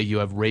would say you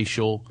have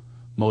racial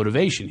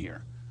motivation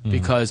here.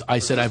 Because I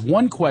said, I have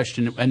one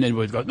question, and then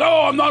would go,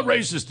 no, I'm not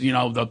racist.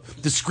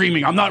 The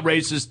screaming, I'm not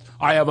racist.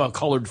 I have a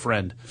colored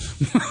friend.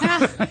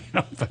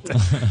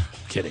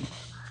 Kidding.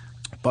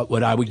 But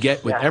what I would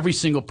get with every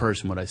single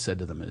person, what I said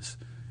to them is,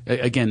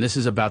 again, this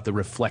is about the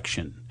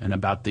reflection and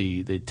about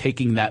the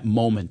taking that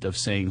moment of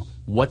saying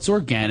what's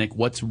organic,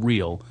 what's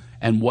real,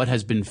 and what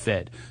has been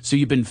fed. So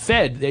you've been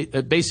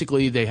fed,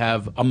 basically they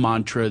have a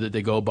mantra that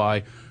they go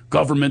by,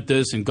 government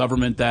this and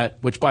government that,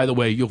 which, by the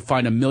way, you'll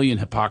find a million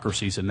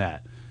hypocrisies in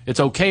that. It's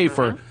okay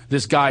for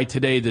this guy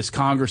today, this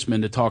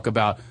congressman, to talk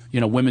about,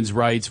 women's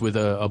rights with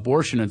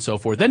abortion and so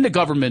forth. Then the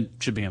government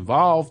should be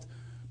involved,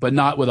 but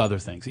not with other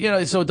things.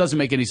 So it doesn't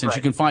make any sense. Right.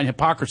 You can find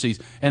hypocrisies.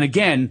 And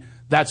again,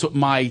 that's what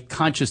my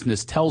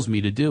consciousness tells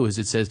me to do, is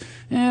it says,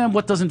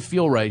 what doesn't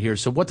feel right here?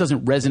 So what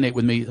doesn't resonate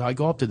with me? I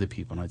go up to the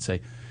people and I'd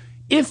say,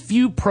 if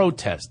you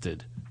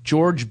protested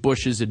George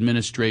Bush's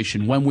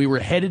administration when we were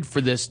headed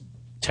for this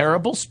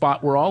terrible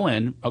spot we're all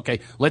in, okay,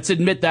 let's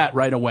admit that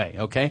right away,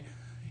 okay?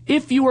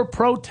 If you were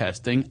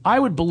protesting, I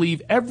would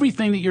believe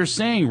everything that you're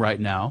saying right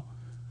now,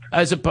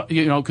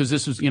 because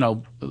this was,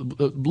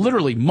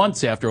 literally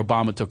months after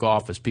Obama took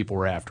office, people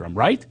were after him,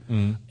 right?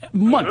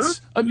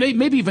 Months,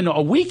 maybe even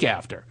a week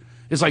after.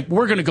 It's like,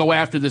 we're going to go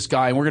after this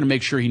guy and we're going to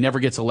make sure he never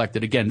gets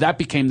elected again. That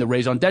became the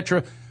raison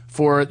d'etre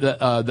for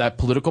that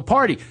political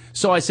party.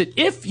 So I said,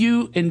 if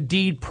you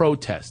indeed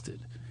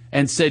protested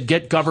and said,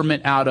 get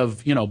government out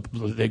of,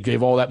 they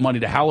gave all that money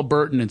to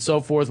Halliburton and so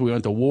forth, we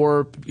went to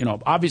war,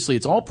 obviously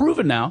it's all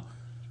proven now.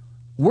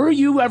 Were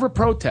you ever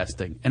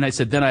protesting? And I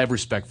said, then I have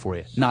respect for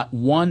you. Not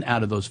one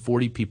out of those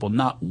 40 people,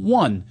 not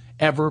one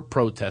ever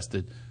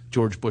protested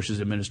George Bush's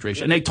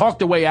administration. And they talked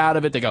their way out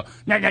of it. They go,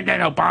 no,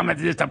 Obama,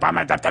 this,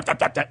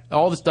 Obama,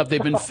 all the stuff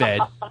they've been fed.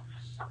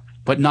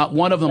 But not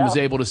one of them was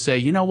able to say,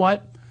 you know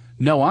what?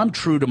 No, I'm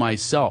true to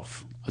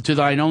myself. To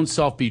thine own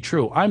self be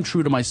true. I'm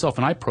true to myself,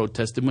 and I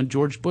protested when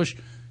George Bush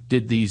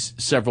did these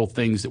several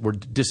things that were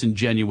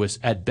disingenuous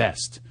at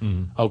best,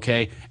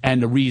 okay?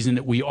 And the reason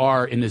that we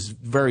are in this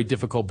very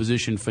difficult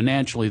position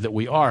financially that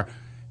we are,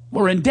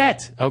 we're in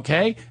debt,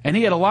 okay? And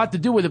he had a lot to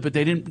do with it, but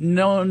they didn't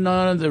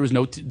know, there was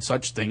no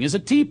such thing as a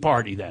Tea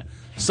Party then.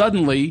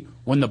 Suddenly,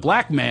 when the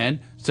black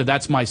man, so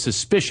that's my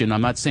suspicion,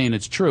 I'm not saying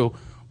it's true,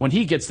 when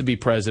he gets to be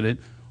president,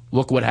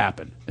 look what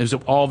happened. There's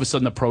all of a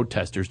sudden the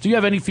protesters. Do you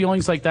have any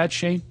feelings like that,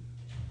 Shane?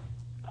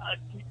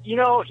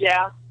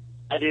 Yeah,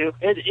 I do.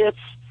 It's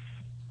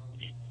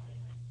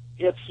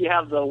you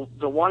have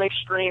the one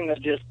extreme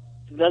that just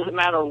doesn't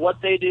matter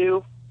what they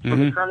do.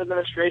 The current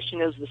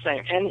administration is the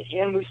same,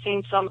 and we've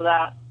seen some of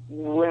that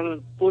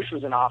when Bush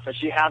was in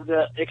office. You have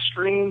the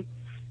extreme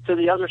to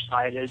the other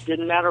side. It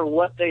didn't matter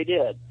what they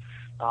did.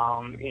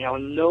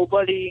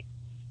 Nobody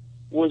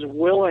was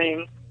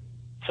willing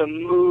to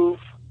move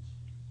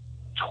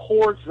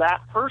towards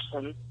that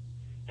person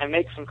and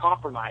make some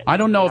compromise. I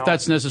don't know if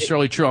that's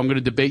necessarily true. I'm going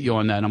to debate you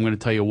on that, and I'm going to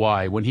tell you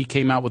why. When he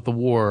came out with the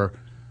war,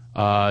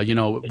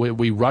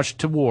 we rushed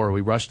to war.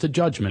 We rushed to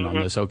judgment on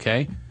this,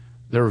 okay?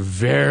 There were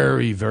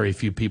very, very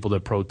few people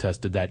that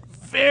protested that.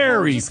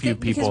 Very few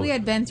people. Because we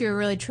had been through a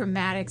really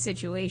traumatic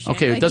situation.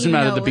 Okay, it doesn't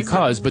matter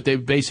but they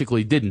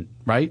basically didn't,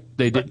 right?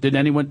 Did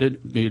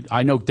anyone?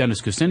 I know Dennis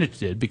Kucinich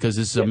did, because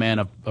this is a man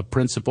of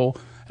principle,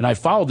 and I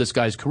followed this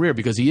guy's career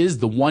because he is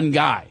the one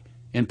guy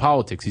in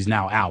politics. He's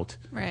now out.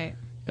 Right.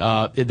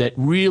 That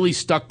really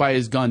stuck by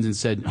his guns and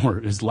said,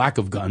 or his lack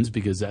of guns,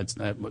 because that's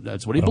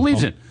what he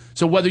believes in.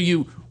 So whether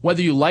you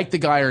like the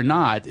guy or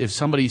not, if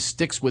somebody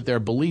sticks with their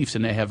beliefs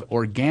and they have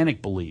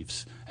organic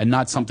beliefs and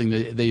not something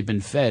that they've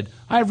been fed,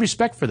 I have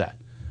respect for that.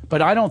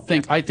 But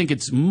I think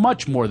it's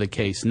much more the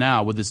case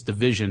now with this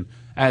division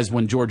as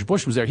when George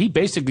Bush was there. He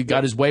basically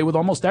got his way with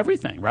almost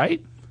everything,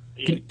 right?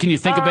 Can you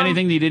think of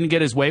anything that he didn't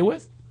get his way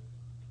with?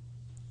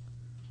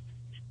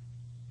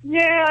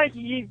 Yeah,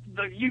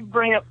 you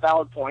bring up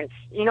valid points.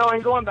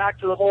 And going back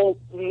to the whole,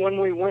 when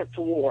we went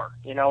to war,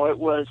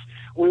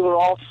 we were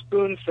all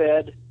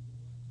spoon-fed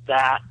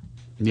that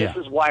this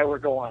is why we're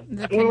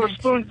going. We were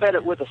spoon-fed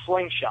it with a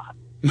slingshot.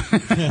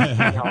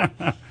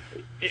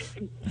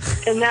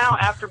 And now,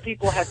 after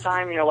people had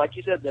time, like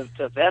you said,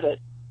 to vet it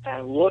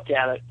and look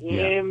at it,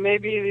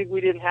 maybe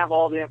we didn't have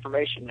all the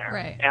information there.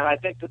 Right. And I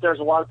think that there's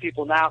a lot of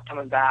people now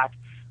coming back.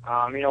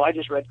 I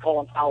just read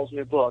Colin Powell's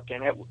new book,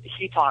 and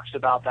he talks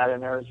about that in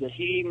there, is that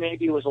he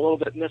maybe was a little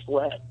bit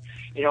misled.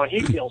 And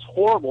he feels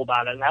horrible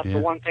about it, and that's the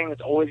one thing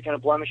that's always going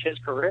to blemish his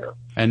career.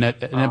 And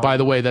by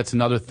the way, that's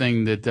another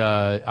thing that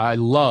I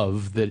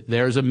love, that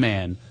there's a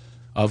man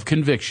of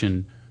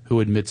conviction who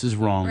admits his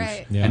wrongs.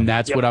 Right. Yeah. And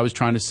that's what I was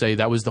trying to say.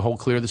 That was the whole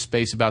clear the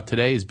space about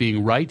today, is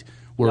being right.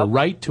 We're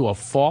right to a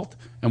fault,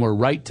 and we're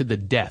right to the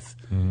death.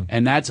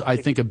 And that's, I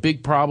think, a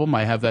big problem.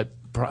 I have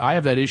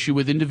that issue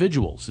with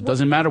individuals. It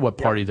doesn't matter what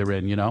party they're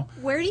in,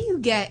 Where do you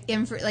get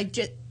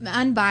just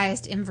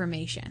unbiased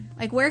information?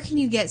 Like, where can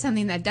you get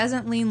something that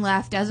doesn't lean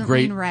left, doesn't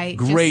lean right?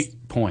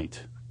 Great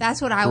point. That's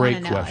what I want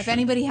to know. Question. If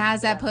anybody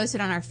has that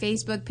posted on our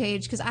Facebook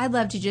page, because I'd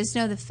love to just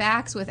know the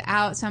facts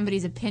without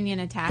somebody's opinion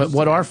attached. But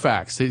what are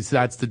facts?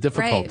 That's the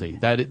difficulty.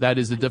 Right. That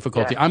is the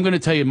difficulty. I'm going to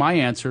tell you my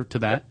answer to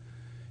that.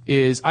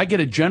 Is I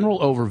get a general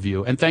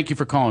overview, and thank you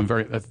for calling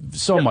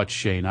so much,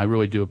 Shane. I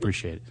really do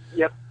appreciate it.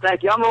 Yep,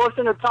 thank you. I'm going to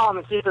listen to Tom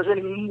and see if there's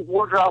any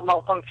wardrobe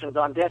malfunctions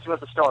on Dancing with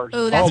the Stars.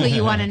 Oh, that's what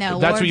you want to know.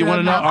 That's what you want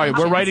to know? All right,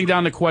 we're writing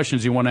down the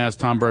questions you want to ask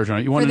Tom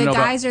Bergeron. You want for to the know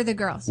guys about or the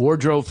girls?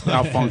 Wardrobe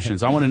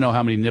malfunctions. I want to know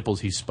how many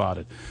nipples he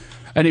spotted.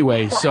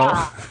 Anyway, so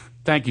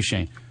thank you,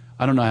 Shane.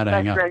 I don't know how to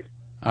hang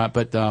up.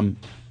 But I'll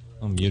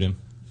mute him.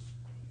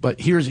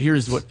 But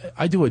here's what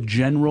I do: a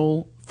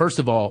general. First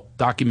of all,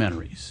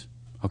 documentaries.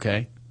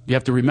 Okay. You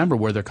have to remember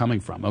where they're coming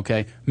from,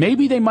 okay?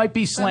 Maybe they might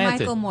be slanted.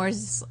 But Michael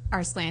Moore's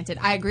are slanted.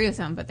 I agree with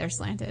him, but they're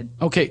slanted.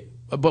 Okay,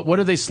 but what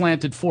are they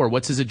slanted for?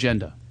 What's his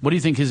agenda? What do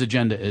you think his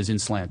agenda is in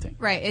slanting?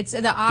 Right, it's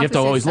the opposite. You have to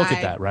always side. look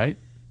at that, right?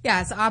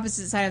 Yeah, it's the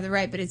opposite side of the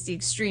right, but it's the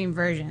extreme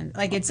version.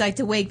 Like, it's like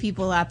to wake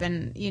people up,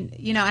 and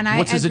you know. And I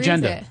what's his agree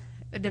agenda? with it.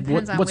 It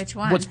depends on which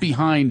one. What's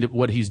behind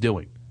what he's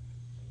doing?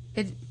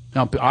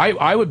 Now,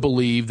 I would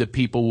believe that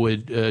people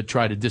would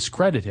try to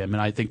discredit him,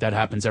 and I think that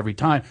happens every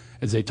time.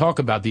 As they talk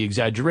about the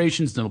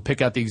exaggerations, they'll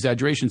pick out the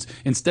exaggerations.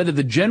 Instead of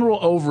the general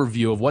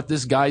overview of what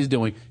this guy's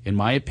doing, in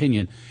my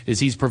opinion, is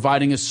he's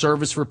providing a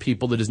service for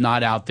people that is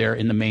not out there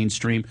in the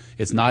mainstream.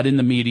 It's not in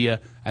the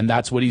media, and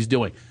that's what he's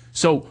doing.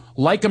 So,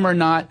 like him or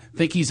not,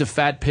 think he's a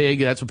fat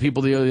pig. That's what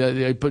people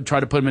they try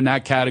to put him in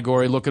that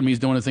category. Look at him, he's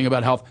doing a thing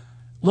about health.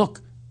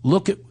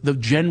 Look at the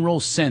general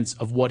sense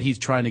of what he's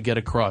trying to get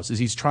across. Is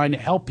he's trying to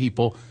help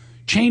people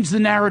change the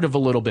narrative a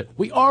little bit.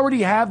 We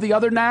already have the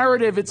other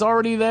narrative. It's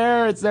already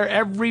there. It's there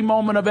every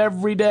moment of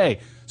every day.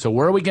 So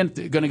where are we going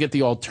to get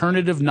the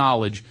alternative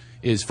knowledge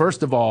is,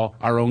 first of all,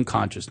 our own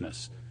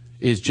consciousness.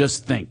 Is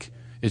just think.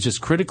 Is just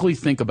critically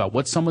think about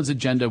what someone's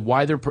agenda,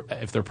 why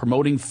if they're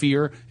promoting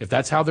fear, if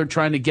that's how they're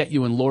trying to get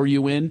you and lure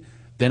you in,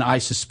 then I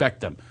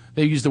suspect them.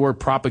 They use the word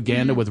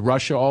propaganda with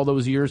Russia all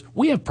those years.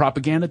 We have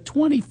propaganda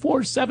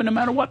 24/7, no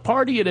matter what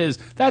party it is.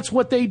 That's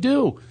what they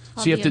do.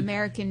 So you have the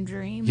American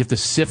dream. You have to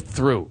sift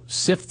through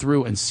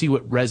and see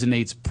what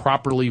resonates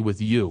properly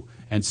with you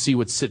and see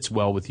what sits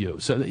well with you.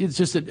 So it's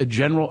just a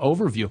general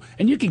overview.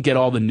 And you can get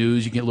all the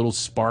news. You get little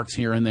sparks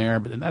here and there.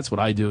 But that's what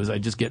I do is I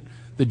just get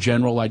the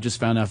general. I just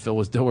found out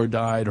Phyllis Diller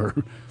died, or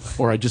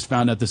I just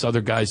found out this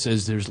other guy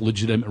says there's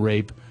legitimate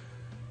rape.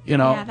 You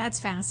know. Yeah, that's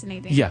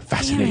fascinating. Yeah,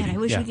 fascinating. Damn it, I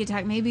wish we could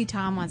talk. Maybe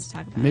Tom wants to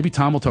talk about it. Maybe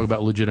Tom will talk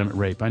about legitimate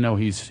rape. I know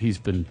he's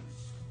been...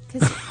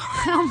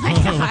 Oh my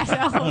God!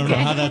 I don't know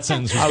how that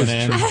sentence was going to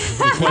end.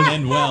 It couldn't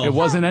end well. It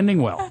wasn't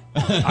ending well.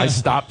 I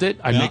stopped it.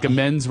 I make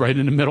amends right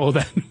in the middle of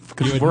that.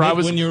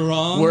 When you're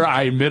wrong? Where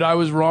I admit I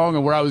was wrong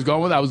and where I was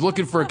going with it. I was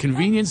looking for a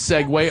convenient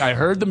segue. I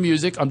heard the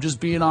music. I'm just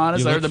being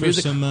honest. I heard the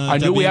music. I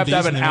knew we have to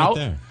have an out.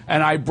 Right,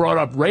 and I brought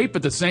up rape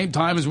at the same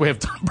time as we have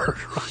Tom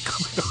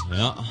Bergeron coming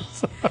up.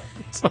 Yeah.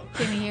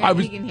 Can you hear it?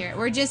 You can hear it.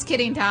 We're just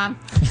kidding, Tom.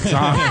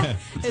 It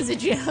was a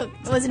joke.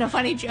 It wasn't a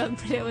funny joke,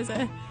 but it was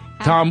a...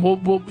 Tom,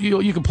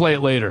 you can play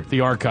it later,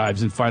 the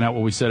archives, and find out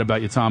what we said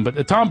about you, Tom.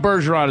 But Tom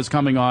Bergeron is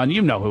coming on.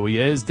 You know who he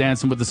is,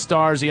 Dancing with the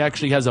Stars. He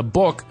actually has a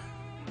book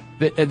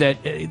that I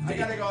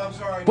gotta go, I'm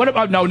sorry. What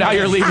about... No, now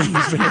you're leaving.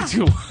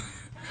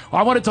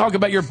 I want to talk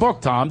about your book,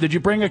 Tom. Did you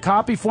bring a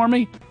copy for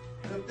me?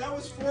 That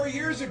was 4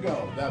 years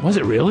ago. Was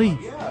it really?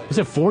 Yeah. Was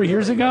it 4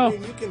 years ago? I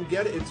mean, you can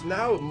get it. It's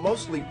now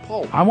mostly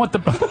pulp. I want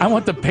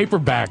the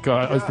paperback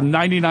from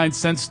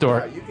 99-cent store.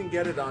 Yeah, you can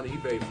get it on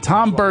eBay.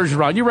 Tom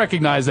Bergeron. You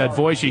recognize that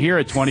voice. You hear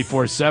it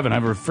 24/7. I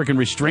have a freaking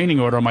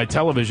restraining order on my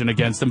television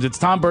against him. It's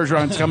Tom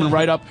Bergeron. It's coming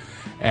right up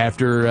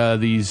after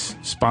these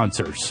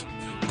sponsors.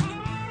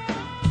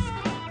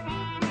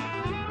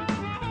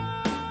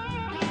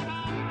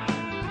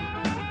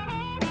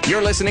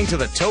 You're listening to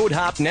the Toad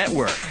Hop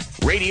Network,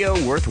 radio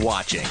worth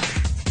watching.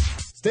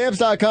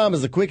 Stamps.com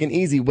is a quick and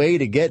easy way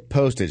to get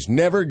postage.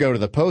 Never go to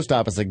the post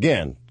office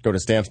again. Go to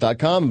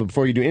Stamps.com, and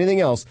before you do anything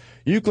else,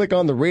 you click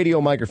on the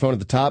radio microphone at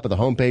the top of the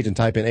homepage and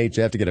type in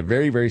HF to get a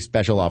very, very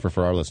special offer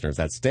for our listeners.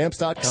 That's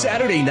Stamps.com.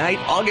 Saturday night,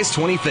 August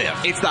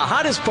 25th. It's the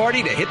hottest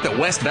party to hit the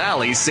West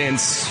Valley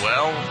since,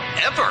 well,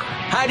 ever.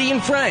 Heidi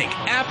and Frank,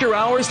 after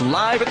hours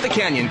live at the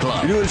Canyon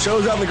Club. You're doing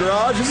shows out in the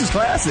garage? This is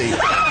classy. See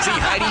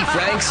Heidi,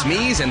 Frank,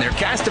 Smeeze, and their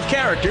cast of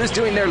characters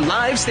doing their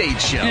live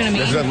stage show. You know what I mean?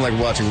 There's nothing like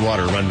watching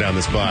water run down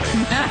this body.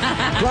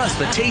 Plus,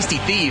 the Tasty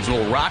Thieves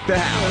will rock the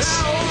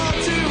house.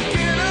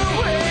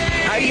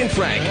 Heidi and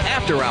Frank,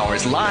 after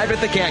hours live at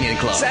the Canyon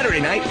Club. Saturday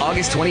night,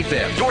 August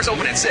 25th. Doors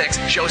open at 6.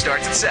 Show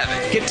starts at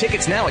 7. Get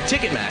tickets now at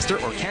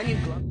Ticketmaster or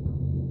Canyon Club.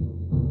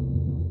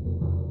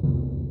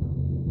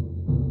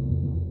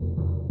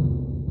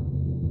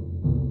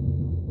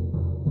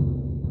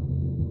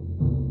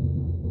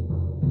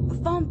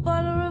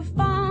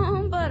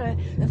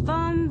 If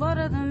I'm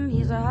butter, then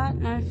he's a hot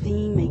knife.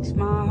 He makes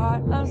my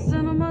heart love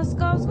cinema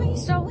skulls. We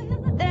show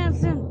him a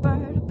dancing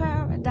bird of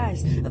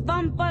paradise. If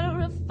I'm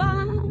butter,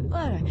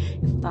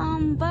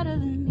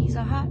 then he's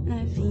a hot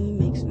knife. He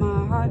makes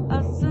my heart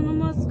love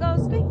cinema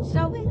skulls. We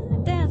show him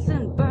a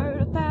dancing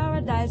bird of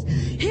paradise.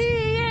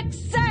 He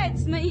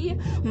excites me,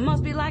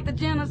 must be like the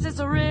Genesis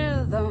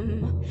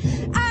rhythm.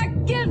 I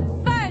get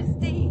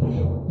thirsty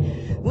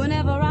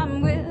whenever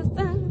I'm with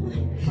him.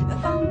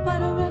 If I'm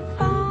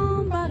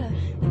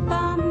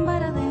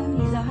butter, then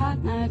he's a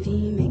hot knife.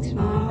 He makes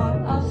my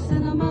heart love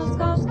cinema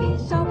skulls.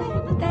 He's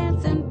showing the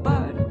dancing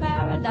bird of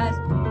paradise.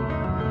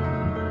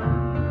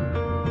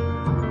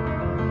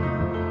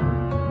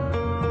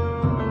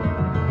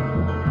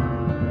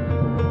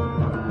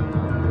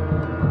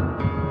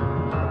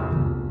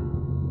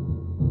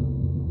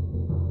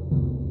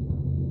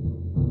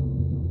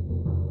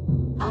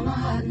 I'm a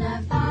hot knife.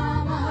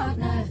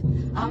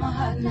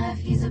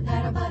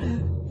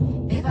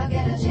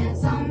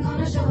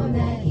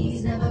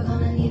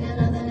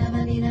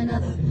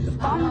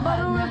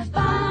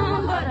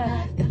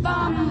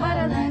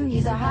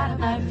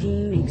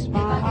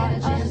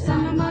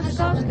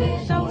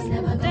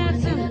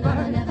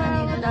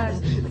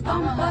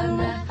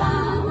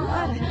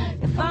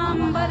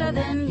 better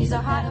than he's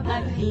a hot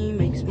knife. He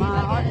makes my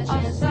heart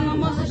a summer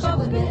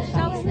musical bitch.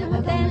 Shouts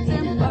never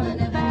dancing bird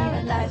in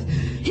paradise.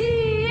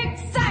 He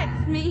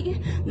excites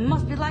me,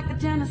 must be like the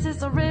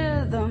genesis of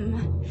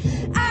rhythm.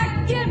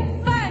 I get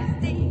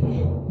feisty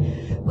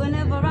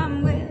whenever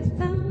I'm with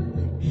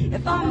him.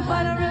 If I'm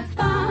butter,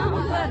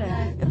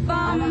 if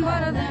I'm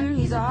butter, then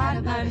he's a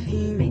hot knife.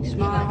 He makes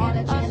my heart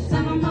a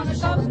summer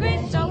musical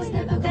bitch. Shouts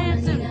never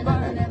dancing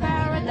bird in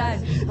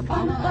paradise. If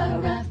I'm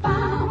butter, if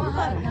I'm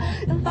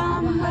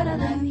butter,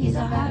 then he's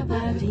a hot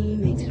knife. He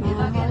makes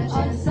my heart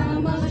a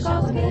summer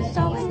musical bitch.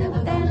 Shouts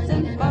never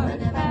dancing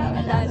bird in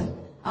paradise.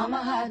 I'm a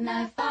hot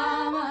knife,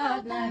 I'm a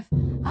hot knife,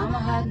 I'm a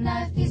hot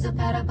knife, he's a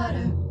pat of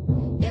butter.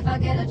 If I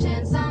get a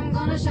chance, I'm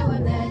gonna show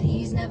him that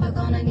he's never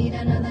gonna need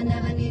another,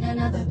 never need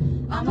another.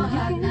 I'm a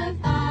hot knife,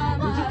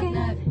 I'm a hot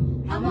knife,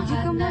 I'm a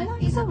hot knife,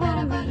 he's a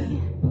pat of butter.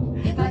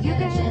 If I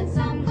get a chance,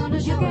 I'm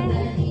gonna show him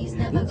that he's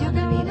never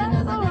gonna need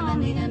another, never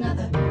need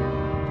another.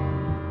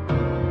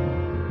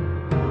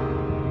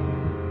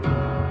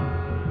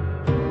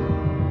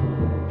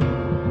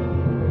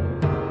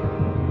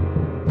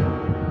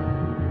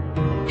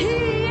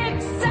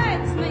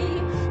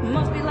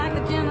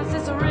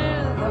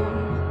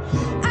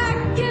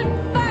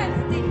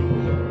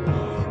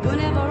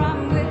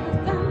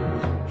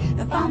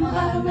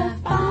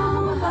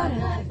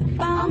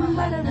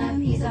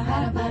 He's a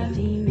hot butter,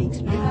 he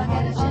makes me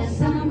heart a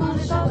chance. And I'm on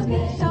the show,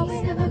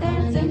 he's never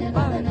dancing,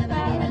 burning in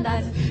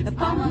paradise.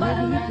 If I'm a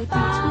butter, if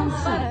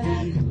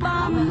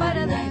I'm a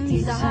butter, then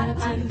he's a hot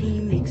butter, he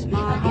makes me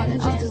heart a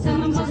chance.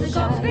 And I'm on the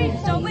show,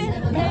 he's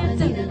never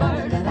dancing,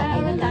 burning in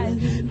paradise.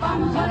 If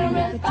I'm a butter,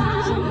 if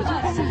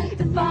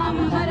I'm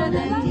a butter,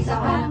 then he's a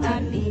hot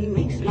butter, he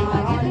makes me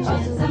heart a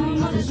chance. And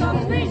I'm on the show,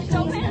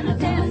 he's never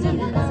dancing,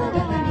 burning in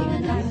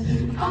paradise. If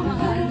I'm a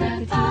butter,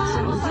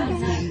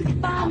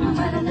 if I'm a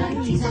butter,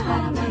 then he's a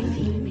hot butter,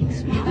 he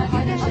makes me heart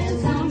a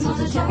chance. And I'm on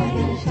the show,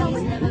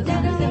 he's never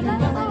dancing,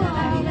 burning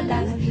in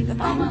paradise.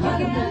 If I'm a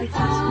butter,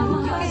 if I'm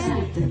a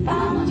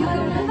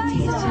butter, then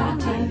he's a hot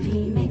butter,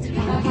 he makes me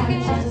heart a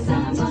chance. And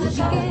I'm on the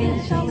show,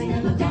 he's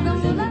never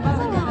dancing,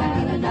 burning in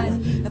paradise.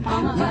 If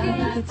I'm a butter,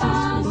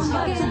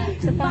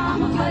 if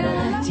I'm a butter,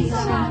 then he's a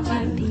hot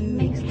butter, he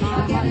makes me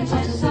heart a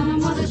chance. And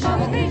I'm on the show,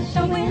 he's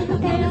never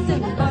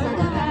dancing, burning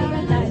in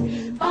paradise.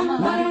 If I'm a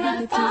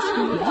butter,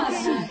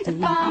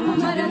 if I'm a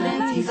butter,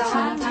 then he's a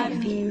hot butter,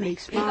 he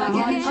makes me heart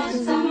a chance.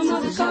 And I'm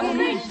on the show,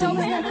 he's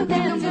never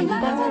dancing, burning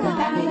in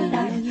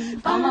paradise.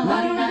 If I'm a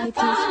butter,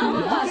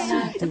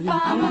 if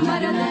I'm a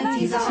butter, then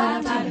he's a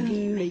hot butter,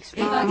 he makes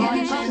me heart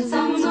a chance. And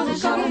I'm on the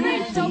show,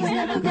 he's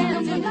never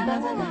dancing,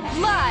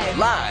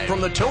 Live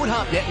from the Toad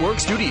Hop Network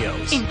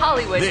studios in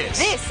Hollywood.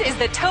 This is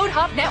the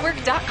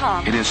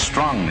ToadHopNetwork.com. It is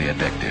strongly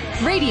addictive.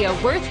 Radio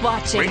worth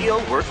watching. Radio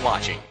worth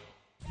watching.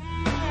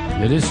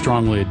 It is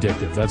strongly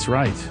addictive. That's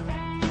right.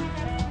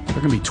 There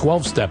are going to be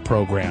 12-step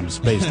programs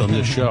based on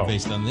this show.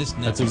 Based on this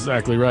network. That's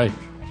exactly right.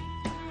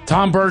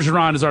 Tom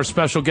Bergeron is our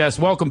special guest.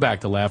 Welcome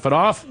back to Laugh It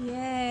Off.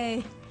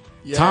 Yay.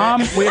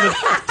 Tom, we have a,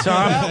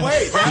 Tom.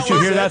 Did you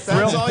hear that thrill?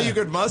 That's all you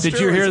could muster. Did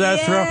you hear that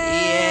thrill?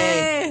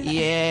 Yay!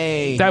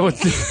 Yay! That was.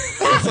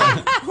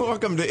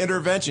 Welcome to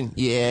intervention.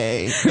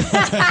 Yay!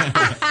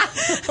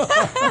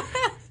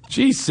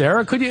 Geez,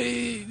 Sarah, could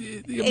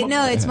you?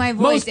 No, it's my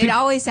voice. It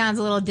always sounds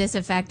a little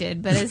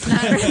disaffected, but it's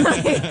not really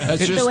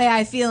the way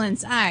I feel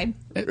inside.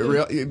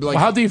 Well,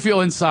 how do you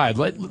feel inside?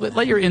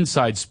 Let your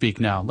inside speak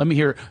now. Let me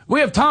hear.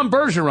 We have Tom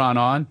Bergeron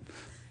on.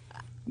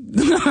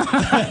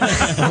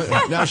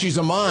 Now she's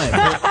a mime.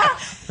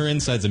 Her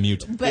inside's a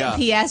mute. But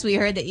P.S., we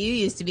heard that you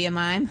used to be a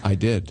mime. I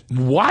did.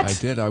 What? I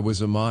did. I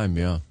was a mime,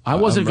 yeah. I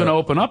wasn't going to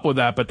open up with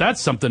that, but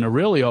that's something to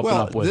really open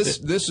up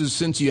with. This is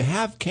since you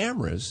have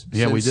cameras.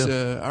 Yeah, we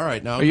do. All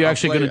right, now are you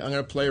actually going to? I'm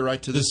going to play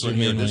right to this one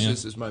here.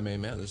 This is my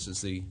main man. This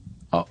is the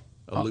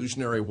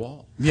illusionary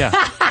wall. Yeah.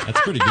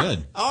 That's pretty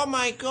good. Oh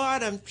my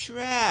God, I'm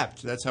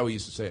trapped. That's how we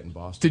used to say it in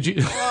Boston. Did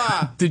you?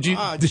 Did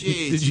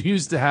you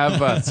used to have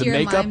the You're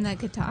makeup? A mime that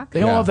could talk?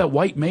 They all have that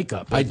white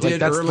makeup. I did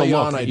that's early the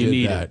look on. I you did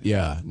needed. that.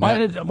 Yeah.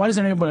 Why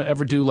doesn't anyone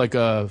ever do like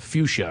a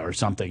fuchsia or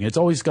something? It's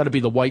always got to be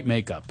the white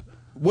makeup.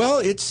 Well,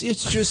 it's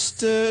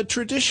just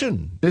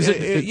tradition. Is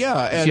it?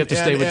 Yeah, and you have to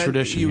stay with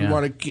tradition. You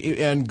want to,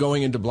 and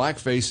going into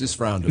blackface is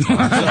frowned upon.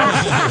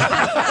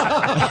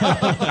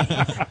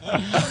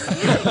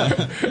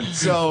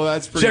 So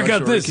that's pretty. Check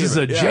out this. This is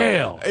a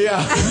jail. Yeah.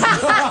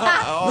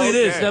 Look at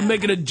this. I'm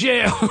making a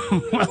jail.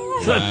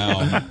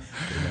 Wow.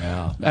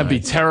 That'd be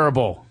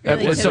terrible.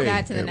 Really took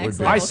that to the next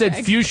level. I said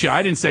fuchsia.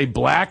 I didn't say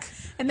black.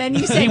 And then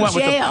you said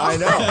jail. I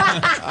know.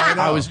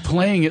 I was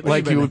playing it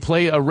like you would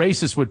play a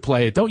racist would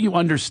play it. Don't you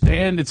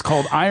understand? It's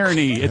called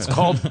irony. It's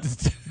called.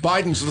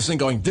 Biden's listening,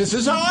 going, "This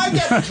is how I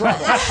get in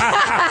trouble."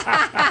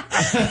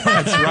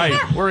 That's right.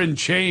 We're in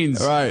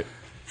chains. All right.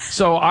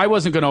 So I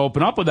wasn't going to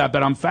open up with that,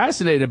 but I'm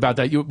fascinated about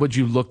that. Would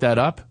you look that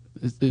up?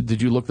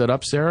 Did you look that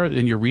up, Sarah,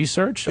 in your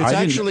research?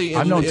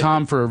 I've known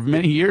Tom for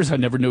many years. I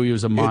never knew he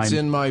was a mime. It's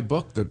in my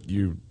book that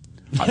you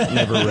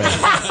never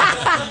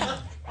read.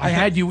 I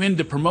had you in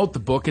to promote the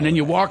book, and then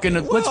you walk in.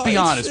 Let's be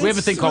honest. We have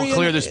a thing called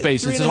Clear the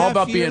Space. It's all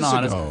about being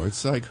honest.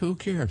 It's like, who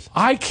cares?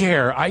 I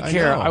care.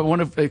 I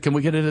want to. Can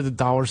we get it at the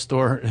dollar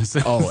store?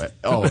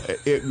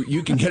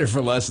 You can get it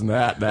for less than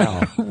that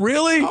now.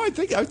 Really? Oh, I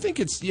think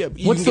it's You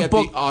What's can the get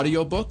book? the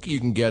audio book. You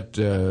can get.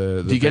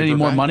 Do you get any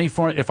more money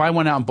for it? If I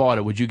went out and bought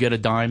it, would you get a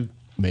dime?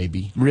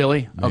 Maybe.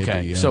 Really? Maybe,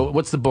 okay. yeah. So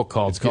what's the book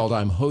called? It's called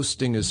I'm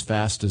Hosting as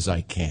Fast as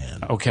I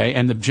Can. Okay.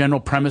 And the general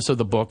premise of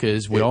the book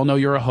is we all know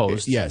you're a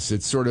host. Yes.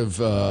 It's sort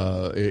of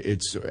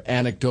it's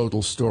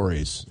anecdotal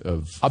stories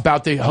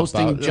about the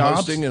hosting jobs,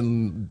 hosting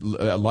and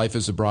life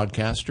as a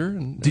broadcaster.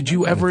 Did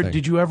you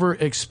ever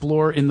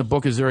explore in the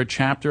book? Is there a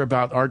chapter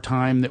about our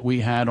time that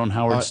we had on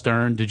Howard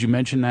Stern? Did you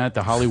mention that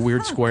the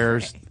Hollywood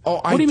Squares?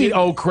 What do you mean?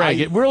 Oh, Craig!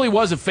 It really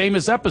was a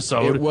famous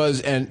episode. It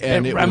was, and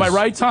am I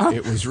right, Tom?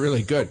 It was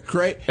really good.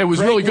 Craig. It was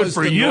really good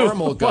for you.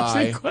 Normal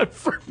guy. It wasn't good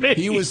for me.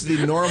 He was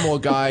the normal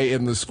guy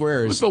in the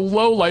Squares. It was the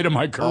low light of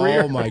my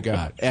career. Oh my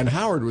God! And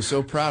Howard was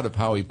so proud of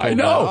how he pulled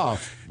that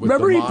off.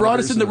 Remember, he brought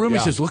us in the room. He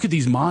says, "Look at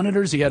these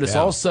monitors." He had us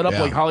all set up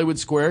like Hollywood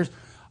Squares.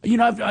 You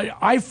know,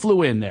 I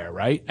flew in there,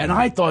 right? And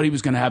I thought he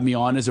was going to have me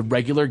on as a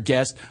regular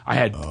guest. I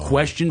had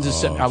questions.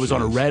 I was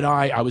on a red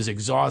eye. I was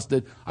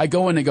exhausted. I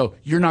go in and go,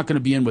 "You're not going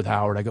to be in with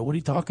Howard." I go, "What are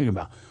you talking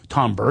about?"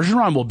 Tom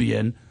Bergeron will be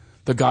in.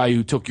 The guy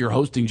who took your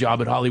hosting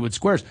job at Hollywood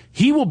Squares.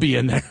 He will be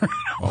in there.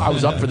 I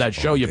was up for that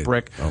show, you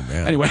prick. Oh,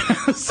 man. Anyway.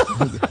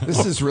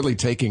 This is really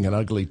taking an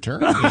ugly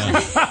turn.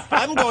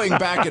 I'm going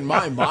back in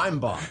my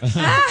mind box.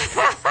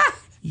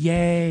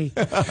 Yay.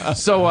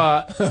 So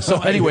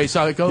anyway,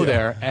 so I go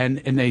there, and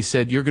they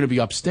said, you're going to be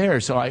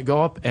upstairs. So I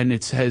go up, and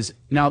it says,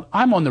 now,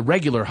 I'm on the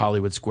regular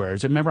Hollywood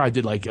Squares. Remember, I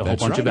did like a whole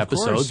bunch of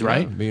episodes,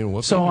 right?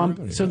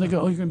 So they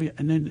go, oh, you're going to be,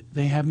 and then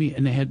they have me,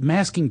 and they had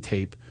masking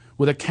tape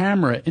with a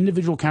camera,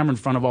 individual camera in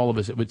front of all of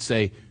us. It would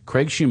say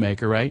Craig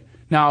Shoemaker, right?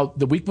 Now,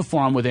 the week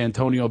before, I'm with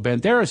Antonio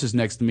Banderas is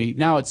next to me.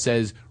 Now it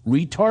says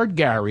Retard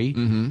Gary,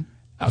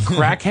 a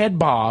Crackhead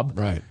Bob,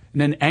 right,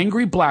 and an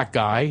Angry Black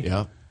Guy.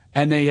 Yeah.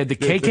 And they had the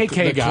KKK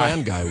the guy.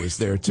 Klan guy was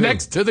there, too.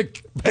 Next to the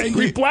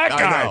angry black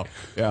guy. I know.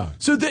 Yeah.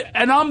 So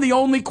and I'm the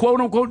only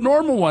quote-unquote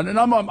normal one. And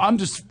I'm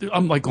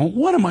like,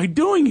 what am I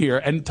doing here?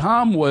 And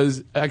Tom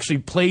was actually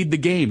played the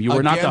game. You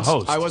were not the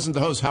host. I wasn't the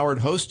host. Howard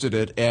hosted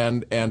it,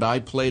 and I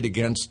played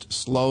against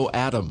Slow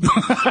Adam.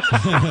 Oh,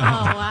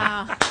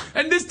 wow.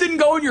 And this didn't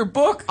go in your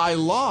book? I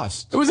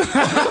lost. It was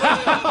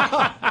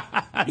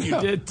You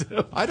did,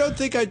 too. I don't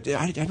think I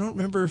don't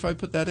remember if I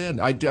put that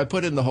in. I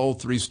put in the whole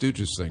Three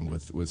Stooges thing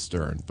with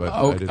Stern.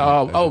 But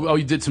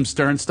you did some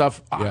Stern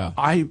stuff. Yeah.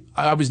 I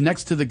was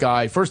next to the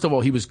guy. First of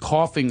all, he was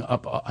coughing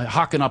up,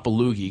 hocking up a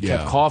loogie. He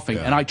kept coughing,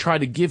 and I tried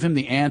to give him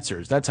the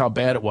answers. That's how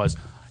bad it was.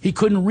 He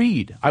couldn't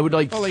read. I would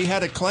like. Well, he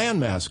had a Klan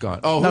mask on.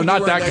 Oh, no,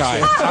 not that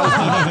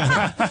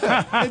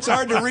guy. It's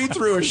hard to read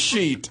through a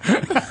sheet.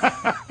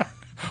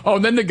 Oh,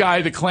 and then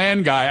the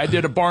Klan guy, I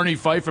did a Barney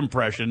Fife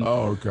impression.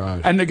 Oh,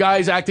 God. And the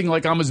guy's acting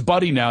like I'm his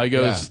buddy now. He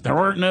goes, there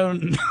weren't no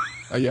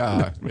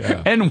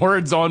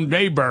N-words on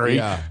Mayberry.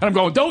 Yeah. And I'm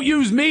going, don't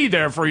use me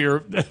there for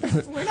your...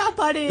 We're not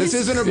buddies. This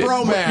isn't a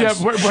bromance. Yeah,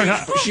 we're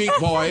not. Sheep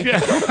boy.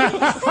 Yeah.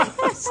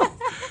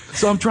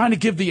 So I'm trying to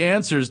give the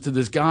answers to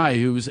this guy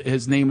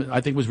his name,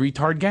 I think, was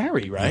Retard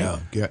Gary, right?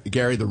 Yeah,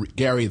 Gary the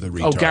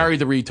Retard. Oh, Gary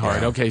the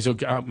Retard. Yeah. Okay, so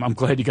I'm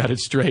glad you got it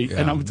straight.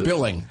 Yeah. And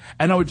Billing.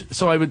 And I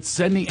would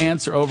send the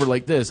answer over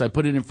like this. I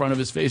put it in front of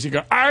his face. He'd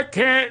go, I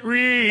can't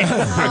read.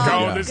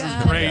 I go, this is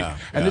great. Yeah.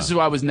 And this is who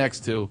I was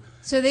next to.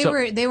 So they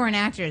weren't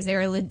actors. They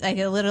were like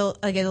a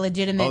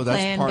legitimate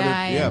Klan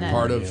guy.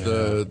 Part of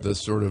the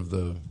sort of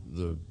the.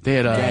 They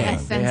had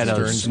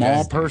a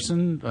small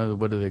person.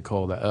 What do they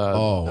call that?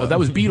 That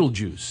was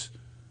Beetlejuice.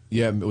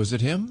 Yeah, was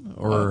it him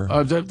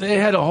or they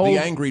had a whole the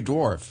Angry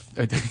Dwarf?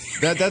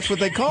 That's what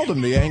they called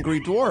him, the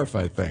Angry Dwarf,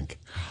 I think.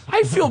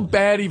 I feel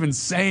bad even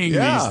saying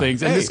these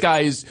things, and this guy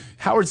is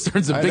Howard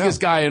Stern's the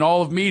biggest guy in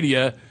all of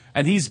media.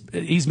 And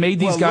he's made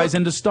these guys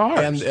into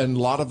stars, and a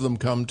lot of them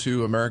come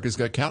to America's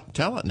Got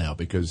Talent now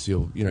because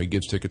he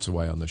gives tickets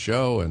away on the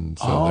show, and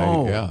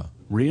so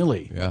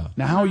really? Yeah.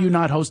 Now, how are you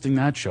not hosting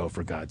that show,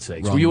 for God's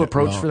sakes? Were you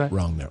approached for that?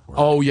 Wrong network.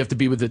 Oh, you have to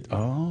be with it.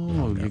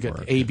 Oh, you get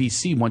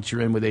ABC. Once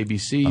you're in with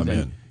ABC,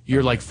 then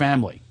you're like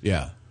family.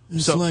 Yeah.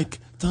 It's like,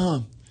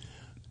 Tom,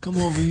 come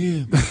over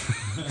here.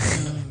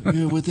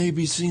 You're with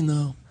ABC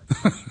now.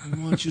 I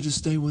want you to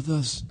stay with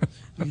us.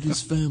 You're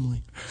this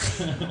family.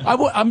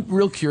 I'm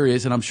real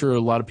curious, and I'm sure a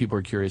lot of people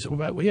are curious.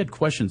 We had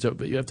questions,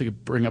 but you have to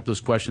bring up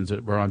those questions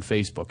that were on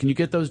Facebook. Can you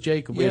get those,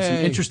 Jake? We had some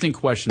interesting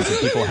questions that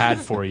people had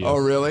for you. Oh,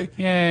 really?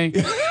 Yay.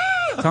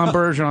 Tom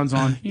Bergeron's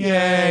on.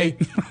 Yay.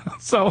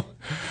 So,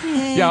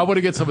 I want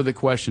to get some of the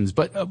questions.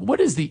 But what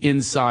is the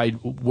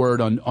inside word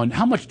on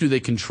how much do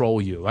they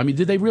control you? I mean,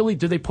 do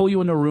they pull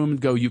you in a room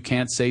and go, you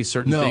can't say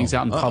certain things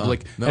out in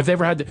public? No. Have they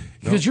ever had to?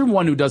 Because you're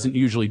one who doesn't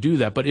usually do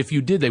that. But if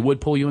you did, they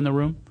would pull you in the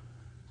room?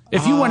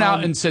 If you went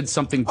out and said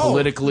something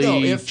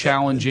politically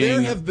challenging,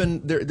 there have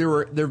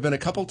been a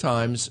couple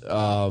times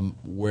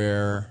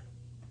where,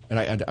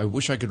 and I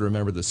wish I could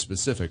remember the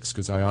specifics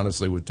because I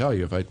honestly would tell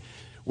you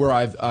where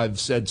I've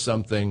said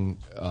something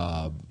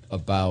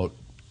about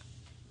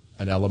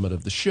an element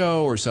of the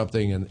show or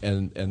something,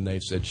 and they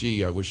said,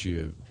 "Gee, I wish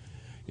you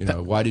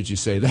know, why did you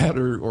say that?"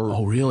 Or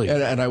oh, really?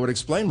 And I would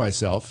explain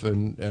myself,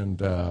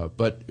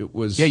 but it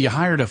was you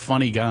hired a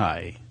funny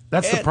guy.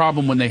 That's the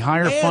problem when they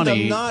hire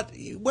funny. I'm not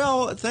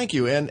well, thank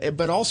you,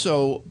 but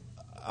also.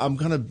 I'm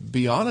going to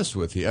be honest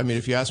with you. I mean,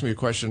 if you ask me a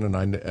question and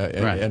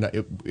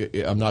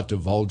I'm not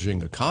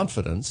divulging a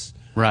confidence,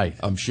 right?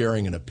 I'm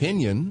sharing an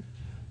opinion.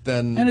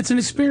 And it's an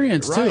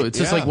experience too. It's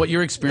just like what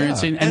you're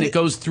experiencing, and it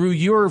goes through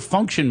your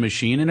function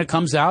machine, and it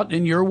comes out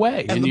in your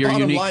way, in your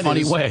unique,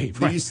 funny way.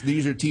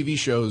 These are TV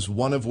shows.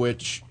 One of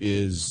which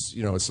is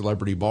a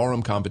celebrity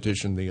ballroom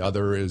competition. The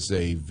other is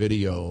a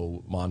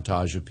video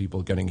montage of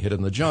people getting hit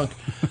in the junk.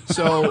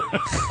 So,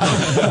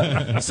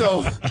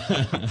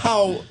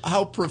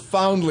 how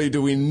profoundly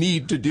do we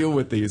need to deal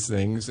with these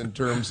things in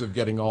terms of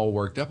getting all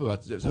worked up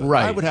about this?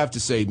 Right. I would have to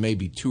say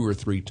maybe 2 or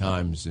 3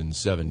 times in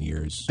 7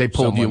 years they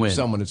pulled you in.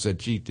 Someone had said,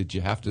 "Gee, did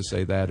you have to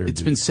say that?" Or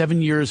it's been 7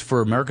 years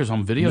for America's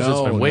Home Videos. No,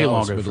 it's been way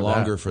longer. It's been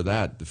longer for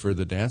that. For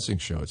the dancing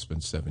show, it's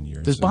been 7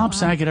 years. Does Bob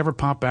Saget ever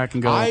pop back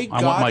and go, I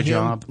want my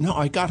job? No,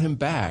 I got him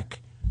back.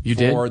 You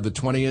for did? the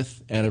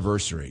 20th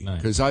anniversary,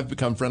 because I've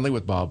become friendly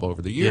with Bob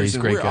over the years,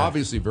 and we're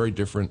obviously very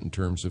different in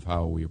terms of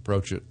how we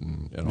approach it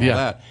and all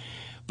that.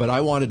 But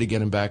I wanted to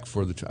get him back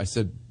for I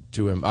said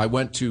to him, I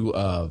went to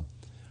a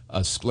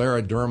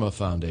Scleroderma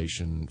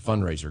Foundation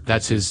fundraiser.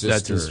 That's his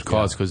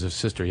cause, because his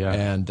sister,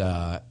 And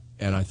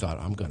I thought,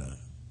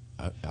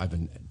 I've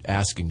been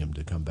asking him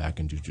to come back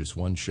and do just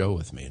one show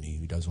with me, and he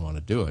doesn't want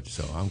to do it.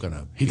 So I'm going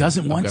to. He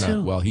doesn't want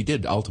to? Well, he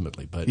did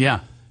ultimately, but yeah.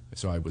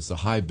 So I was the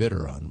high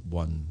bidder on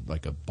one,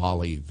 like a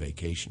Bali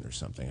vacation or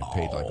something. I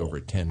paid like over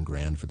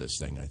 $10,000 for this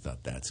thing. I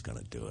thought that's going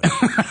to do it,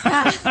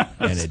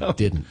 and it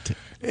didn't.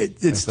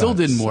 It still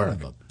didn't work.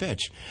 Son of a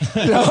bitch.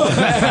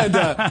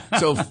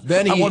 So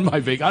then I want my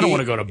vacation. I don't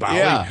want to go to Bali.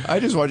 Yeah, I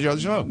just wanted to go to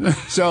the show.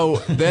 So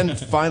then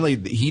finally,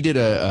 he did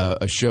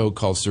a show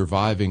called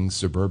Surviving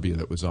Suburbia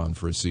that was on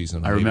for a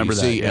season. On I remember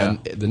ABC, that. Yeah.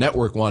 And the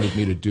network wanted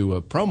me to do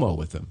a promo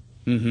with him,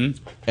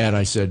 and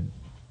I said,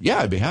 "Yeah,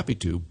 I'd be happy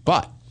to,"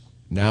 but.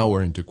 Now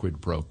we're into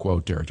quid pro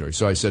quo territory.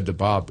 So I said to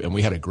Bob, and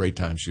we had a great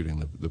time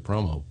shooting the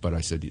promo, but I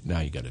said,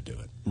 now you got to do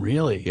it.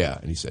 Really? Yeah.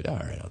 And he said, all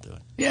right, I'll do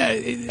it. Yeah.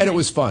 And it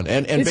was fun.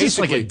 And it's basically, just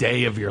like a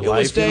day of your life. It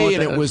was a day,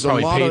 and it was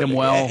probably a lot paid of, him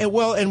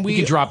well. And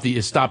we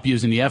could stop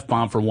using the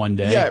F-bomb for one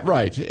day. Yeah,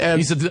 right. And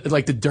he's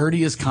like the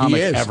dirtiest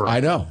comic ever. I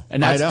know.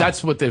 And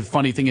that's what the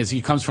funny thing is.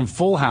 He comes from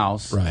Full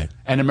House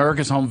and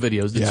America's Home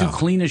Videos, the two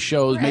cleanest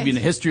shows maybe in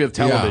the history of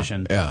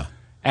television. Yeah.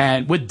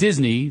 And with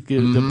Disney,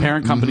 the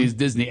parent company is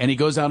Disney, and he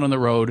goes out on the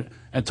road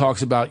and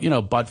talks about,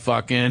 butt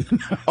fucking.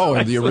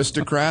 And the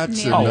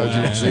aristocrats.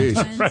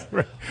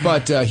 Right.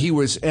 But he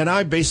was, and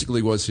I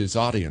basically was his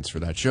audience for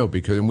that show,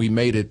 because we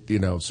made it,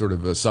 sort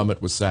of a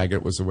summit with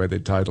Saget was the way they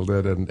titled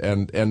it,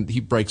 and he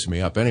breaks me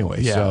up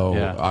anyway.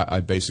 I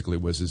basically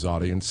was his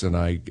audience, and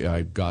I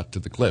got to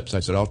the clips. I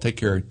said, I'll take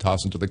care of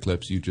tossing to the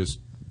clips. You just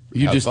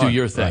do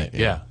your thing,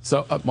 right,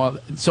 So,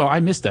 so I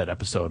missed that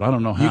episode. I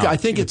don't know how. I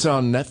think it's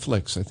on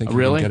Netflix. I think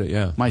really. You can get it,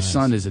 yeah. My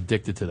son is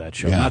addicted to that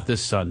show. Yeah. Not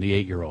this son, the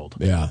 8-year-old.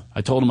 Yeah.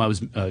 I told him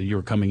you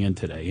were coming in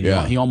today.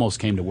 And he almost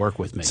came to work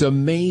with me. It's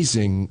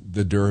amazing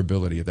the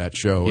durability of that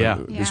show. Yeah.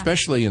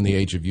 Especially in the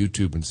age of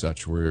YouTube and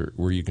such, where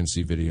you can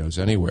see videos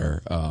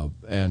anywhere,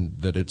 and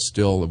that it's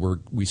still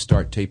we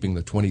start taping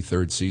the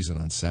 23rd season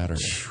on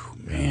Saturday.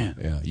 Man,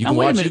 yeah. You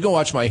can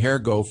watch my hair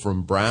go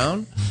from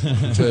brown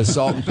to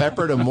salt and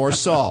pepper to more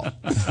salt.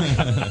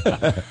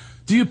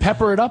 Do you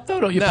pepper it up though?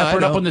 Don't you pepper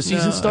it up when the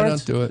season starts? I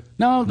don't do it.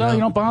 No, you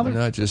don't bother.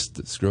 No,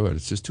 just screw it.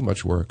 It's just too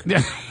much work.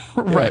 Yeah,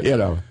 right.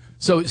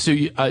 So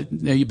now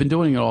you've been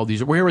doing all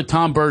these. We're here with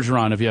Tom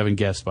Bergeron, if you haven't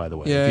guessed, by the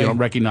way. Yay. If you don't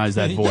recognize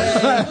that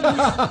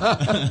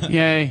voice.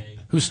 Yay.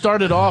 Who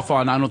started off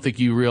on, I don't think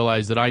you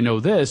realize that I know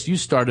this, you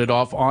started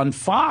off on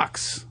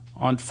Fox.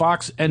 On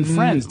Fox and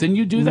Friends. Didn't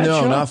you do that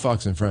show? No, not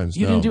Fox and Friends.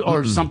 You didn't do,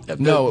 or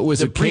something? No, it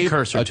was a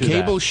precursor to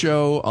cable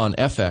show on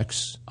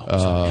FX.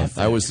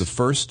 I was the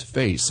first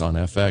face on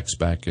FX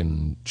back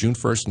in June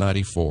 1st,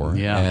 94.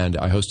 Yeah. And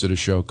I hosted a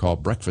show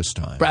called Breakfast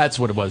Time. That's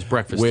what it was,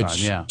 Breakfast Time,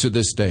 Which to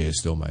this day is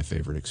still my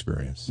favorite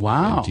experience.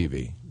 Wow. On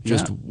TV.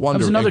 Just wonderful. That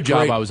was another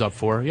job I was up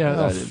for.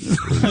 Yeah.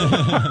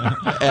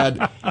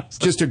 And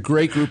just a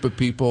great group of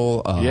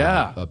people.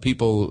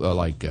 People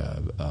like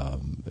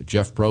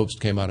Jeff Probst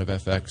came out of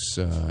FX,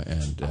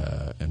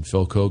 and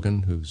Phil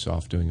Kogan, who's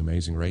off doing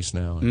Amazing Race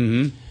now.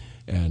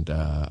 And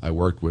I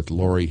worked with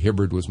Lori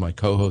Hibbard, was my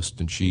co-host,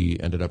 and she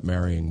ended up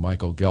marrying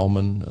Michael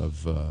Gelman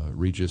of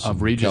Regis.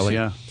 Of Regis, Kelly.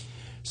 yeah.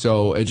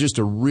 So it's just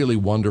a really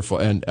wonderful,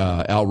 and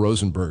Al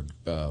Rosenberg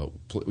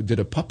did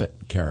a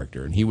puppet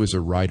character, and he was a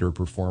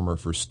writer-performer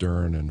for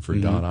Stern and for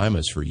Don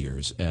Imus for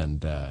years,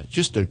 and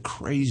just a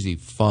crazy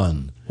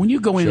fun When you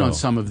go in show. on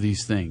some of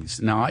these things,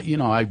 now,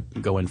 I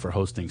go in for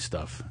hosting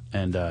stuff,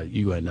 and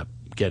you end up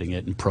getting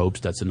it, and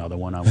Probst, that's another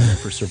one. I went in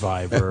for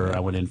Survivor.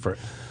 I went in for...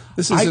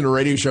 This isn't a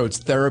radio show. It's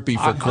therapy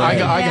for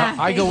Craig.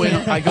 I go in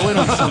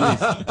on some of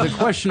these. The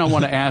question I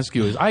want to ask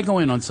you is, I go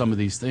in on some of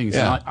these things.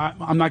 Yeah.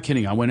 And I'm not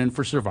kidding. I went in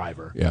for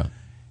Survivor. Yeah.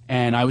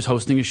 And I was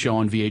hosting a show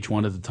on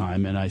VH1 at the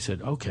time, and I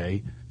said,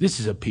 okay, this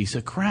is a piece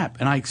of crap.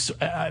 And I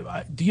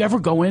do you ever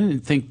go in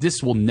and think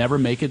this will never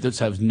make it? This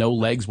has no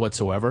legs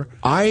whatsoever?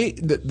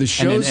 The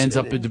show ends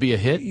up to be a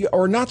hit?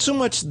 Or not so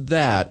much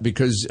that,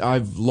 because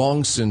I've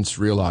long since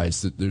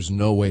realized that there's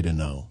no way to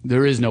know.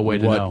 There is no way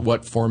to know.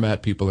 What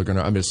format people are going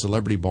to, I mean, a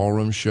celebrity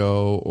ballroom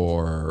show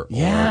or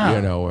you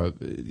know,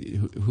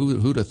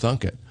 who to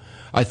thunk it?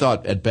 I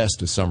thought at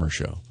best a summer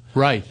show.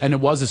 Right, and it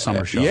was a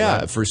summer show. Yeah,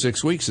 right? For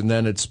 6 weeks, and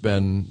then it's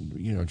been,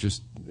 you know,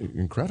 just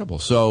incredible.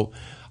 So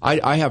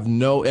I have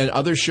no, and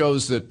other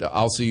shows that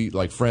I'll see,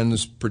 like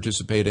Friends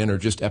participate in, or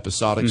just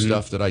episodic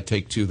stuff that I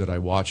take to that I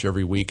watch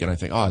every week, and I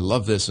think, oh, I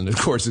love this, and of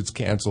course it's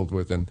canceled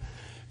within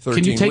 13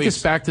 weeks. Can you take us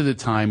back to the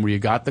time where you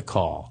got the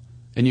call,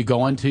 and you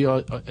go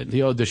into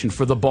the audition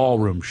for the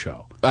ballroom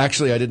show?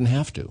 Actually, I didn't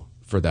have to.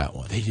 For that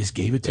one, they just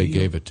gave it to you. They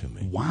gave it to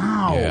me.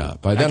 Wow. Yeah.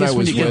 By then, I was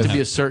when you get to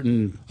be a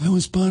certain. I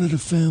was part of the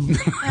family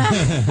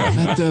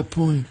at that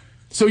point.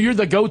 So you're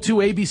the go-to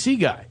ABC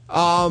guy.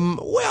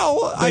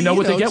 Well, they know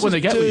what they get when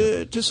they get with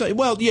you. To say,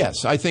 well,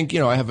 yes, I think, you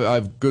know, I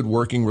have good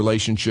working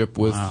relationship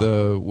with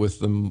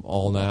them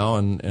all now,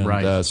 and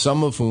right.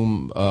 Some of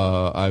whom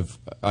I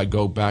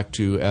go back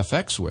to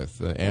FX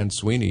with. Ann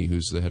Sweeney,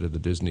 who's the head of the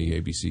Disney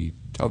ABC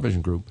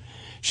television group.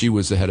 She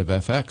was the head of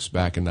FX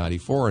back in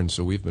 '94, and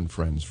so we've been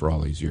friends for all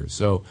these years.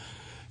 So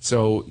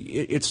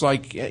it's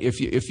like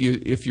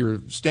if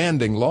you're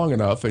standing long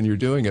enough and you're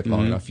doing it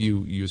long enough,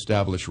 you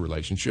establish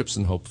relationships,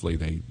 and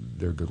hopefully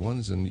they're good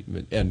ones. And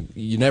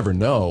you never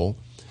know.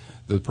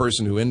 The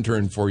person who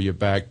interned for you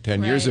back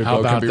 10 years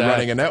ago can be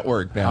running a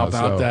network now. How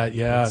about that?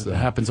 Yeah, it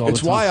happens all the time.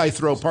 It's why I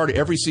throw a party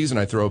every season.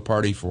 I throw a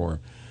party for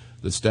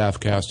the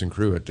staff, cast, and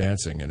crew at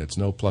Dancing, and it's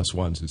no plus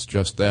ones. It's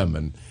just them,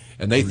 and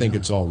they think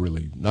it's all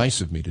really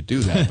nice of me to do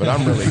that, but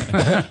I'm really,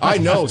 I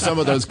know some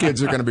of those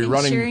kids are going to be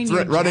running things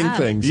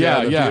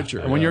in the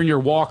future. When you're in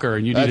your walker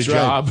and you need a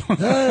job.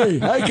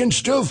 Hey, I can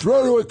still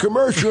throw to a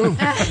commercial.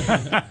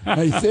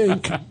 I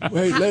think.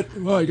 Wait,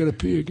 I got to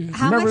pee again.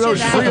 Remember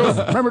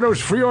those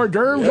free hors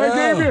d'oeuvres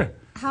I gave you?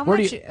 How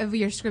much of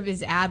your script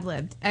is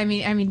ad-libbed? I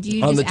mean, do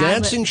you on just the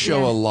Dancing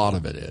show? A lot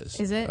of it is.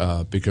 Is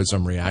it? Because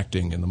I'm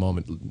reacting in the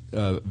moment.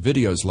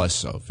 Videos less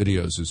so.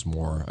 Videos is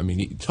more. I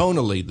mean,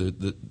 tonally,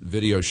 the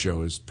video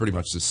show is pretty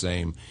much the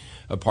same,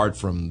 apart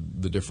from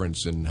the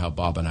difference in how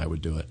Bob and I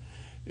would do it.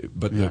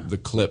 But the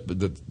clip,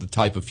 the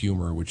type of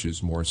humor, which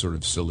is more sort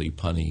of silly,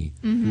 punny,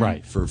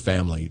 right, for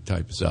family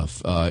type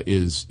stuff,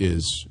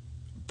 is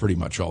pretty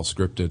much all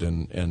scripted,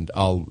 and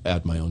I'll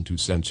add my own 2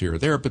 cents here or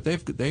there, but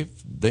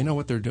they know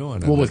what they're doing.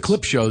 Well, with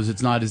clip shows,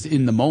 it's not as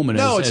in the moment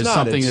as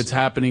something that's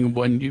happening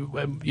when you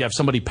have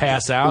somebody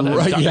pass out.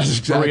 Right, yes,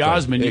 exactly. Marie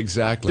Osmond,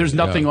 exactly. There's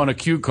nothing on a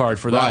cue card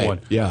for that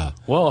one. Yeah.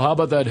 Well, how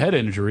about that head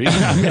injury?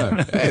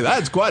 Hey,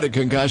 that's quite a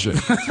concussion.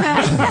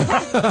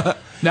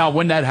 Now,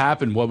 when that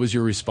happened, what was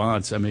your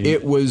response? I mean,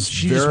 it was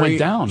she just went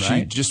down,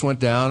 right? She just went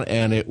down,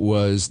 and there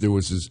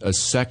was a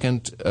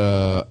second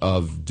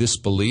of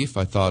disbelief.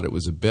 I thought it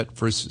was a bit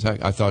for a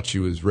second. I thought she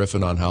was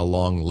riffing on how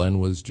long Len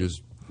was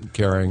just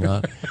carrying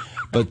on.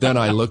 But then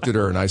I looked at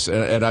her, and I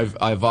said, and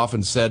I've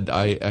often said,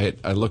 I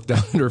looked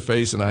down at her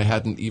face, and I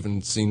hadn't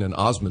even seen an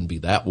Osmond be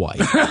that white.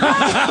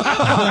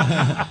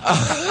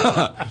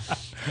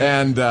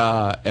 And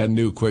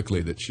knew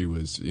quickly that she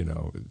was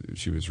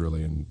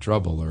really in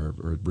trouble, or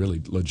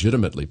really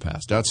legitimately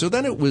passed out. So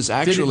then it was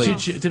actually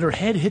did her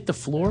head hit the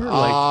floor? It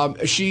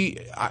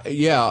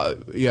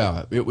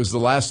was the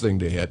last thing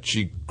to hit.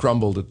 She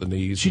crumbled at the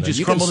knees.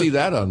 You can see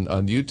that on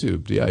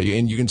YouTube. Yeah,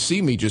 and you can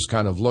see me just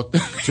kind of look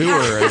to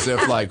her as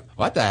if like,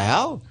 what the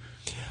hell?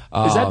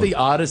 Is that the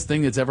oddest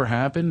thing that's ever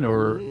happened,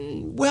 or?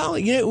 Well,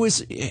 it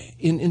was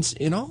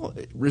in all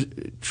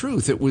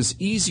truth, it was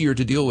easier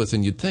to deal with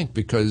than you'd think,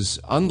 because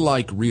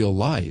unlike real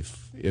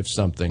life, if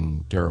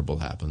something terrible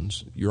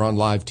happens, you're on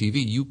live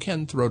TV, you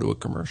can throw to a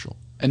commercial.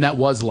 And that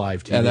was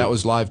live TV. And that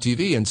was live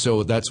TV, and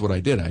so that's what I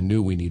did. I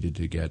knew we needed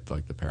to get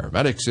like the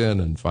paramedics in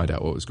and find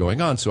out what was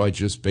going on. So I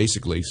just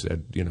basically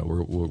said,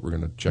 we're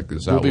going to check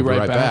this out. We'll be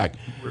right back.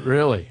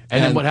 Really?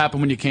 And then what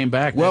happened when you came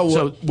back? Well,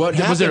 so what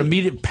happened? Was there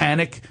immediate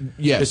panic?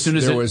 Yes. As soon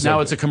as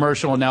it's a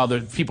commercial, and now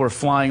the people are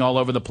flying all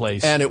over the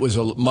place. And it was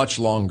a much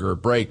longer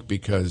break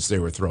because they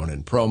were throwing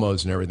in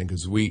promos and everything.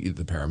 Because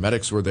the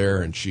paramedics were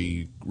there, and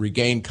she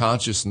regained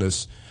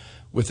consciousness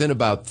within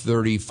about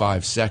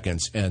 35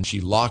 seconds, and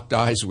she locked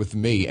eyes with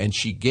me, and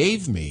she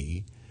gave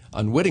me,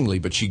 unwittingly,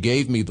 but she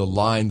gave me the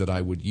line that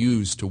I would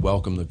use to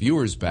welcome the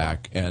viewers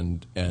back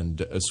and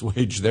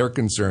assuage their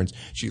concerns.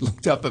 She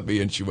looked up at me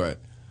and she went,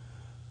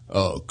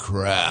 "Oh,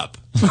 crap,"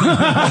 as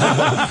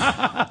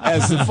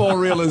the full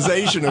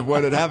realization of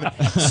what had happened.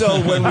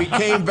 So when we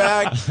came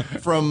back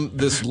from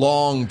this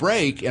long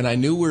break, and I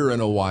knew we were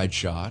in a wide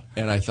shot,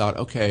 and I thought,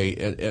 okay,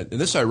 and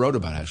this I wrote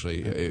about,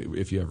 actually,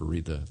 if you ever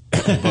read the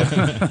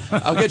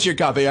book. I'll get you a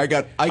copy. I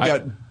got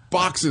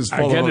boxes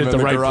full of them in the garage. I get it at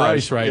the right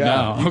price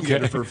now. You can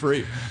get it for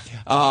free.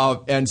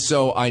 And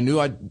so I knew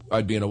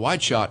I'd be in a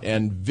wide shot,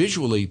 and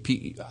visually,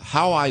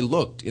 how I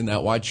looked in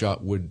that wide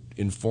shot would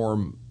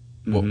inform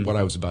what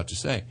I was about to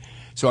say.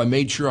 So I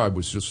made sure I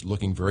was just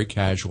looking very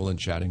casual and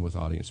chatting with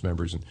audience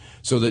members, and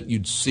so that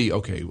you'd see,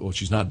 okay, well,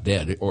 she's not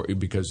dead, or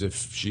because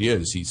if she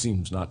is, he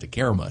seems not to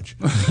care much.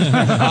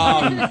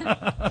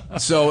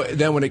 So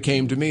then when it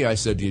came to me, I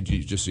said,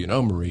 just so you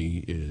know,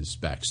 Marie is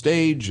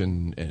backstage,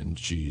 and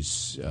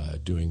she's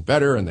doing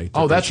better, and they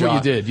took that's a shot.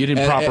 what you did. You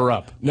didn't prop her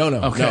up.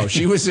 No,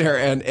 she was there,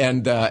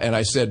 and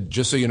I said,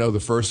 just so you know, the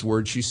first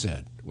word she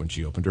said when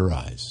she opened her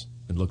eyes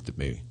and looked at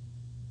me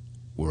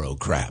were, "Oh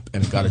crap,"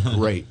 and it got a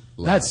great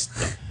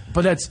laugh.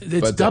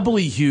 It's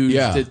doubly huge.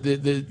 Yeah.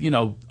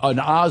 That an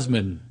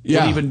Osmond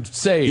would even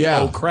say,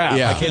 "Oh crap!"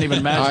 Yeah. I can't even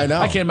imagine. I know.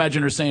 I can't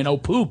imagine her saying, "Oh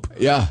poop."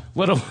 Yeah.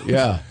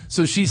 Yeah.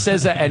 So she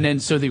says that, and then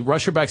so they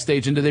rush her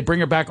backstage, and did they bring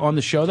her back on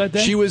the show that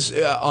day? She was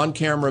on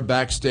camera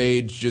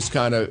backstage, just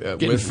kind of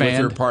with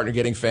her partner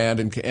getting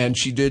fanned, and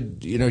she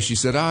did. She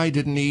said, "I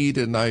didn't eat,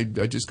 and I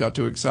just got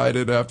too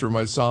excited after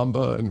my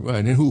samba."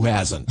 And who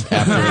hasn't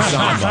after a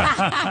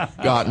samba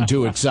gotten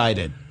too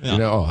excited? Yeah.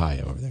 Oh,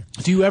 hi over there.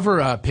 Do you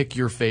ever pick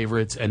your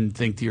favorites and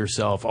think to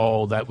yourself,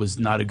 "Oh, that was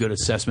not a good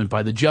assessment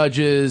by the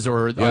judges,"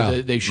 or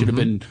they should have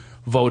been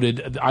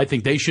voted? I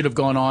think they should have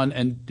gone on.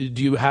 And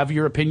do you have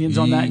your opinions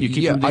on that? And you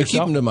keep them to I yourself?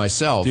 keep them to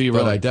myself, Do you but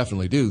really? I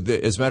definitely do.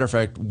 As a matter of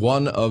fact,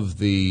 one of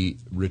the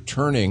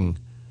returning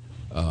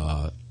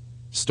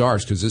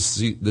stars, because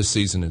this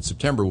season in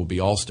September will be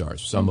all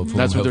stars. Some of whom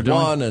have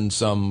won, and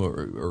some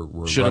were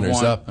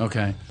runners up.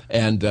 Okay,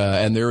 and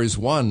there is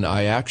one.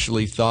 I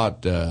actually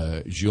thought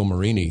Gilles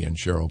Marini and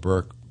Cheryl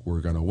Burke were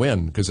going to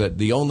win, because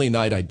the only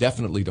night I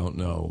definitely don't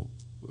know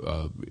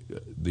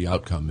the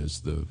outcome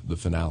is the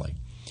finale.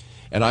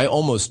 And I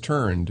almost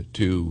turned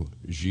to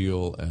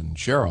Gilles and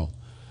Cheryl,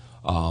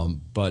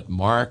 but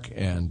Mark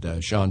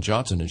and Sean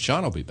Johnson, and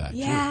Sean will be back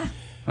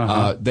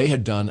too. They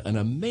had done an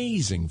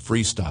amazing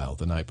freestyle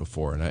the night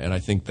before, and I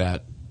think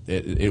that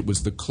it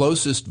was the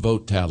closest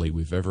vote tally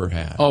we've ever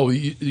had. Oh,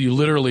 you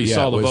literally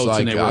saw the votes,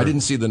 and they were... I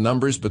didn't see the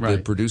numbers, but the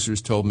producers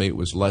told me it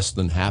was less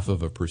than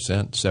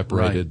 0.5%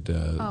 separated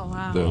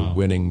the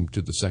winning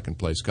to the second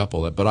place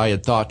couple. But I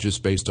had thought,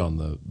 just based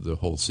on the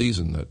whole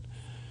season, that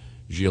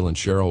Gilles and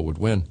Cheryl would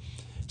win.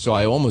 So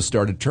I almost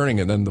started turning,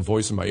 and then the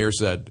voice in my ear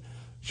said,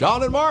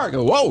 "Sean and Mark."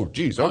 Whoa,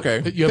 geez,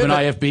 okay. You have an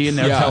IFB in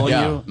there telling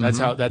you?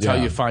 That's how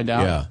you find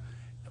out? Yeah.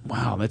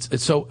 Wow.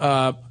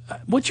 So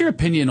what's your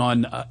opinion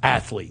on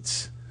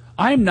athletes?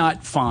 I'm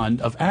not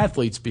fond of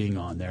athletes being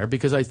on there,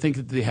 because I think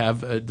that they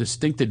have a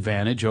distinct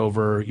advantage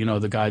over,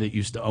 the guy that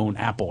used to own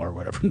Apple or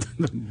whatever,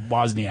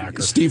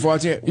 Wozniak. Steve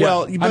Wozniak. Yeah.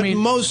 Well, but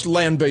most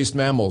land-based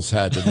mammals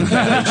had an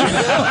advantage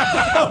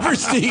over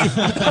Steve.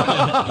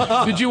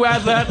 Did you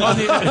add that on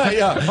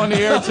the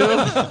air too?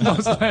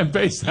 Most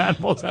land-based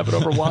animals have it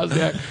over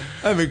Wozniak.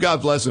 I mean,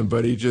 God bless him,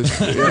 but he just,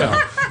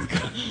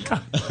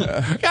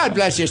 God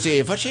bless you,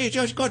 Steve, but she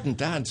just couldn't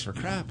dance for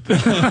crap.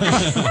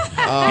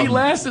 He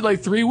lasted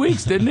like 3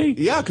 weeks, didn't he?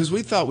 Yeah, because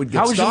we thought we'd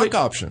get stock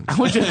options.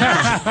 How would you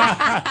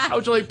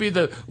like be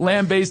the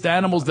land-based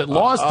animals that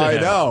lost to him?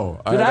 I know.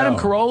 Did Adam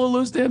Carolla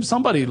lose to him?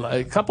 Somebody,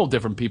 a couple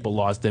different people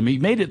lost him. He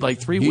made it like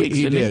 3 weeks,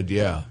 He didn't he? did,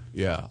 yeah.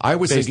 Yeah, I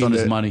was based thinking on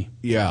his that, money.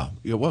 Yeah,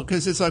 well,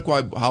 because it's like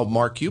how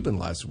Mark Cuban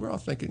lasted. We're all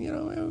thinking,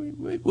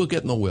 we'll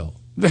get in the will.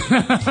 But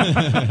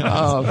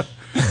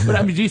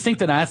I mean, do you think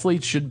that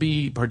athletes should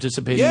be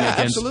participating? Yeah,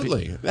 against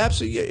absolutely.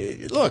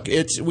 Look,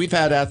 we've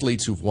had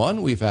athletes who've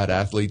won. We've had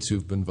athletes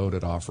who've been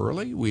voted off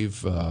early. Who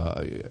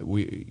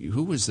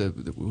was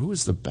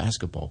the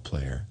basketball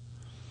player?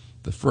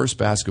 The first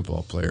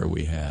basketball player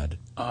we had.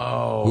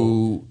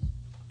 Who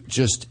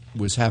just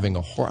was having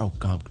a horrible.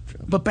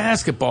 But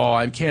basketball,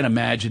 I can't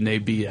imagine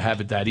they'd have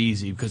it that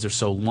easy, because they're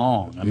so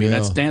long. I mean,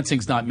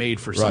 dancing's not made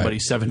for somebody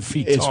 7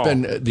 feet tall.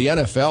 The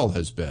NFL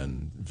has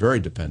been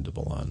very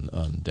dependable on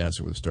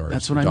Dancing with the Stars.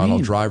 That's what I mean.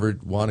 Donald Driver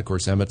won. Of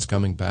course, Emmett's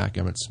coming back.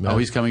 Emmett Smith. Oh,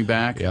 he's coming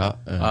back. Yeah.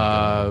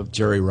 And,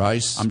 Jerry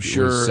Rice. I'm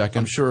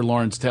sure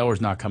Lawrence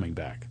Taylor's not coming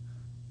back.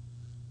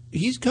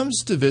 He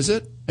comes to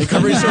visit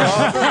every so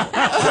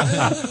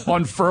often.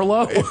 On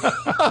furlough.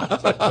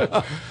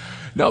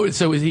 No,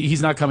 so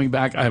he's not coming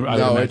back.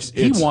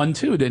 He won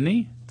too, didn't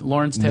he?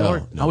 Lawrence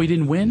Taylor. No. He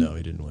didn't win. No,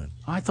 he didn't win.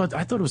 I thought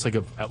it was like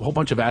a whole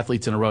bunch of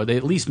athletes in a row. They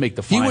at least make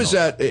the final. He was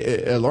at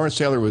Lawrence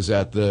Taylor was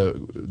at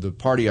the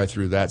party I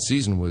threw that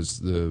season was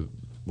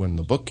when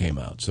the book came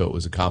out. So it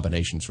was a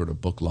combination sort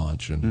of book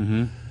launch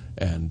and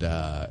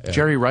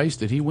Jerry Rice,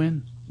 did he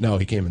win? No,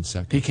 he came in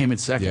second. He came in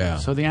second. Yeah.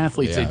 So the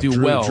athletes they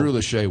do well. Drew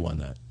Lachey won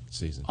that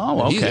season.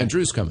 Oh, okay. And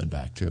Drew's coming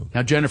back too.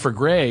 Now Jennifer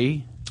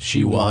Grey.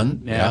 She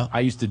won. Yeah. I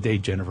used to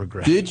date Jennifer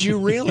Grey. Did you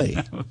really?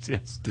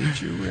 Yes. Did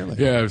you really?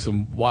 Yeah,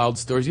 some wild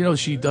stories.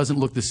 She doesn't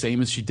look the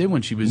same as she did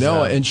when she was...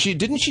 No, and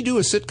didn't she do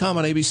a sitcom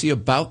on ABC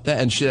about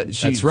that? And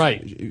that's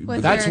right.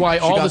 That's why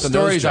all the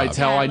stories I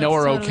tell, I know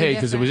are okay,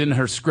 because it was in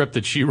her script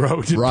that she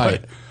wrote.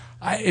 Right.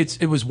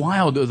 It was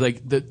wild.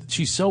 Like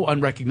she's so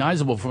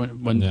unrecognizable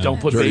from when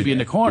Don't Put Baby in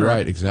the Corner.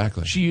 Right,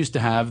 exactly. She used to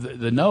have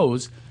the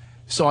nose.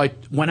 So I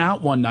went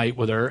out one night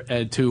with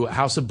her to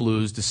House of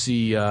Blues to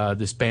see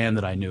this band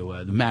that I knew,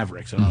 the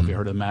Mavericks. I don't know if you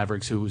heard of the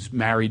Mavericks, who was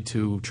married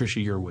to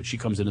Trisha Yearwood. She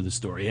comes into the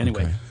story.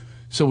 Anyway,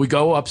 So we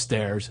go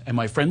upstairs, and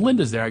my friend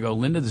Linda's there. I go,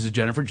 Linda, this is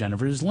Jennifer.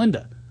 Jennifer is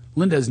Linda.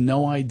 Linda has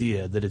no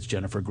idea that it's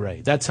Jennifer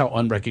Grey. That's how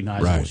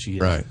unrecognizable she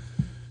is. Right.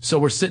 So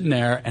we're sitting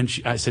there, and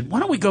I said, why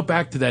don't we go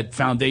back to that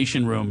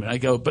foundation room? And I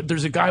go, but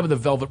there's a guy with a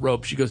velvet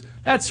rope. She goes,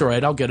 that's all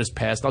right. I'll get us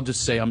past. I'll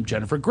just say I'm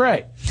Jennifer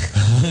Grey.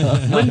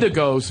 Linda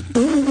goes,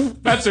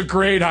 that's a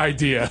great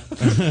idea.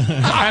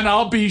 And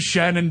I'll be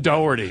Shannon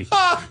Doherty.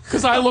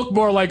 Because I look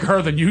more like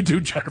her than you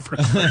do, Jennifer.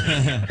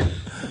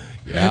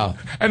 Yeah.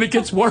 And it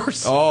gets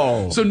worse.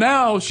 Oh. So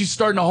now she's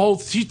starting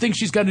she thinks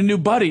she's got a new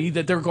buddy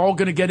that they're all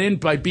going to get in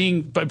by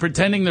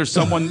pretending there's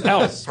someone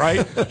else,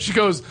 right? She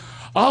goes,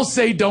 I'll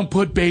say don't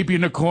put baby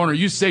in a corner.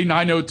 You say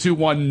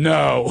 9021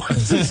 no.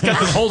 She's got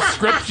this whole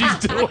script she's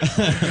doing.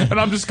 And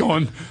I'm just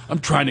going, I'm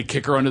trying to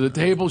kick her under the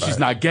table. She's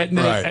not getting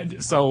it. Right.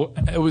 And so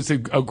it was a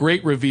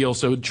great reveal.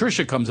 So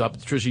Trisha comes up,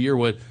 Trisha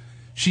Yearwood.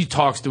 She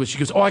talks to it. She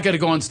goes, I got to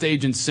go on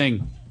stage and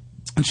sing.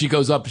 And she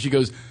goes up and she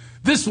goes,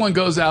 this one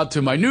goes out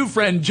to my new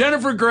friend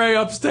Jennifer Grey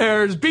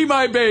upstairs. Be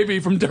my baby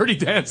from Dirty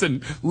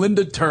Dancing.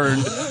 Linda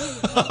turned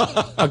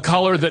a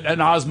color that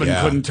an Osmond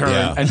couldn't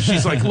turn, and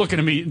she's like looking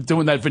at me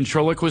doing that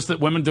ventriloquist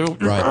that women do.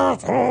 Right.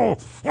 Oh,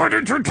 why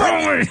didn't you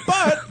tell me?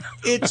 But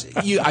it's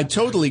I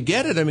totally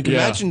get it. I mean,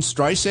 imagine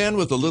Streisand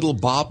with a little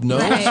bob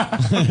nose.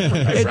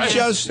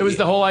 It was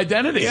the whole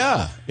identity.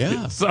 Yeah.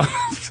 So.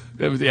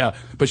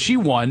 But she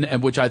won,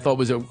 and which I thought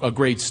was a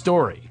great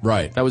story.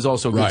 Right. That was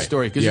also a good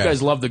story because you guys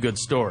love the good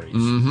stories.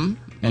 Mm-hmm.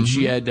 And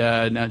she had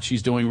now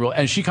she's doing real.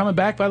 And is she coming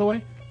back, by the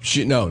way?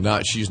 She's not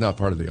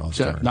part of the All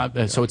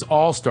Stars. So it's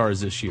All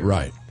Stars this year,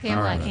 right?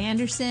 Pamela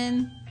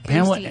Anderson.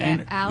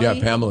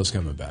 Pamela's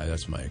coming back.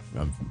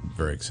 I'm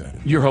very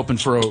excited. You're hoping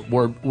for a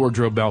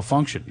wardrobe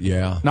malfunction.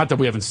 Yeah. Not that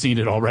we haven't seen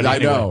it already. I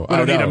know. We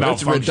don't need a It's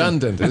malfunction.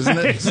 redundant, isn't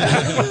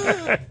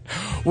it?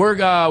 We're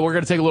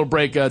going to take a little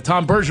break.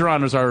 Tom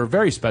Bergeron is our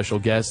very special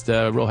guest.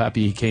 Real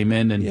happy he came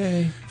in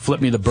and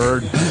flipped me the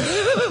bird.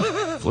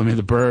 Flipped me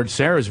the bird.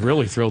 Sarah's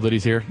really thrilled that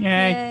he's here.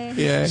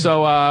 Yay.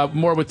 So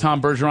more with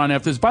Tom Bergeron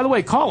after this. By the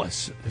way, call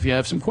us if you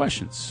have some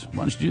questions.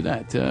 Why don't you do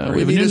that? We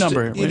have a new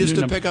number. You need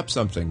to pick up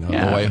something on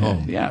the way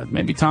home. Yeah,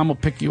 maybe Tom will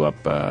pick you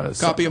up.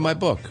 Copy of my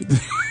book.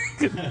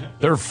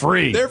 They're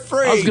free. They're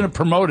free. I was going to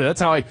promote it. That's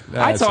how I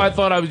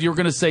thought you were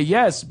going to say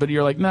yes, but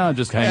you're like, no,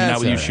 just hanging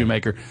out with you,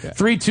 Shoemaker.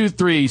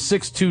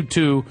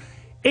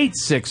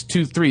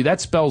 323-622-8623.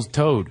 That spells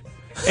Toad.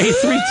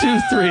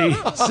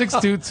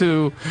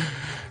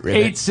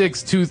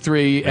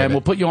 8323-622-8623, and we'll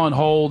put you on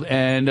hold,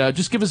 and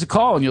just give us a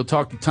call, and you'll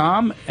talk to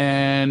Tom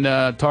and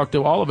talk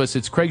to all of us.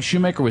 It's Craig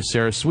Shoemaker with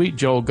Sarah Sweet,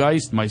 Joel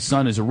Geist. My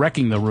son is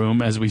wrecking the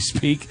room as we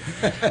speak,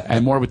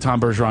 and more with Tom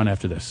Bergeron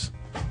after this.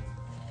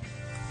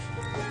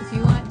 If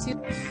you want to.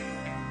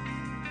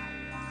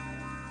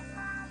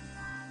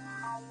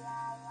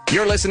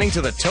 You're listening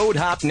to the Toad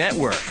Hop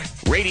Network,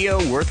 radio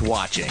worth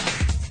watching.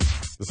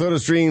 The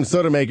SodaStream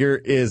Soda Maker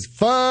is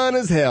fun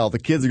as hell. The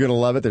kids are going to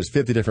love it. There's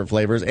 50 different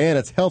flavors, and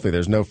it's healthy.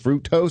 There's no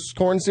fructose,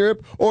 corn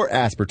syrup, or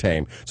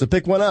aspartame. So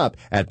pick one up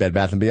at Bed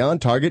Bath & Beyond,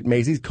 Target,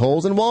 Macy's,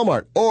 Kohl's, and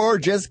Walmart. Or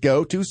just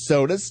go to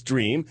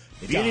SodaStream.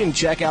 If you didn't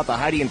check out the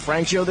Heidi and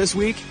Frank show this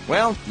week,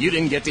 well, you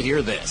didn't get to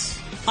hear this.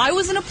 I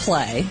was in a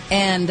play,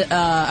 and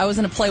I was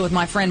in a play with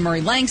my friend Murray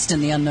Langston,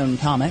 the unknown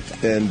comic.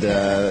 And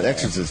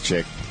Exorcist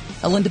chick.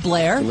 Linda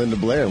Blair. Linda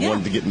Blair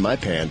wanted to get in my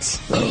pants.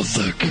 Oh,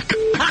 fuck.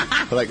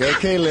 Like,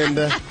 okay,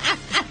 Linda. The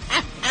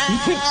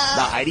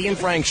Heidi and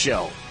Frank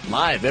Show,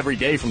 live every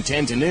day from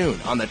 10 to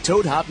noon on the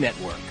Toad Hop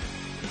Network.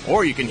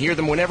 Or you can hear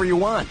them whenever you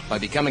want by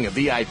becoming a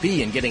VIP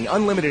and getting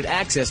unlimited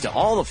access to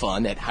all the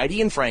fun at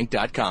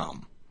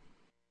HeidiandFrank.com.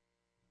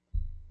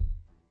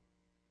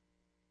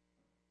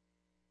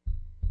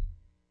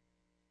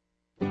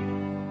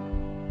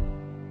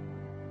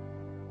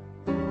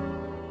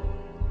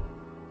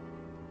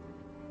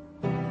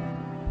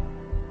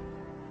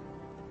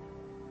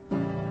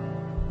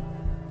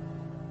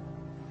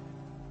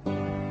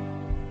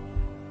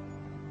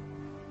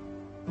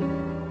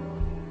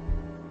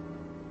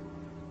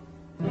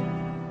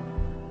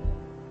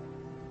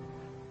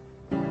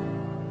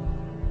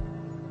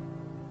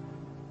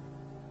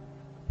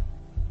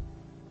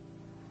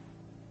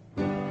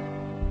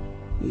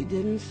 You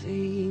didn't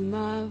see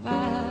my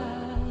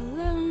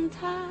Valentine.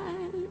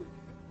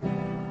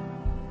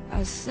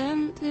 I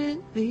sent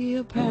it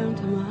via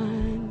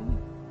pantomime.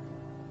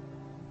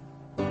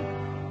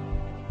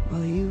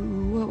 While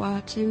you were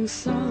watching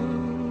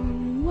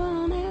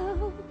someone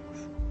else,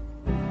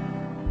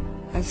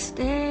 I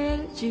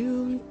stared at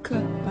you and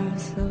cut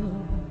myself.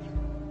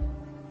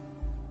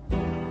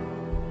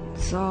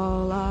 It's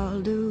all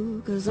I'll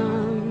do, 'cause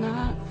I'm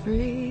not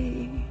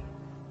free.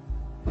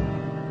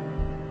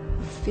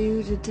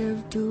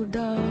 Fugitive too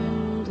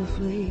dull to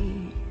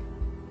flee.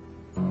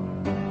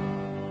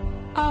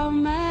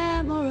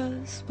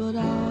 Amorous but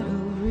out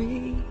of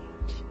reach.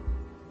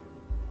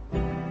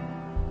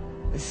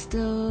 There's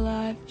still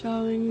life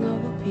drawing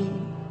of a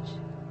peach.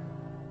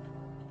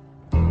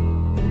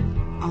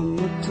 I'm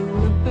the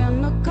tulip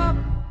in the cup.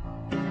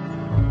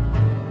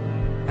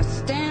 I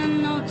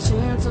stand no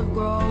chance of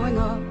growing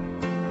up.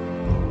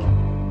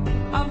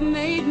 I've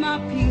made my my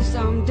peace,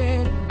 I'm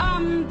dead,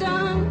 I'm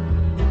done.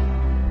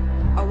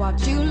 I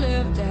watch you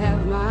live to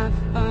have my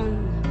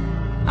fun.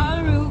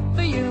 I root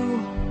for you,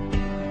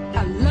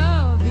 I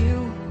love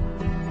you,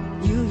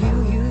 you.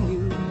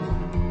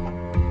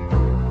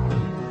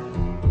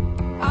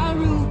 I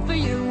root for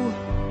you,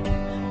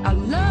 I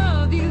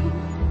love you,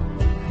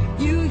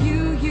 you.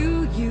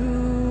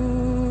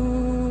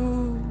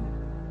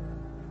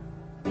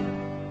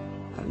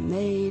 I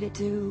made it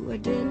to a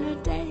dinner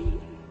date.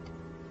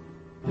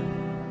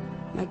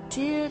 My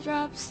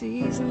teardrops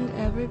seasoned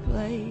every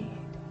plate.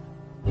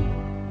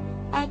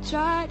 I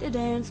tried to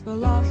dance but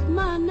lost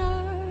my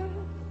nerve.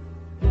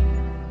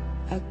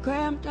 I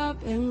cramped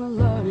up in the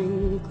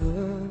learning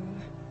curve.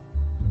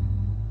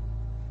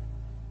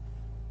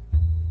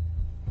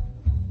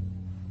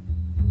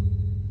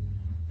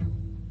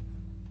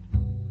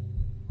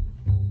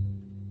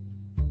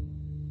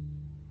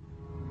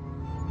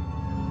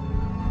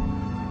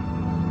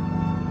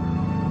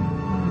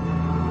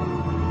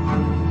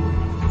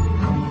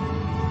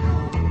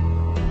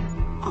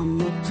 I'm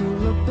a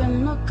tulip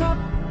in a cup.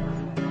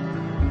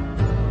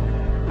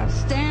 I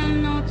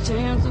stand no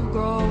chance of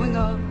growing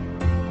up.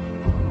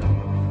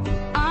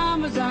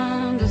 I'm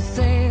resigned to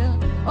sail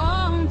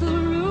on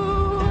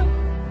through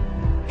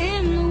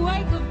in the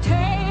wake of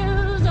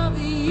tales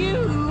of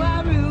you.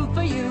 I root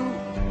for you,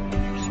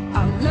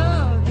 I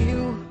love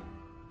you,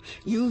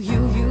 you.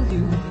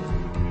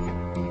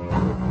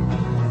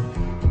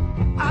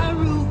 I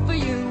root for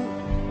you,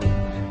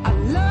 I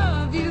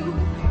love you,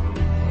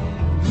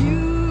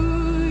 you.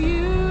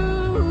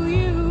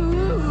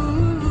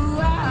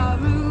 I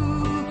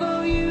root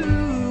for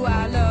you,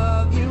 I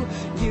love you,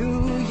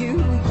 you.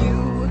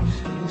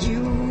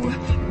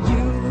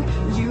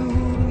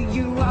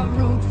 I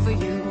root for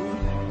you,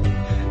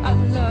 I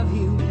love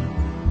you,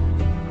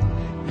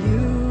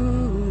 you.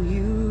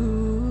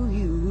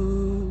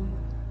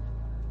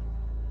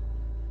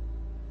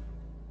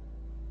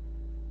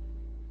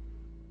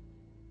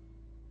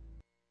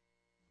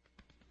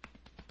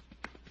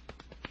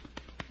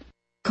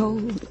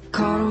 Cold,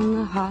 caught on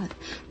the hot,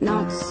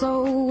 not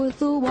so with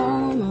the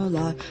warmer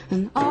lot.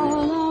 And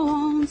all I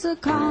want's a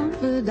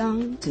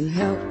confidant to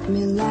help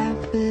me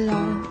laugh it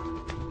off.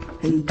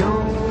 And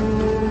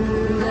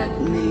don't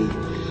let me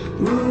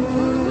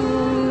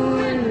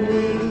ruin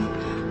me.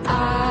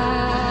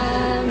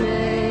 I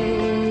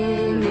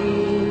may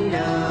need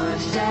a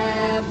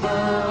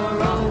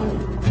chaperone.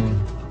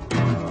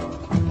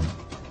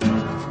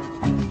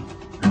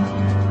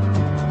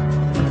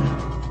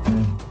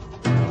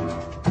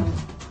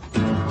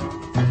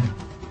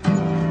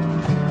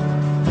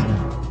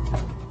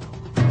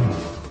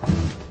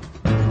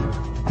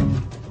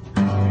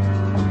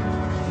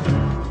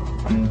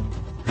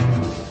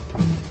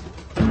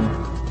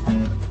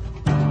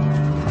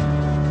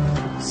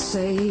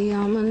 Say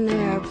I'm an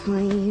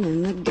airplane,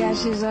 and the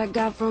gashes I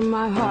got from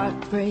my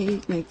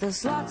heartbreak make the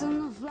slots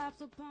and the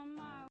flaps upon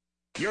my...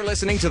 You're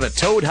listening to the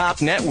Toad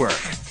Hop Network,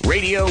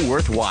 radio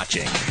worth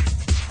watching.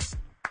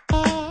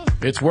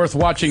 It's worth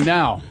watching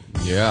now.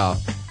 Yeah.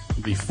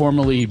 The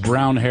formerly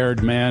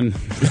brown-haired man,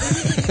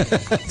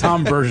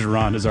 Tom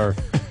Bergeron, is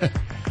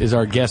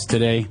our guest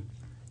today.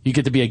 You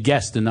get to be a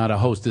guest and not a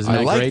host, isn't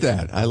that great?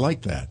 I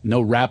like that.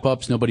 No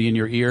wrap-ups, nobody in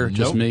your ear,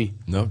 just me.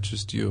 No,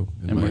 just you.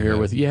 And we're here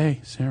with,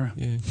 Sarah.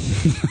 Yay.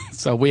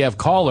 So we have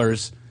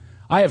callers.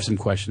 I have some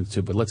questions,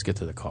 too, but let's get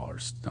to the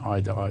callers.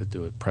 I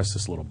do it. Press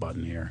this little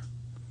button here.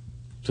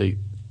 See,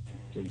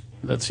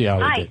 let's see how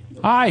we did.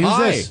 Hi, who's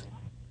this?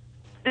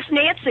 This is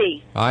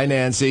Nancy. Hi,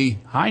 Nancy.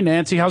 Hi,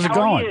 Nancy. How's it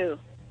going? How are you?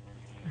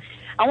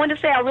 I wanted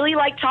to say I really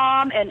like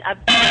Tom, and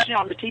I've been watching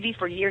on the TV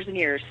for years and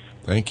years.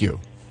 Thank you.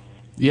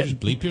 Yeah, you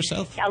bleep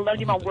yourself. I loved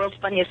him on World's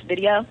Funniest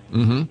Video.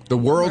 Mm-hmm. The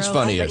World's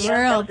Funniest.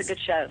 That was a good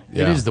show.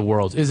 Yeah. It is the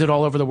world's. Is it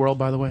all over the world,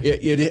 by the way?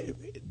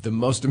 The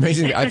most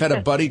amazing. I've had a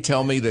buddy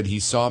tell me that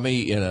he saw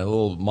me in a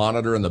little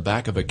monitor in the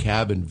back of a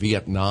cab in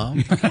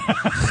Vietnam. The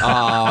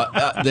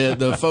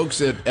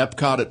folks at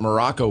Epcot at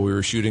Morocco, we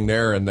were shooting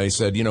there, and they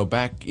said,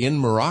 back in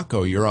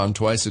Morocco, you're on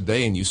twice a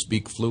day and you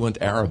speak fluent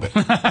Arabic.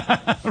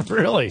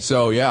 Really?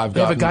 So, yeah, They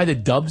have a guy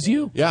that dubs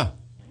you? Yeah.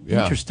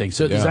 Yeah. Interesting.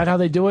 So is that how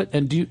they do it?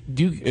 And do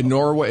you in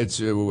Norway?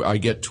 It's I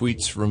get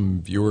tweets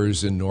from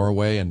viewers in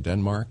Norway and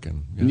Denmark,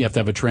 and you have to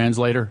have a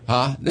translator,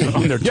 huh?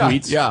 On their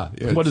tweets. Yeah.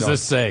 What does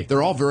this say?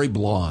 They're all very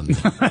blonde.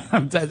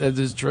 that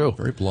is true.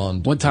 Very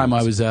blonde. One time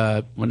I was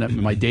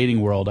in my dating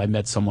world, I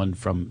met someone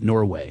from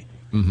Norway.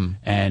 Mm-hmm.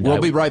 And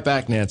we'll be right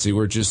back, Nancy.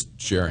 We're just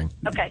sharing.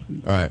 Okay.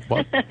 All right.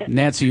 Well,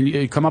 Nancy,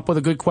 you come up with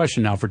a good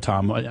question now for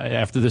Tom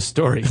after this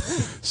story.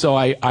 So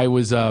I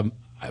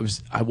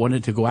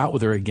wanted to go out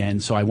with her again,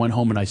 so I went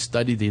home and I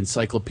studied the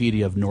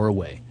Encyclopedia of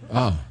Norway.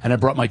 Oh. And I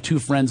brought my two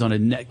friends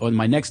on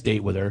my next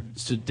date with her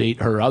to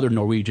date her other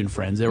Norwegian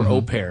friends. They were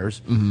au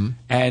pairs. Mm-hmm.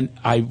 And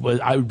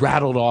I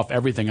rattled off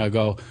everything. I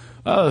go,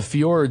 the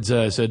fjords,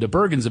 said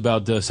Bergen's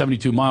about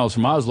 72 miles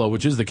from Oslo,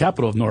 which is the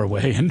capital of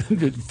Norway. And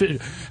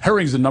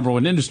herring's the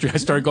 #1 industry. I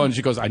started going,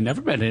 she goes, I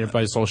never met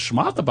anybody so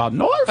schmat about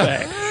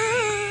Norway.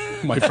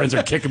 My friends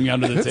are kicking me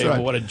under the table.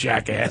 Right. What a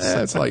jackass.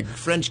 That's like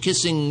French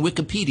kissing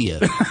Wikipedia.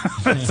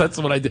 That's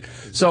what I did.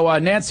 So,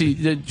 Nancy,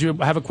 did you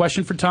have a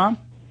question for Tom?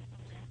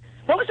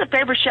 What was the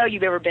favorite show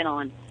you've ever been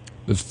on?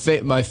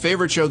 My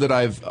favorite show that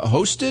I've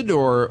hosted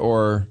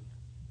or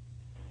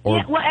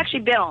yeah, well,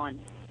 actually been on.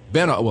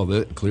 Been on,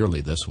 well,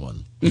 clearly this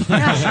one.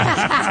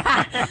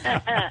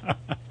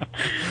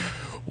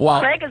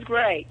 Well, Craig is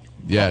great.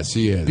 Yes,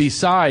 he is.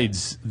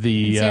 Besides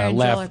the Sarah and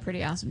laugh, Joel are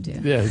pretty awesome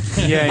too.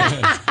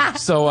 Yeah.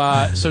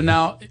 So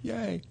now,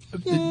 Yay.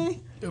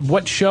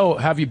 what show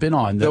have you been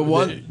on? The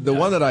one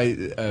that I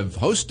have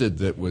hosted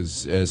that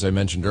was, as I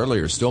mentioned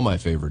earlier, still my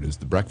favorite is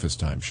the Breakfast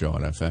Time show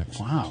on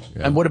FX. Wow.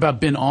 Yeah. And what about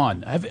been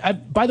on?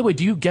 By the way,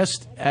 do you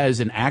guest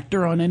as an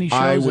actor on any shows?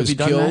 I Have was you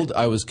done killed. that?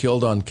 I was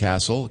killed on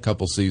Castle a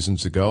couple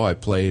seasons ago. I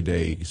played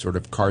a sort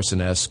of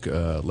Carson-esque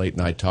late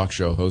night talk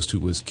show host who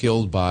was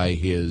killed by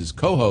his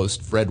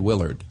co-host Fred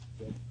Willard.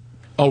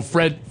 Oh,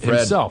 Fred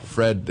himself.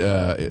 Fred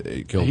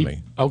killed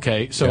me.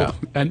 Okay. So, Yeah.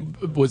 and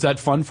was that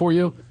fun for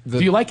you?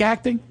 Do you like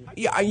acting?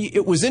 Yeah,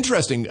 it was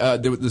interesting.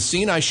 The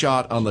scene I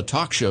shot on the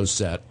talk show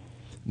set,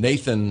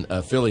 Nathan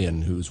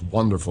Fillion, who's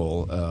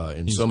wonderful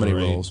in so many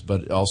roles,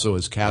 but also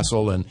as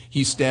Castle, and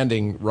he's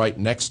standing right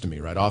next to me,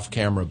 right off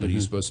camera, but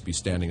he's supposed to be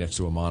standing next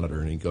to a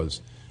monitor, and he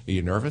goes, "Are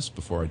you nervous?"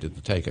 Before I did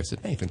the take, I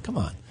said, "Nathan, come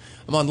on.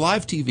 I'm on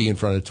live TV in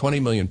front of 20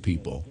 million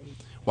people.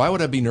 Why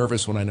would I be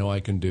nervous when I know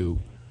I can do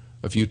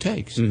a few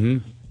takes?"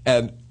 Mm-hmm.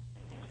 And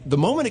the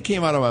moment it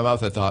came out of my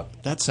mouth, I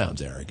thought, that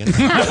sounds arrogant.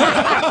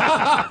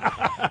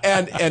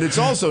 and it's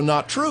also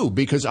not true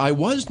because I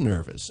was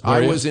nervous.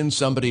 I was in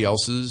somebody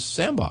else's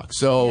sandbox.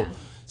 So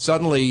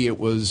suddenly it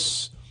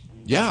was,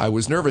 I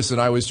was nervous and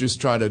I was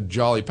just trying to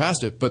jolly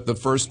past it. But the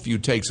first few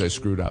takes I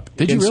screwed up.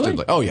 Did you instantly.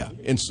 really? Oh, yeah.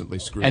 Instantly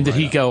screwed up. And did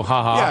he go,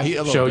 ha-ha,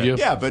 showed you?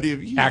 Yeah, but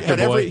he Actor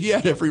had boy. he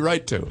had every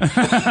right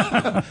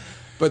to.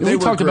 But we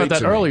talked about that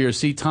to me. earlier.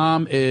 See,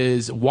 Tom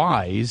is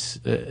wise,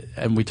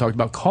 and we talked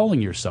about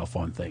calling yourself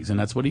on things, and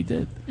that's what he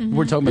did. Mm-hmm. We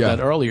were talking about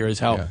that earlier. Is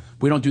how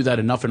we don't do that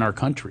enough in our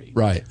country,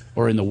 right,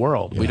 or in the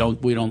world. We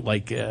don't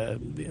like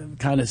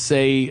kind of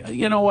say,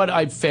 you know what,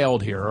 I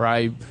failed here, or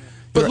I.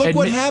 But look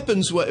what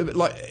happens.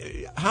 Like,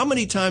 how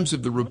many times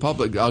have the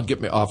Republic? I'll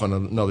get me off on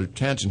another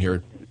tangent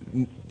here.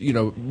 You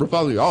know,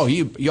 Republic. Oh,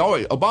 he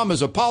always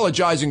Obama's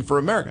apologizing for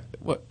America.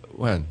 What?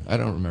 When? I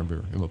don't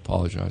remember him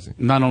apologizing.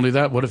 Not only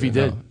that, what if he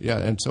did? Yeah,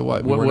 and so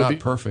what? We're not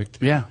perfect.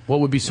 Yeah.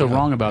 What would be so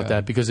wrong about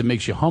that? Because it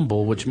makes you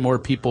humble, which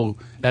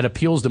that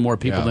appeals to more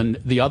people than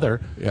the other.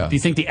 Yeah. Do you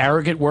think the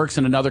arrogant works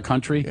in another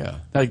country? Yeah.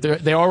 Like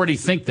they already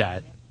think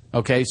that.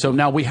 Okay, so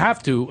now we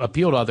have to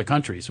appeal to other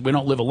countries. We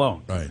don't live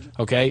alone. Right.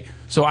 Okay,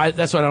 so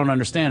that's what I don't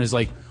understand is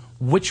like,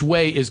 which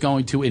way is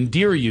going to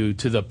endear you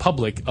to the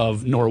public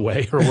of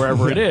Norway or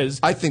wherever it is?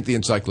 I think the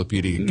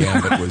Encyclopedia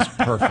Gambit was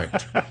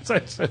perfect.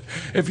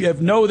 If you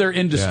have no other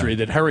industry,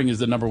 that herring is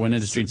the #1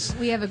 industry.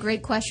 We have a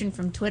great question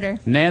from Twitter.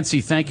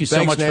 Nancy, thank you so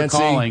Thanks, much Nancy.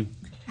 for calling.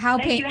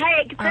 Thank you.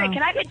 Hey, Craig,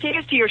 can I get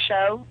tickets to your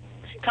show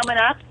coming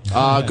up?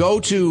 Go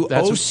to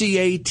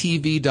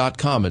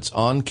OCATV.com. It's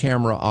on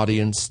camera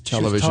audience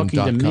television.com. She's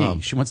talking to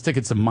me. She wants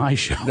tickets to my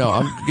show. No,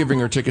 I'm giving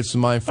her tickets to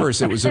mine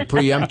first. It was a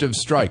preemptive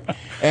strike.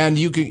 And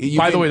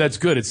By the way, that's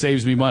good. It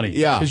saves me money.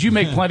 Yeah. Because you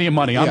make plenty of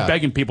money. I'm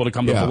begging people to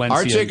come to Valencia.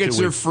 Our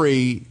tickets are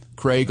free.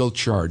 Craig will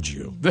charge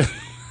you.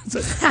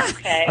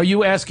 Okay. Are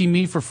you asking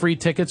me for free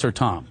tickets or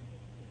Tom?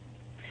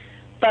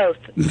 Both.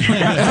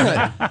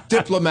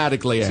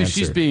 Diplomatically answered.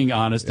 She's being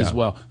honest as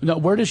well. No,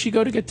 where does she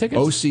go to get tickets?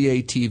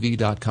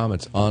 OCATV.com.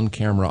 It's on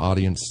camera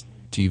audience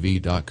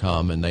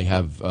TV.com, and they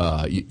have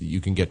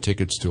you can get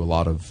tickets to a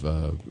lot of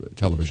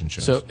television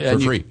shows for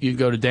free. You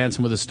go to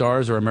Dancing with the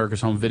Stars or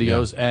America's Home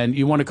Videos, and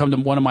you want to come to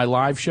one of my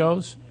live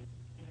shows?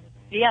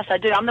 Yes, I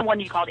do. I'm the one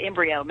you called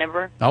Embryo,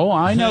 remember? Oh,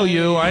 I know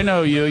you. I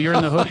know you. You're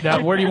in the hood.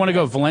 Now, where do you want to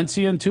go?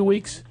 Valencia in 2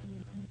 weeks?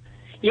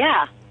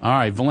 Yeah. All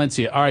right,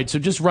 Valencia. All right, so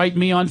just write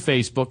me on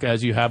Facebook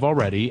as you have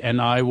already, and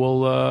I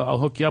will. I'll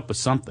hook you up with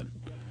something.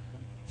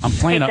 I'm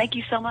playing. Thank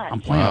you so much. I'm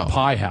playing a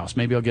pie house.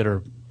 Maybe I'll get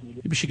her.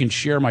 Maybe she can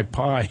share my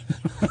pie.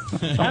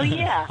 Oh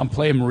yeah. I'm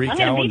playing Marie I'm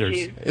gonna meet Callender's.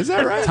 you. Is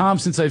that right? Tom,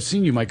 since I've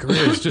seen you, my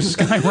career is just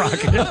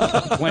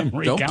skyrocketed. I'm playing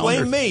Marie Don't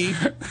Callender's. blame me.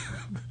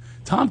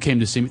 Tom came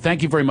to see me.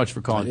 Thank you very much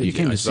for calling. You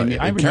came to see me.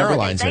 I remember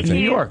Caroline's, in New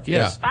York.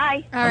 Yes.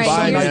 Bye. All right,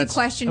 Bye, so here's Nance. a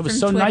question It was from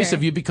so Twitter. nice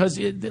of you because,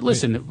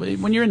 listen,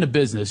 when you're in the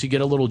business, you get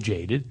a little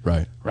jaded.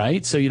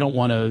 Right? So you don't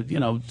want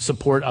to,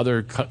 support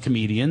other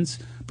comedians.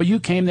 But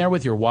you came there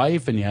with your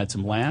wife and you had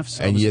some laughs.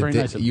 So And it was very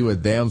nice. you were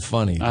damn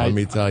funny, let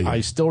me tell you.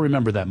 I still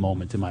remember that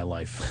moment in my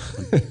life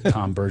when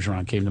Tom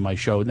Bergeron came to my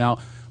show. Now,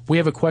 we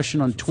have a question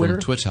on Twitter.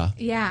 From Twitter.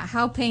 Yeah,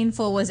 how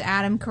painful was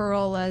Adam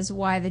Carolla's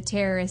 "Why the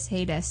Terrorists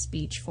Hate Us"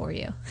 speech for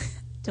you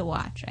to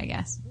watch? I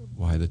guess.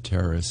 Why the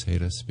terrorists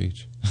hate us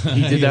speech.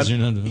 He did that.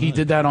 He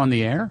did that on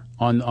the air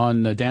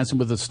on Dancing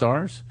with the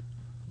Stars.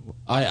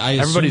 I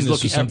assume this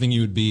was something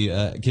you would be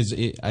because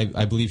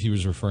I believe he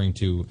was referring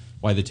to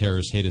 "Why the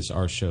Terrorists Hate Us"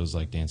 are shows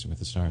like Dancing with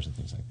the Stars and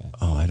things like that.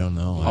 Oh, I don't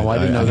know. I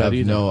didn't know that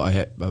either. No,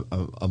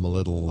 I'm a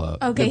little.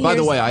 Okay, by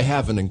the way, I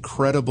have an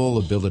incredible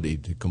ability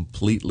to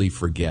completely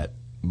forget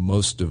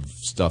most of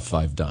stuff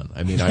I've done.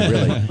 I mean,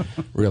 I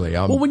really.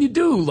 Well, when you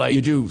do,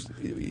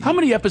 how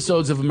many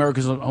episodes of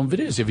America's Home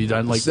Videos have you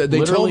done? Like, so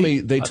they told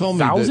me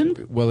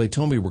 1,000? Well, they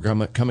told me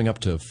we're coming up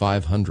to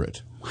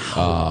 500.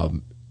 Wow.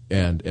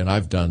 And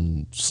I've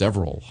done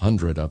several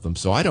hundred of them,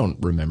 so I don't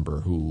remember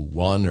who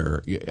won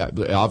or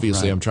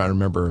obviously I'm trying to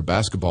remember a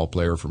basketball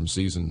player from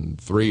season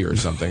 3 or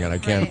something, and I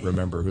can't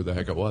remember who the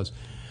heck it was.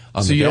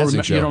 So you don't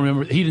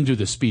remember? He didn't do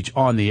the speech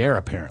on the air,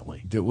 apparently.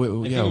 I think it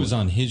was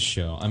on his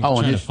show. I'm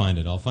trying to find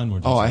it. I'll find more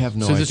details. I have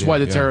no idea. So this is why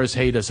the terrorists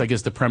hate us. I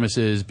guess the premise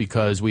is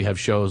because we have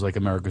shows like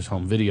America's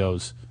Home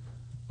Videos,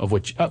 of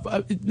which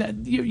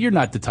you're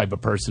not the type of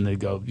person to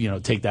go,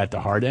 take that to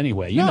heart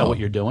anyway. You know what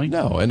you're doing.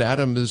 No, and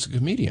Adam is a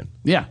comedian.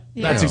 Yeah.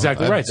 That's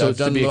exactly right. So I've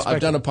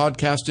done a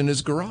podcast in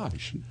his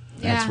garage.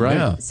 Yeah. That's right.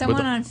 Yeah.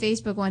 Someone on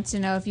Facebook wants to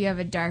know if you have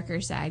a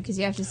darker side because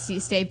you have to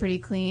stay pretty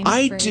clean.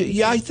 I do.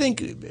 Yeah, I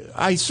think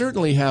I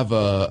certainly have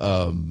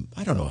a.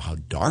 I don't know how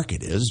dark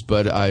it is,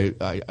 but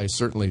I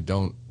certainly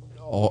don't.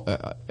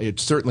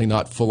 It's certainly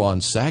not full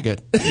on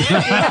Saget.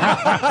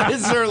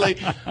 It's certainly,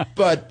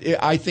 but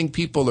I think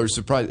people are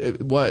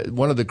surprised.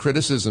 One of the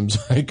criticisms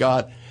I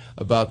got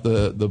about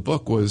the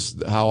book was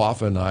how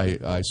often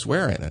I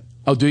swear in it.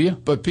 Oh, do you?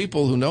 But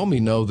people who know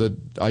me know that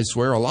I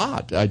swear a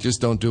lot. I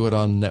just don't do it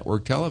on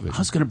network television. I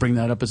was going to bring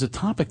that up as a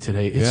topic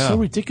today. It's so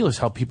ridiculous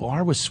how people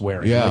are with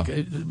swearing. Yeah.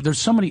 There's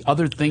so many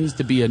other things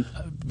to be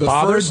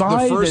bothered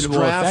by that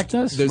will affect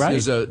us.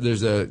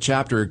 There's a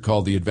chapter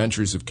called The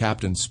Adventures of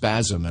Captain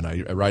Spasm, and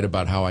I write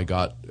about how I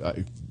got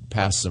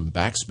past some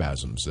back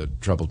spasms that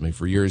troubled me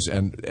for years.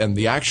 And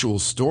the actual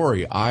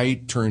story,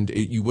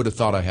 you would have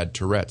thought I had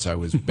Tourette's. I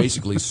was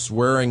basically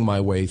swearing my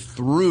way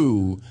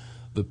through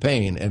the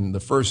pain. And the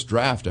first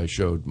draft I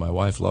showed my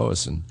wife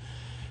Lois, and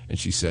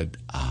she said,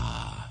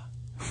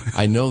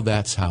 I know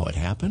that's how it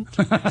happened,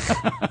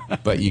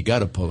 but you got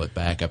to pull it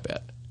back a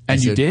bit.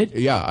 And you did?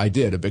 Yeah, I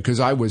did,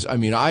 because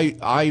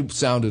I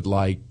sounded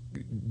like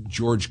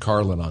George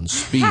Carlin on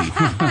Speed.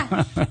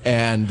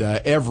 And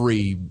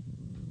every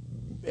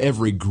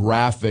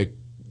graphic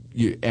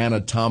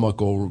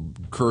anatomical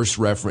curse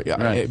reference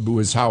it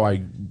was how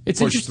I It's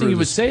interesting you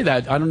would say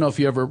that. I don't know if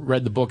you ever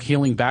read the book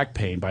Healing Back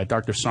Pain by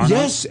Dr. Sarno.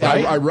 Yes,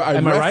 right? I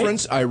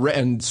reference. Right?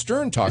 And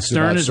Stern talks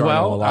about as Sarno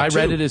well. a lot I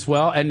read too. it as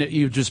well, and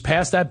you just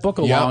passed that book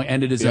along,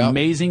 and it is an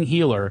amazing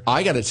healer.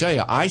 I got to tell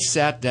you, I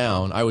sat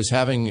down. I was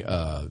having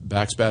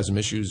back spasm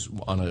issues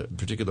on a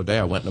particular day.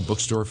 I went in a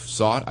bookstore,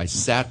 saw it. I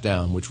sat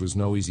down, which was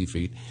no easy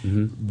feat.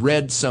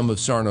 Read some of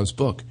Sarno's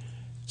book,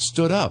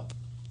 stood up.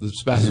 The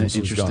spasms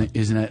was gone.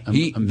 Isn't that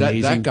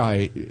amazing? That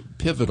guy,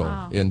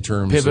 pivotal in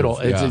terms pivotal.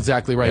 of... It's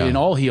exactly right. In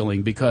all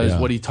healing, because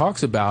what he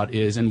talks about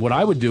is, and what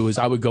I would do is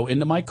I would go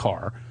into my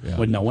car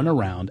with no one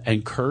around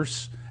and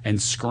curse and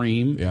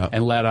scream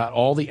and let out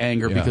all the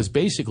anger, because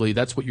basically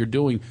that's what you're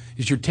doing,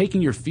 is you're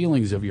taking your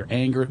feelings of your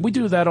anger. We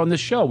do that on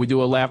this show. We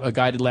do a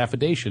guided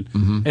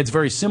laughdation. It's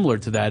very similar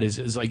to that.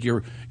 Is like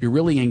you're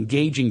really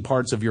engaging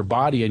parts of your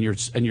body and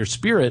your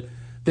spirit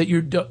that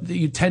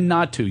you tend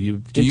not to.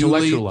 You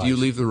intellectualize. Do you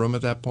leave the room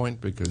at that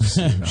point? Because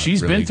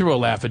she's been through a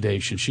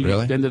laughdation. She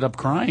ended up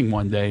crying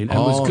one day, and it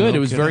was good. It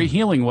was very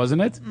healing,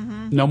 wasn't it?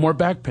 No more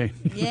back pain.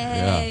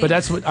 Yay. But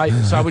that's what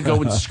so I would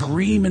go and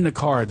scream in the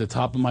car at the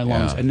top of my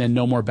lungs, and then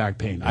no more back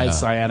pain. I had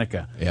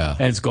sciatica, and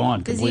it's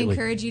gone completely. Does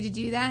he encourage you to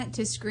do that,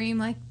 to scream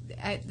like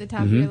at the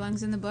top of your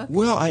lungs in the book?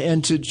 Well,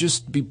 and to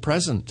just be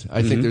present.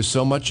 I think there's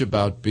so much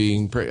about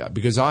being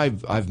because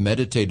I've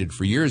meditated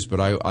for years, but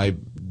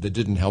that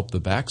didn't help the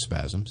back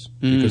spasms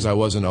because I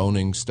wasn't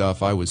owning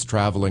stuff. I was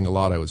traveling a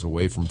lot. I was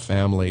away from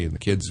family and the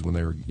kids when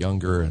they were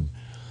younger,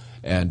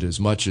 and as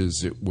much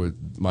as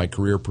my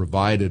career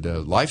provided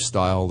a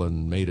lifestyle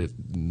and made it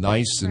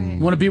nice and you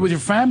want to be with your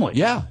family.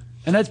 Yeah.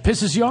 And that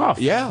pisses you off.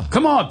 Yeah.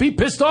 Come on, be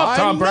pissed off,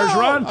 Tom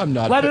Bergeron. I'm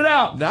not. Let it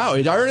out. No,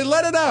 I already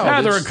let it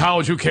out. They're in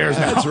college. Who cares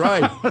now? That's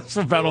right. It's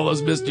about all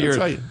those missed years.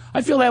 Right.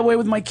 I feel that way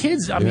with my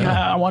kids. I mean,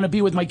 I want to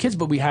be with my kids,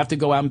 but we have to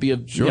go out and be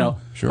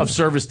of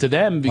service to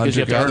them because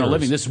you have to earn a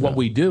living. This is what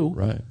we do.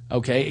 Right.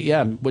 Okay.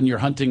 Yeah. When you're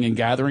hunting and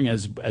gathering,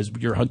 as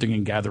you're hunting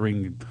and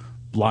gathering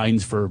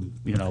lines for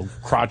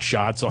crotch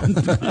shots on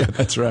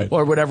that's right,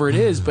 or whatever it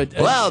is, but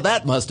well,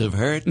 that must have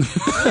hurt.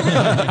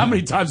 How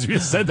many times have you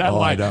said that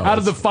line out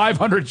of the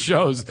 500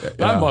 shows?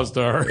 That must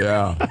have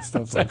hurt.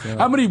 Stuff like that.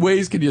 How many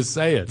ways can you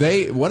say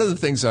it? One of the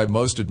things I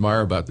most admire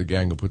about the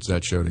gang who puts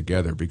that show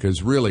together,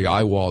 because really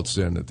I waltz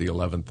in at the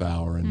 11th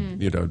hour and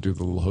do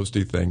the little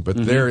hosty thing, but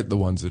they're the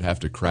ones that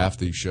have to craft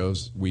these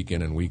shows week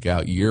in and week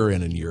out, year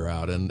in and year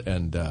out,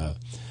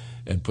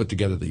 and put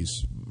together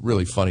these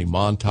really funny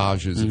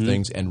montages of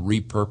things and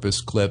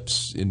repurpose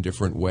clips in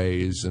different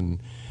ways,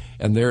 and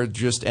And they're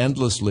just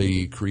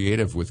endlessly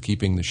creative with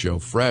keeping the show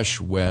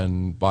fresh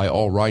when, by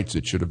all rights,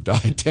 it should have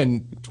died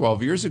 10,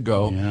 12 years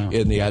ago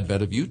in the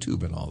advent of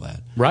YouTube and all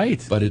that.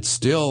 Right. But it's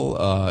still,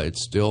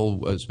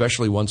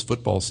 especially once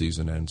football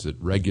season ends, it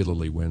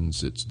regularly wins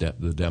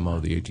the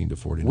demo, the 18 to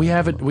 49. We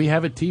have it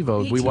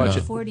TiVo. We watch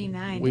it.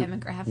 49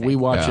 demographic. We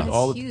watch it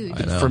all. Huge.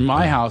 From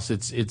my house,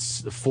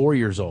 it's 4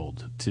 years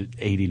old to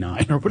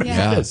 89 or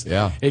whatever it is.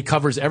 Yeah. It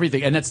covers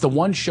everything, and it's the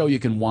one show you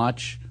can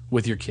watch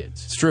with your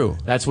kids. It's true.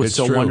 That's what's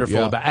so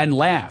wonderful about, and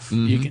laugh.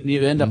 Mm-hmm.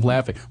 You end up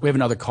laughing. We have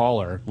another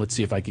caller. Let's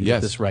see if I can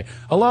get this right.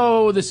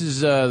 Hello, this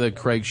is the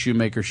Craig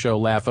Shoemaker Show.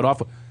 Laugh It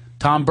Off.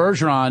 Tom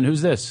Bergeron.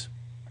 Who's this?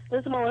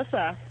 This is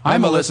Melissa. Hi,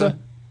 Melissa.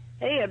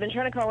 Hey, I've been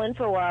trying to call in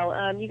for a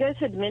while. You guys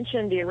had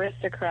mentioned the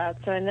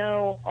Aristocrats. I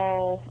know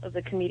all of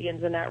the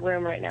comedians in that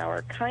room right now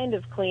are kind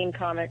of clean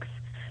comics.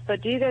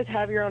 But do you guys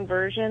have your own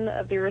version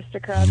of the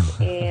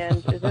Aristocrats, and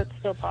is it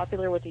still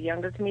popular with the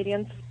younger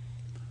comedians?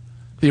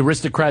 The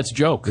Aristocrats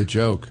joke. The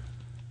joke.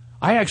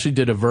 I actually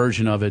did a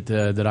version of it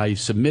that I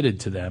submitted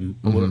to them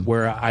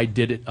where I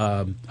did it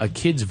a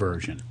kids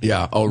version.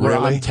 Yeah. Oh, really? Where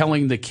I'm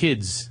telling the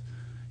kids,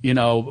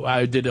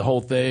 I did the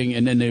whole thing,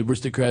 and then the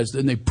Aristocrats,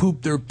 then they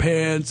pooped their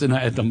pants, and I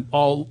had them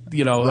all, I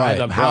had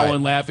them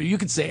howling, laughing. You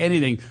could say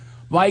anything.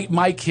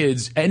 My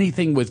kids,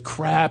 anything with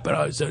crap,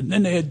 and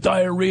then they had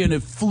diarrhea and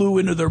it flew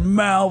into their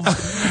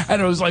mouths,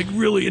 and it was like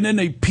really, and then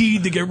they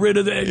peed to get rid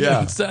of it,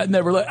 and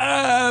they were like,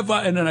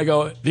 and then I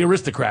go, the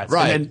Aristocrats,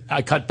 and then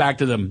I cut back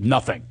to them,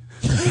 nothing.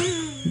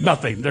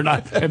 Nothing. They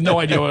have no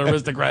idea what an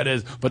aristocrat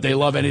is, but they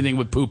love anything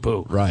with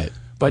poo-poo. Right.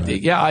 But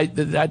that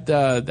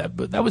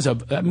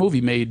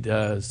movie made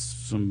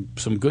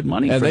some good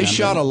money. And for they them.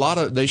 shot a lot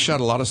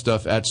of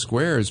stuff at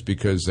Squares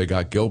because they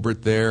got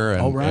Gilbert there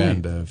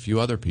and a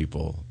few other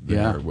people.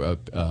 There.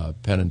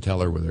 Penn and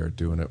Teller were there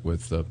doing it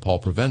with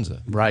Paul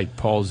Provenza. Right,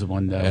 Paul's the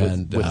one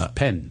with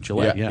Penn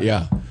Gillette.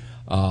 Yeah.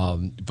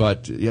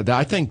 But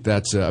I think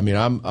that's.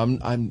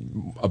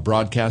 I'm a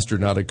broadcaster,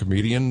 not a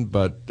comedian.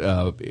 But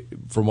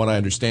from what I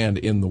understand,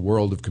 in the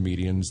world of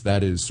comedians,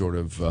 that is sort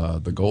of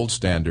the gold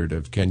standard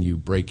of can you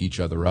break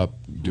each other up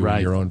doing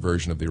your own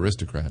version of the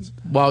Aristocrats.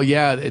 Well,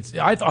 yeah.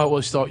 I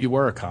always thought you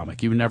were a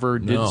comic. You never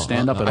did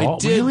stand up at all.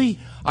 Really?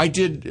 I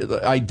did.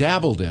 I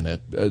dabbled in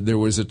it. There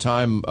was a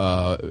time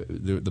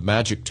the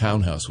Magic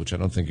Townhouse, which I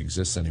don't think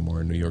exists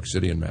anymore in New York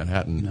City and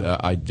Manhattan. No.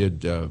 I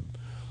did.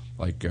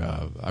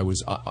 I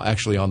was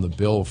actually on the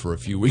bill for a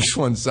few weeks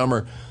one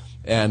summer,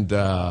 and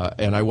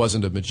I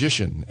wasn't a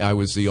magician. I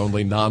was the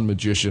only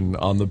non-magician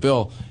on the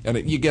bill.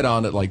 And you get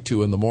on at like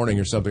 2 a.m.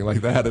 or something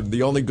like that, and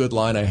the only good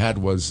line I had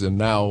was, "And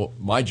now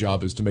my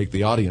job is to make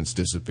the audience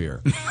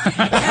disappear."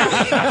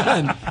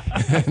 and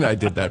I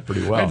did that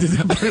pretty well.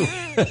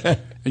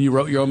 And you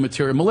wrote your own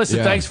material.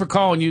 Melissa, thanks for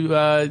calling. You,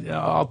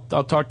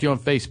 I'll talk to you on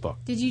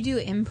Facebook. Did you do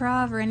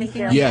improv or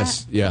anything like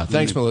Yes, that? yeah.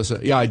 Thanks, Melissa.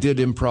 Yeah, I did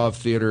improv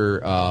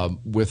theater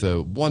with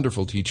a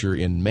wonderful teacher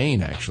in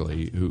Maine,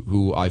 actually,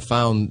 who I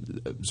found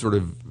sort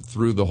of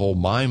through the whole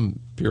mime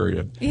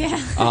period. Yeah.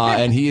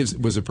 And he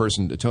was a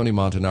person, Tony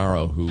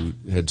Montanaro, who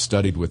had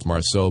studied with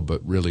Marceau,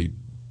 but really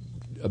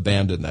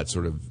abandoned that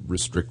sort of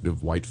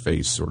restrictive white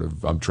face, sort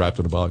of I'm trapped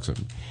in a box,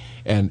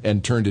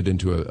 and turned it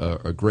into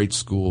a great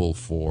school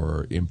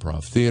for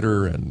improv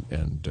theater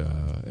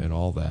and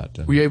all that.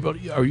 And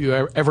Are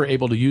you ever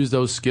able to use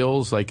those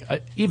skills, like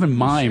even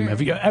mime? Sure.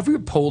 Have you ever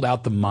pulled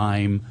out the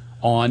mime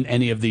on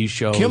any of these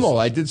shows? Kimmel,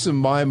 I did some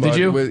mime. Did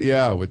you?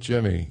 With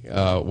Jimmy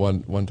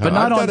one time.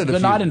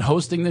 But not in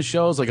hosting the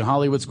shows, like in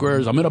Hollywood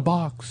Squares. I'm in a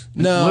box.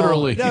 No,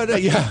 literally. No,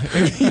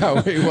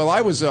 yeah. Well,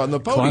 I was on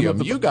the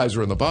podium. You guys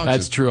were in the box.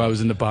 That's true. I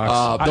was in the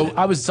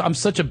box. I'm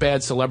such a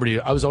bad celebrity.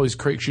 I was always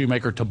Craig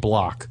Shoemaker to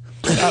block.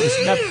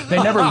 They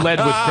never led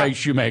with Craig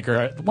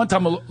Shoemaker. One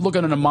time I'm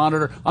looking at a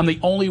monitor. I'm the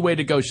only way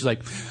to go. She's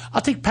like,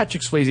 I'll take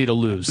Patrick Swayze to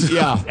lose.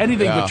 Yeah.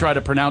 Anything but try to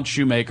pronounce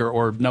Shoemaker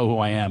or know who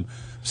I am.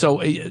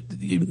 So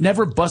you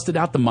never busted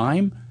out the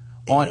mime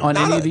on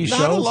any of these shows?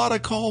 Not a lot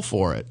of call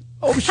for it.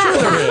 Oh, sure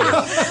there is.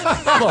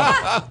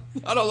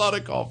 Not a lot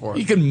of call for it.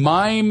 You can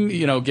mime,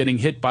 getting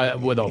hit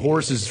with a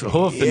horse's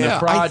hoof in the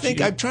crotch.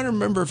 I'm trying to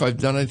remember if I've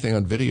done anything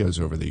on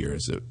videos over the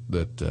years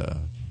that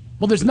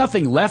well, there's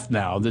nothing left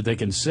now that they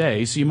can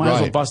say, so you might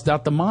as well bust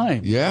out the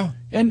mime. Yeah.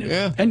 And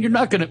you're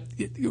not going to,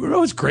 you know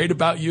what's great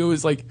about you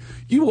is like,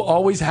 you will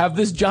always have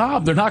this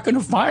job. They're not going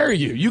to fire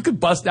you. You could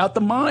bust out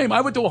the mime.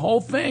 I would do a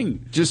whole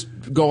thing. Just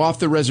go off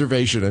the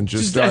reservation and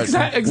just start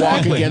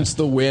walk against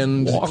the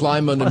wind,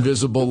 climb an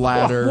invisible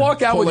ladder.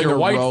 Walk out with your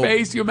white rope.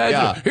 face. You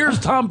imagine, here's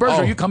Tom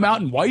Bergeron. You come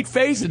out in white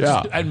face and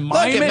mime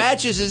Look, it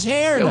matches his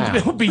hair now.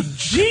 It'll be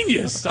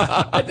genius.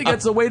 I think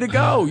that's the way to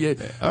go.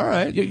 All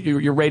right.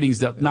 Your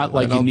ratings, not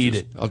like you need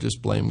it. I'll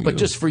just blame you. But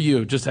just for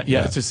you. Just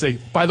say,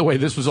 by the way,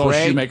 this was all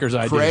Shoemaker's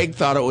idea. Craig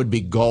thought it would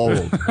be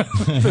gold.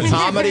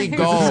 Comedy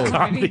gold.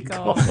 Comedy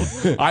gold.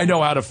 I know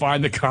how to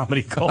find the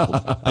comedy gold.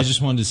 I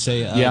just wanted to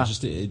say,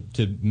 just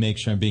to make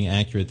sure I'm being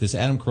accurate, this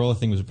Adam Carolla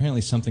thing was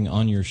apparently something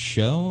on your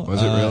show.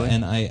 Was it really?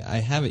 And I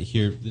have it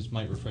here. This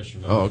might refresh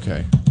your memory. Oh,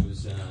 okay. It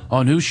was,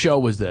 on whose show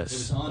was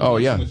this? It was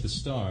on Dancing with the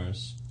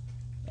Stars.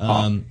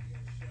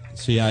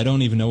 So yeah, I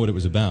don't even know what it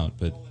was about,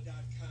 but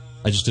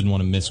I just didn't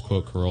want to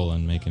misquote Carolla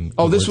and make him.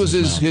 Oh, this was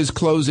his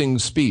closing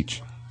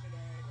speech.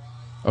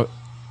 Oh.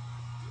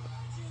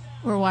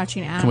 We're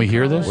watching Adam. Can we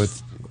hear Carolla's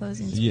this?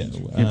 closing Yeah.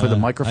 speech. You put the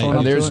microphone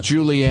up There's to it?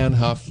 Julianne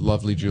Hough,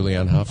 lovely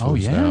Julianne Hough,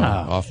 who's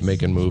now off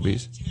making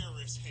movies.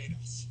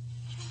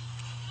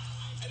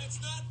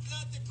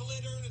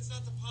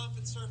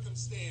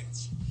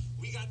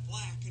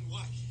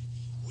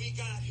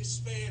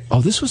 Oh,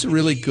 this was a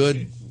really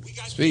good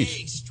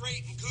speech.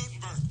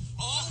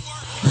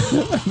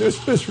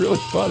 This was really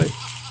funny.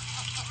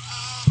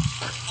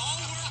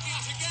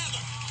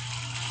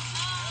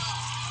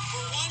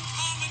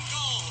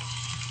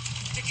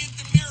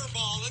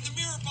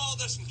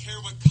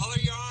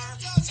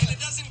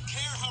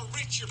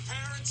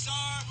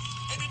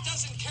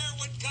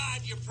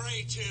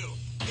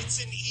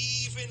 It's an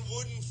even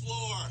wooden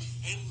floor,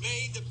 and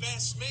may the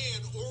best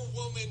man or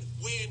woman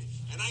win.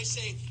 And I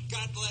say,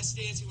 God bless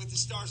Dancing with the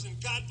Stars,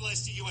 and God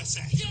bless the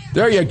USA.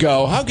 There you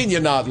go. How can you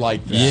not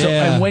like that? Yeah, So,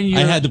 and when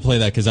I had to play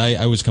that because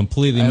I was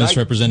completely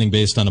misrepresenting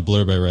based on a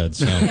blurb I read.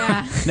 So.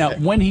 Yeah. Now,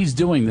 when he's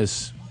doing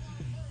this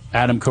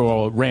Adam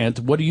Carolla rant,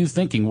 what are you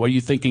thinking? What are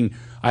you thinking?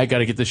 I got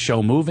to get this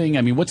show moving.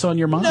 I mean, what's on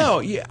your mind?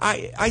 No,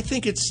 I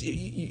think it's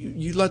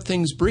you let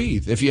things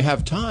breathe. If you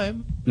have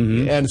time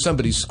and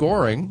somebody's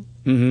scoring,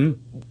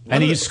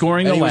 and he's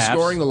scoring the laughs.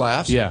 Scoring the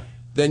laughs. Yeah.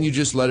 Then you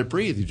just let it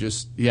breathe. You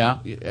just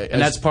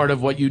and that's part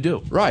of what you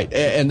do, right?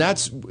 And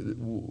that's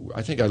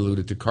I think I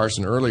alluded to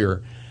Carson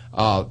earlier.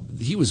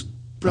 He was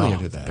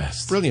brilliant at that.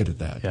 Best. Brilliant at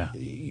that.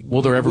 Yeah.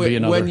 Will there ever be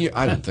another?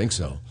 I don't think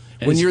so.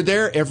 When you're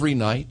there every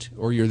night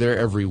or you're there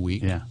every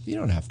week, you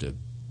don't have to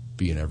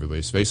be in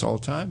everybody's face all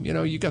the time. You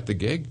know, you got the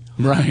gig,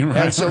 right?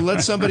 And so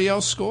let somebody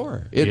else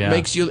score. It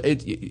makes you.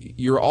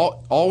 You're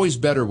always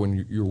better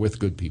when you're with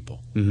good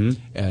people. Mm-hmm.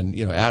 And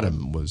you know,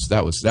 Adam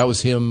that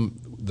was him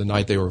the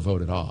night they were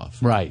voted off,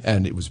 right?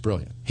 And it was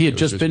brilliant. He had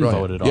just been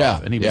voted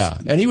off, and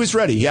he was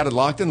ready. He had it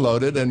locked and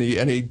loaded, and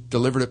he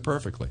delivered it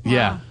perfectly.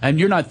 Yeah, and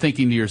you're not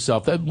thinking to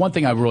yourself. One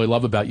thing I really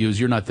love about you is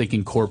you're not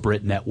thinking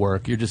corporate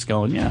network. You're just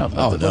going, let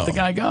the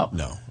guy go.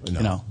 No. You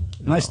know.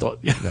 And I still,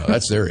 no,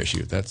 that's their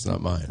issue. That's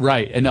not mine.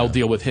 Right, and they'll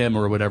deal with him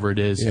or whatever it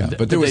is. Yeah,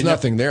 but there was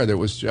nothing there. That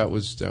was.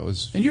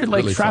 And you're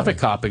like really traffic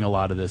funny. copping a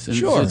lot of this, and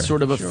Sure, it's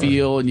sort of a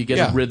feel, and you get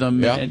a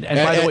rhythm. Yeah. And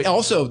by the way,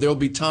 also there'll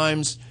be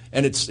times,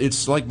 and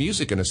it's like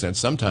music in a sense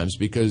sometimes,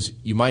 because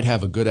you might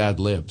have a good ad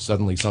lib.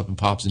 Suddenly something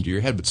pops into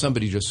your head, but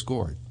somebody just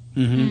scored.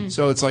 Mm-hmm.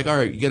 So it's like, all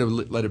right, you got to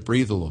let it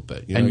breathe a little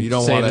bit. You know, and you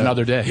don't save want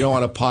another day. You don't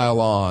want to pile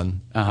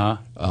on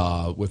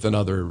with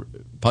another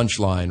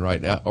punchline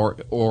right now,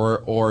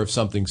 or if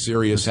something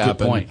serious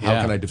happened,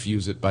 how can I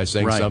diffuse it by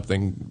saying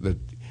something that?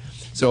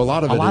 So a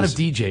lot of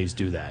DJs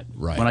do that.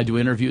 Right. When I do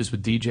interviews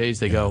with DJs,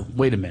 they go,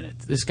 "Wait a minute,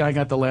 this guy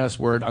got the last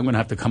word. I'm going to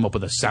have to come up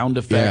with a sound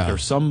effect or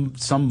some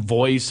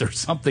voice or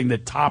something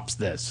that tops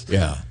this."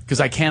 Yeah. Because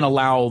I can't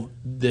allow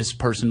this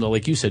person to,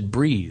 like you said,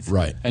 breathe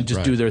and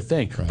just do their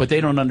thing. Right. But they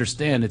don't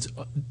understand it's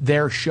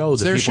their show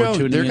that people are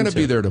tuning into. They're going to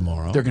be there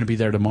tomorrow. They're going to be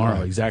there tomorrow.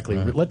 Right. Exactly.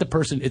 Right. Let the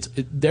person.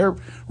 They're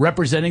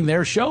representing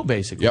their show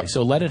basically. Yep.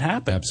 So let it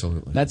happen.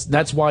 Absolutely.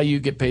 That's why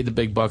you get paid the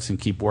big bucks and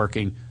keep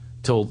working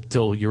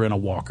till you're in a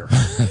walker.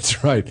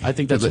 That's right. I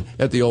think that's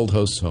at the old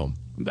host's home.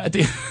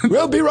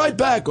 We'll be right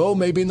back. Oh,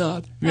 maybe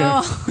not.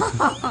 Yeah.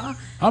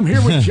 I'm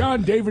here with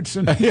John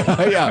Davidson.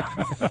 yeah.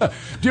 Do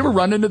you ever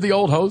run into the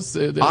old hosts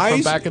from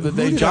back in the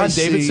day? John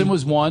Davidson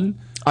was one.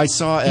 I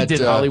saw he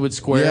did Hollywood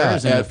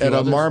Squares at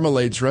a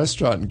Marmalades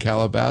restaurant in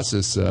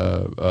Calabasas.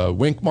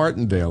 Wink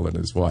Martindale and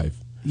his wife.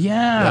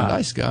 Yeah,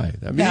 nice guy.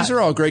 I mean, these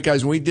are all great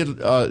guys. And we did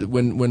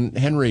when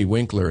Henry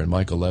Winkler and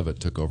Michael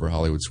Levitt took over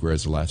Hollywood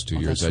Squares the last 2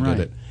 years. I did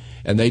it.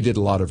 And they did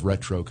a lot of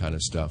retro kind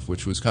of stuff,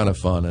 which was kind of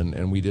fun.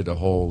 And we did a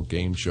whole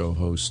game show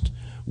host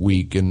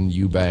week, and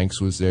Eubanks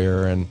was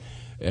there, and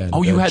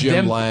you had Jim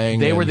them. Lang.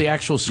 They were the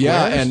actual squares.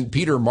 Yeah, and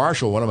Peter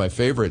Marshall, one of my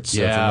favorites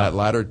from that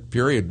latter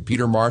period.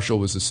 Peter Marshall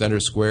was the center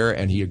square,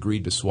 and he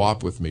agreed to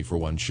swap with me for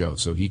one show.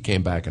 So he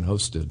came back and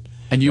hosted.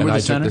 And you were the I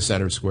center? took the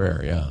center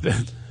square. Yeah.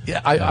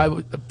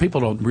 Yeah,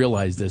 people don't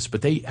realize this,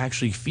 but they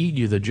actually feed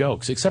you the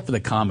jokes. Except for the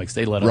comics,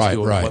 they let us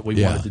do what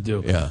we wanted to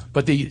do. Yeah.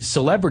 But the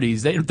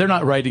celebrities, they're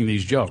not writing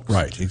these jokes.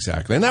 Right,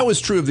 exactly. And that was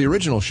true of the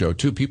original show,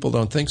 too. People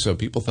don't think so.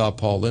 People thought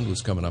Paul Lynde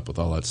was coming up with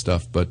all that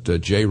stuff, but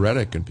Jay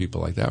Reddick and people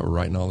like that were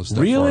writing all this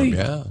stuff really? for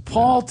him. Yeah.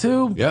 Paul,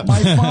 too? Yep.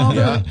 My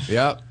father?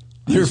 Yeah.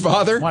 Your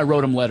father? Well, I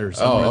wrote him letters.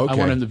 Okay. I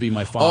want him to be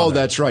my father. Oh,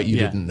 that's right. You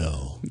didn't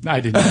know. I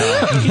didn't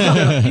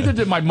know. Neither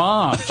did my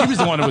mom. She was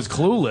the one that was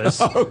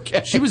clueless.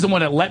 Okay. She was the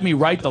one that let me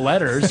write the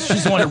letters.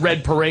 She's the one that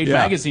read Parade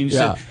magazine. She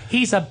said,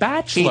 he's a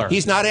bachelor.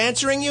 He's not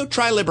answering you?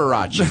 Try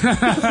Liberace.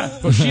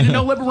 Well, she didn't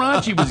know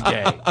Liberace was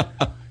gay.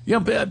 You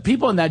know,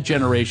 people in that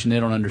generation, they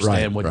don't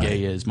understand what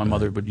gay is. My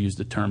mother would use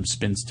the term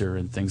spinster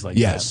and things like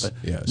that.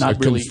 But not a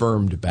really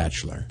confirmed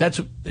bachelor.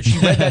 She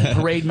read that in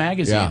Parade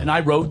magazine, and I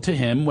wrote to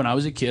him when I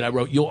was a kid. I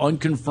wrote, "You'll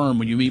unconfirm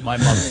when you meet my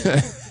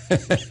mother."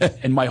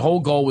 And my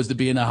whole goal was to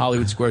be in the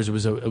Hollywood Squares. It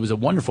was a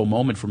wonderful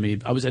moment for me.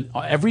 I was in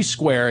every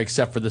square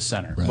except for the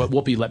center. But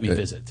Whoopi let me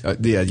visit.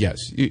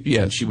 Yes.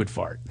 And she would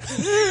fart.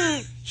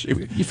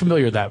 You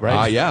familiar with that,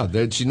 right? Yeah.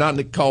 She's not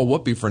called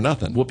Whoopi for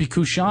nothing. Whoopi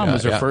Kushan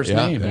was her first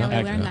name. Yeah,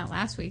 we learned that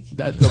last week. We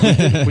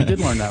did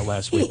learn that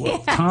last week. Well,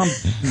 Tom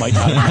might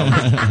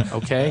not know.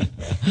 Okay?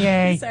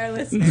 Yay. It's our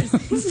listeners.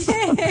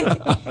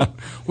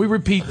 We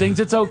repeat things.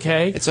 It's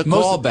okay. It's a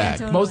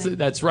callback.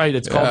 That's right.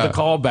 It's called the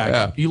callback.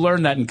 Yeah. You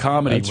learn that in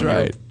comedy. That's when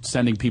right. you're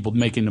sending people,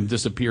 making them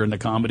disappear in the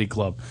comedy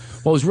club.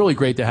 Well, it was really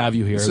great to have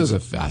you here. This is a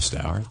fast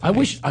hour. I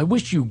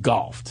wish you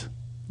golfed.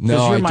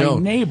 No, you're my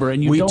don't. neighbor,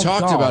 and you we don't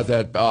talked golf. about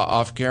that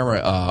off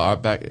camera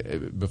back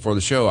before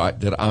the show. I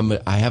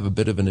have a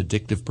bit of an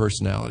addictive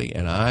personality,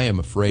 and I am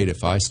afraid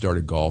if I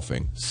started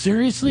golfing.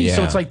 Seriously? Yeah.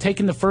 So it's like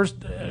taking the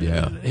first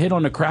hit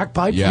on the crack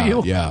pipe for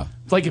you? Yeah.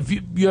 It's like if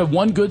you have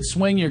one good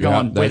swing, you're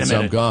going, wait a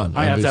minute, I'm gone.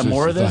 I have to have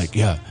more of this?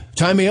 Like,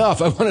 time me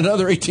off. I want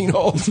another 18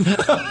 holes.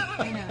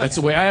 That's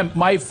the way I am.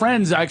 My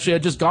friends, actually, I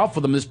just golfed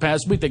with them this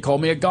past week. They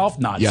called me a golf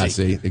Nazi. Yeah,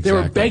 see, exactly. They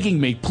were begging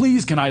me,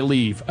 please, can I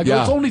leave? I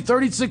go, it's only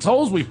 36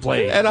 holes we've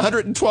played. At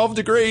 112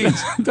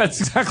 degrees. That's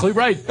exactly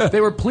right.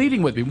 They were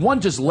pleading with me. One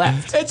just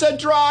left. It's a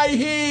dry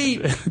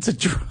heat. It's a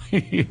dry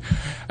heat.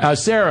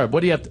 Sarah,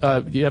 what do you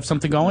have? Do you have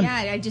something going?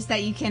 Yeah, just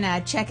that you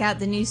can check out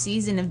the new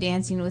season of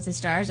Dancing with the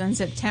Stars on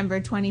September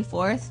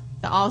 24th.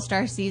 The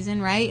All-Star season,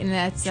 right? And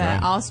that's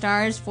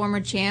All-Stars,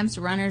 former champs,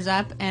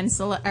 runners-up, and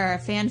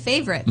fan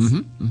favorites.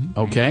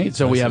 Okay,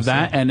 so we have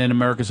that, and then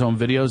America's Home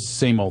Videos,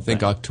 same old thing. I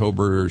think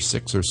October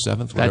 6th or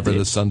 7th, whatever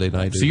the Sunday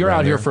night is. So you're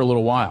out here there. for a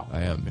little while.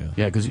 I am, yeah.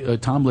 Yeah, because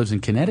Tom lives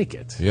in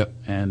Connecticut. Yep.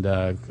 And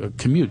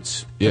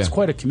commutes. Yeah. It's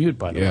quite a commute,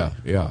 by the way.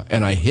 Yeah.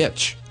 And I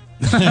hitch.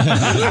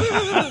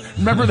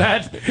 Remember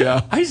that?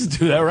 Yeah. I used to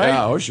do that, right?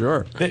 Yeah, oh,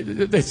 sure.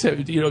 They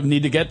said, you don't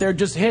need to get there,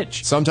 just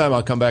hitch. Sometime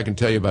I'll come back and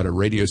tell you about a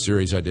radio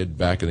series I did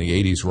back in the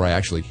 80s where I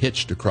actually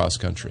hitched across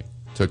country.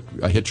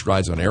 I hitched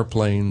rides on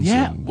airplanes.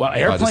 Yeah, and well,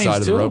 airplanes by the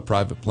side of too. the road,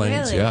 private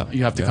planes. Really? Yeah,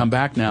 You have to come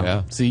back now.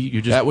 Yeah. See,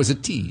 you just that was a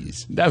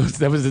tease. That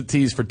was a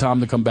tease for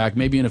Tom to come back.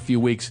 Maybe in a few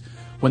weeks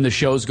when the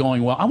show's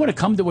going well. I want to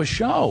come to a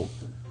show.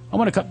 I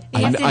want to come.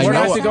 Where do I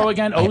have to go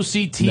again?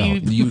 OCT?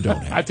 No, you don't.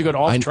 I have to go to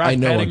off-track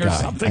betting or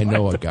something. I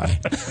know a guy.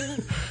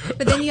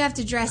 But then you have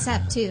to dress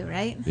up too,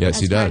 right? Yes,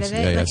 he Part does. of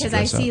it, Yeah, he has to because I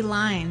dress see up.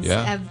 lines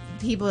Yeah. of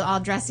people all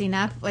dressing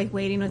up, like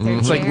waiting with their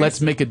It's chairs. like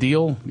let's make a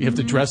deal. You have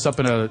to dress up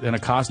in a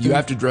costume. You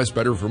have to dress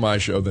better for my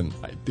show than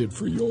I did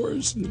for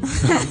yours.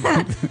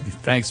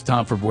 Thanks,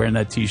 Tom, for wearing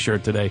that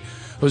T-shirt today.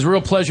 It was a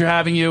real pleasure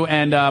having you.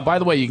 And by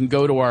the way, you can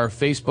go to our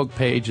Facebook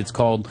page. It's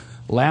called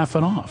Laugh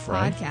It Off,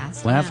 right?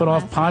 Podcast. Laugh Yeah, It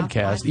Off Laugh It Off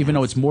podcast, even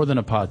though it's more than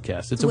a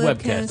podcast. It's a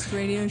Webcast, webcast.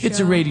 radio It's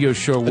a show. radio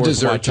show worth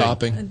dessert watching.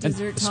 topping. A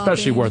dessert And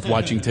especially topping. worth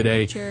watching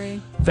today. Cherry.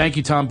 Thank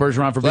you, Tom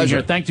Bergeron, for being Pleasure.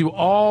 here. Thank you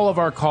all of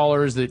our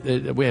callers.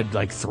 We had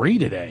like 3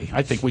 today.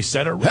 I think we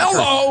set a record.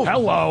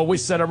 Hello! We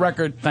set a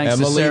record. Thanks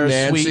to Emily, Sarah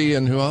Nancy, Sweet.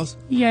 and who else?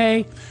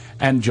 Yay.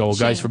 And Joel,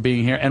 guys, for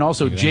being here. And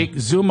also, Jake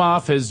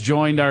Zumoff has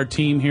joined our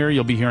team here.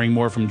 You'll be hearing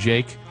more from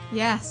Jake.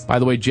 Yes. By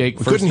the way, Jake,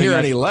 We couldn't hear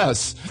any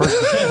less.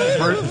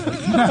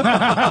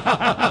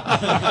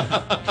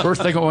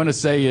 First thing I want to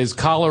say is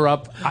collar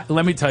up.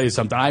 Let me tell you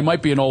something. I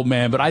might be an old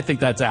man, but I think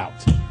that's out.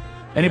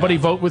 Anybody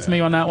vote with me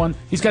on that one?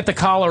 He's got the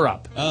collar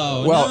up.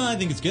 Oh, Well- no, I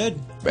think it's good.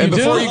 And You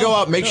before do? you go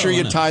out, make Sure, sure you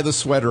why not? tie the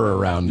sweater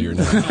around your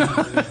neck.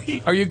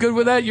 Are you good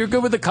with that? You're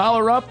good with the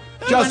collar up?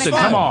 Justin,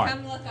 come on.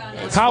 Come look on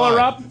it. Collar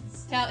up.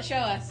 Show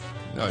us.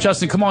 No,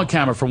 Justin, come on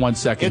camera for 1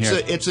 second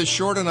here. it's a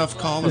short enough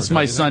collar. This is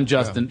my don't you son, think?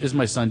 Justin. This is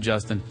my son,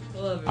 Justin.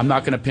 I'm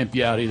not going to pimp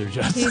you out either,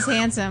 Justin. He's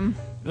handsome.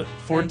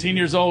 14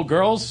 years old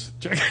girls.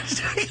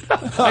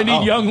 I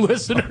need young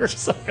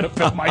listeners. I'm going to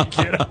pimp my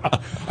kid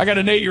out. I got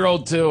an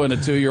 8-year-old too and a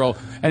 2-year-old.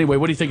 Anyway,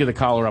 what do you think of the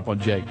collar up on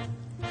Jake?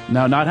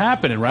 No, not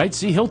happening, right?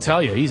 See, he'll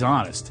tell you. He's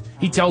honest.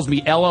 He tells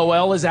me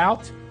LOL is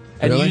out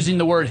and Really? using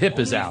the word hip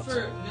is out.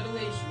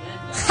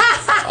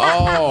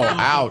 Oh,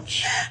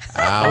 ouch.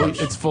 Ouch.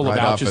 It's full of Right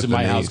off ouches at in the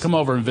my house. knees. Come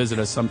over and visit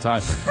us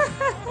sometime.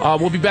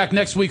 We'll be back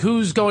next week.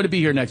 Who's going to be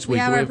here next We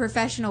week? have our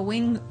professional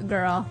wing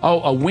girl.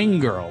 Oh, a wing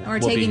girl. And we're will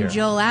be taking here.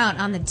 Joel out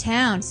on the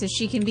town so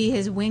she can be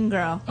his wing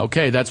girl.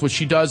 Okay, that's what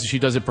she does. She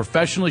does it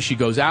professionally. She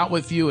goes out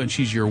with you, and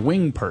she's your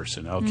wing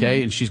person,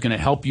 okay? And she's going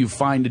to help you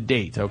find a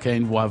date, okay?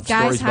 And we'll have Guys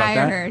stories about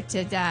that. hire her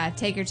to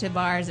take her to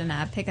bars and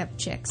pick up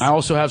chicks. I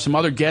also have some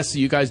other guests that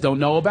you guys don't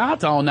know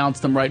about. I'll announce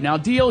them right now.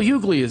 D.L.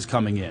 Hughley is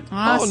coming in.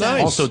 Awesome. Oh,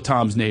 nice. Also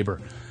Tom's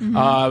neighbor.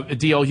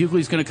 D.L.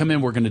 Hughley's going to come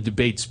in. We're going to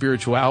debate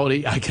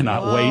spirituality. I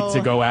cannot wait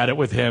to go at it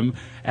with him.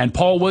 And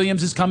Paul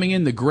Williams is coming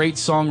in, the great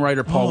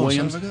songwriter Paul Oh,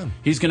 Williams. sounds good.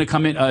 He's going to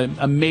come in,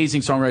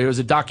 amazing songwriter. There's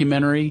a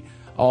documentary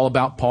all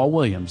about Paul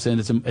Williams, and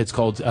it's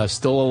called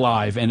Still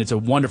Alive, and it's a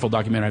wonderful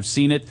documentary. I've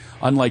seen it,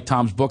 unlike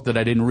Tom's book that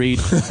I didn't read.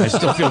 I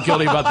still feel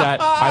guilty about that.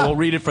 I will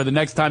read it for the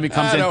next time he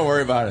comes in. Don't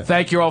worry about it.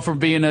 Thank you all for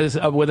being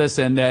with us,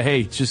 and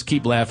hey, just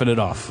keep laughing it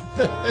off.